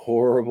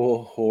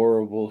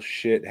horrible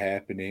shit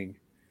happening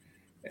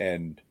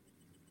and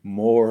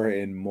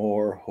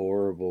more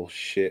horrible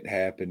shit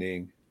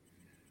happening.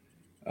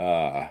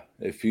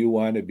 If you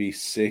want to be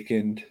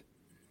sickened,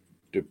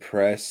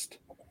 depressed,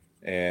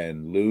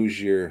 and lose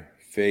your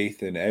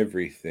faith in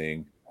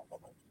everything,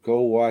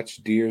 go watch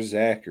Dear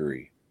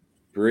Zachary.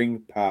 Bring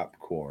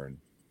popcorn.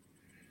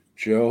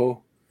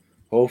 Joe,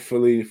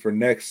 hopefully for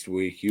next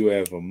week you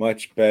have a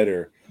much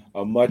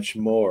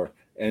more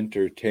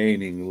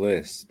entertaining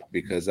list,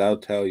 because I'll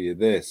tell you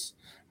this,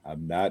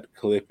 I'm not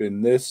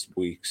clipping this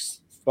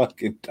week's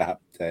fucking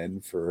top 10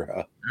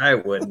 for I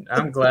wouldn't.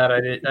 I'm glad I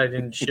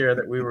didn't share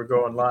that we were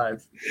going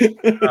live.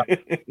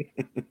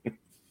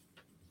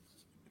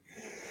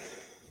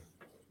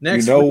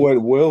 Next you know week,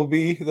 what will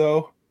be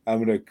though? I'm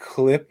gonna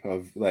clip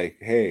of like,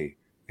 hey,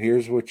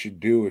 here's what you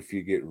do if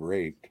you get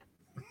raped.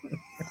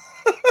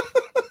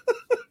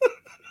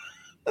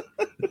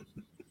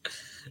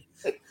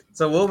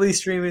 so we'll be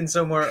streaming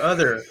somewhere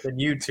other than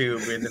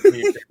YouTube in the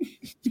future.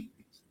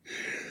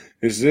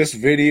 Is this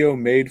video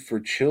made for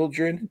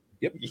children?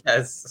 Yep.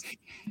 Yes.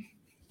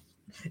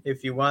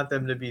 If you want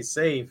them to be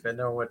safe and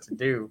know what to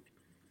do.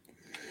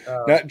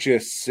 Not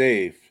just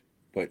safe,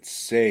 but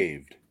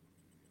saved.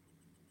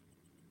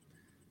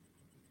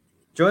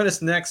 Join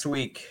us next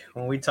week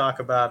when we talk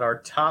about our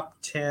top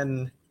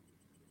 10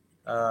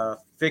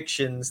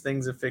 fictions,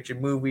 things of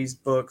fiction, movies,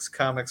 books,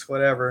 comics,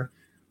 whatever,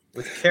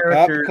 with Pop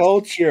characters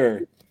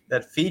culture.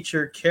 that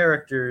feature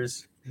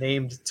characters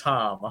named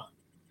Tom.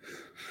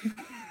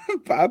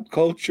 Pop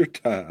culture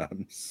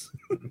times.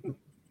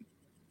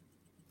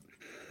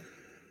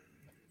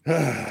 All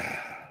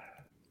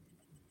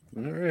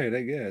right,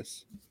 I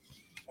guess.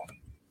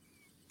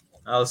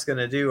 I was going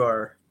to do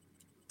our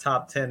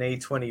top 10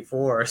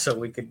 A24 so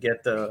we could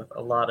get a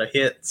lot of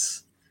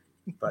hits.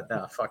 But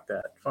no, fuck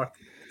that. Fuck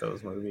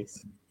those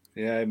movies.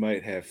 Yeah, I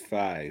might have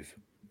 5.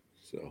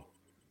 So.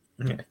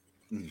 Yeah.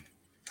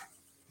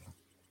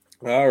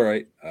 All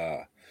right.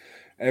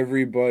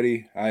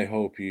 Everybody, I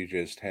hope you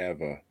just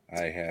have a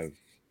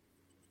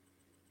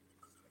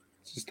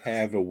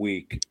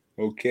week,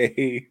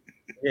 okay?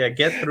 Yeah,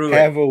 get through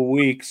Have it. a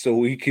week so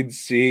we can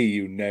see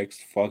you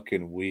next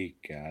fucking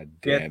week. God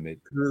damn it.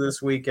 Through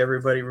this week,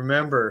 everybody.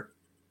 Remember,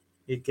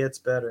 it gets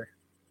better.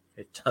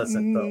 It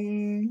doesn't, though.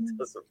 It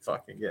doesn't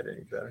fucking get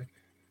any better.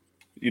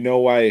 You know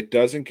why it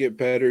doesn't get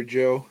better,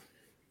 Joe?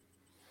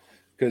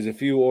 Because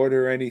if you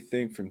order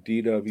anything from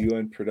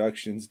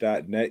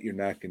DWNProductions.net, you're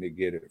not going to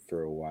get it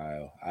for a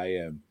while. I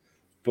am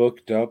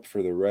booked up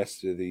for the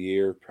rest of the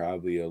year,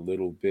 probably a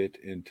little bit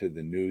into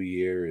the new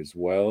year as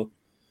well.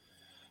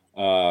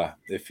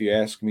 If you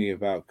ask me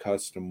about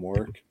custom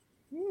work,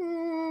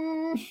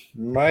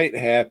 might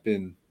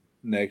happen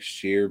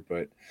next year,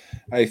 but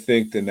I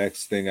think the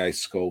next thing I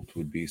sculpt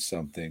would be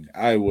something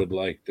I would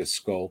like to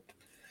sculpt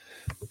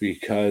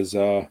because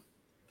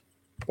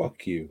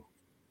fuck you.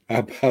 How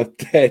about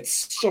that?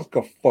 Suck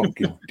a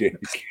fucking dick.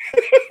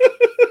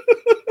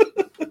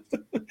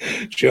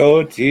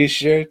 Joe,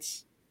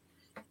 t-shirts.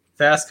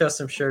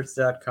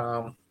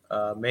 FastCustomShirts.com.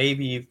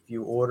 Maybe if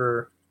you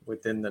order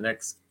within the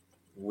next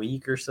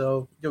week or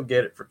so, you'll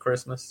get it for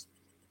Christmas.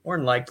 More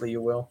than likely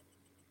you will.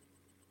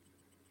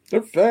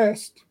 They're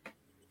fast.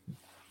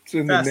 It's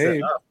in Fast the name.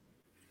 enough.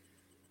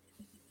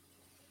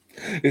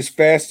 As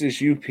fast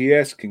as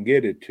UPS can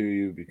get it to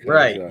you because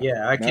Right,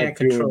 yeah, I not can't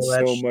doing control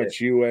that so shit. much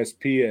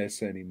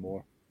USPS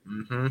anymore.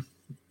 Mm-hmm.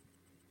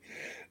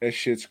 That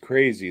shit's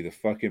crazy. The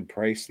fucking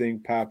price thing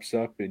pops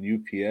up and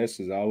UPS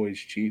is always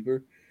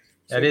cheaper.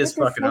 It's That is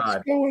what the fucking fuck's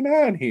odd. going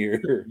on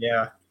here?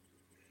 Yeah.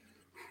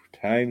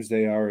 Times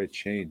they are a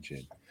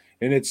changing.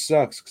 And it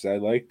sucks because I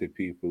like the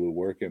people who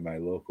work at my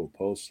local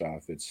post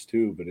office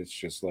too, but it's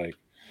just like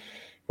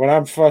when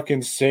I'm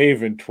fucking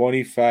saving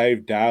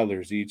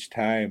 $25 each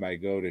time I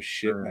go to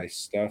ship my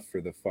stuff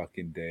for the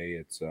fucking day,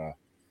 it's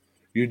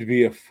you'd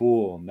be a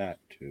fool not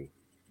to.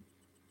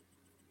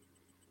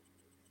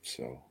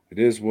 So it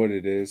is what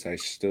it is. I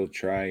still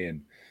try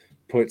and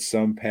put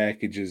some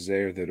packages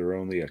there that are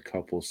only a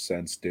couple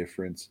cents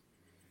difference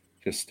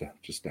just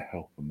to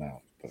help them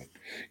out. But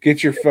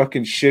get your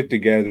fucking shit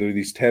together.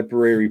 These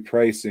temporary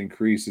price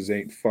increases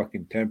ain't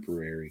fucking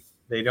temporary.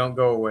 They don't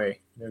go away.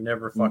 They're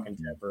never fucking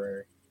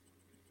temporary.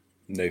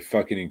 And they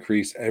fucking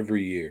increase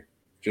every year,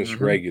 just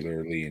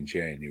regularly in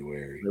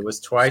January. It was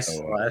twice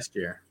last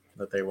year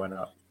that they went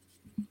up.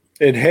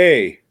 And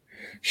hey,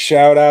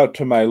 shout out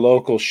to my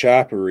local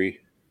shoppery.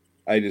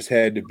 I just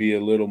had to be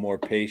a little more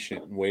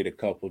patient and wait a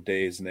couple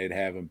days and they'd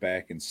have them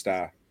back in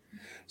stock.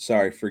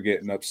 Sorry for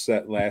getting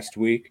upset last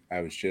week.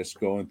 I was just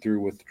going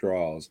through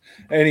withdrawals.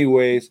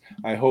 Anyways,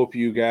 I hope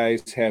you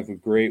guys have a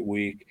great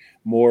week.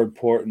 More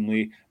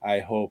importantly, I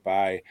hope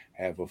I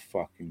have a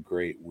fucking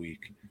great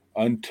week.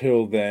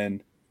 Until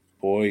then,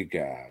 boy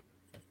God.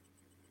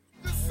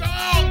 The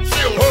song,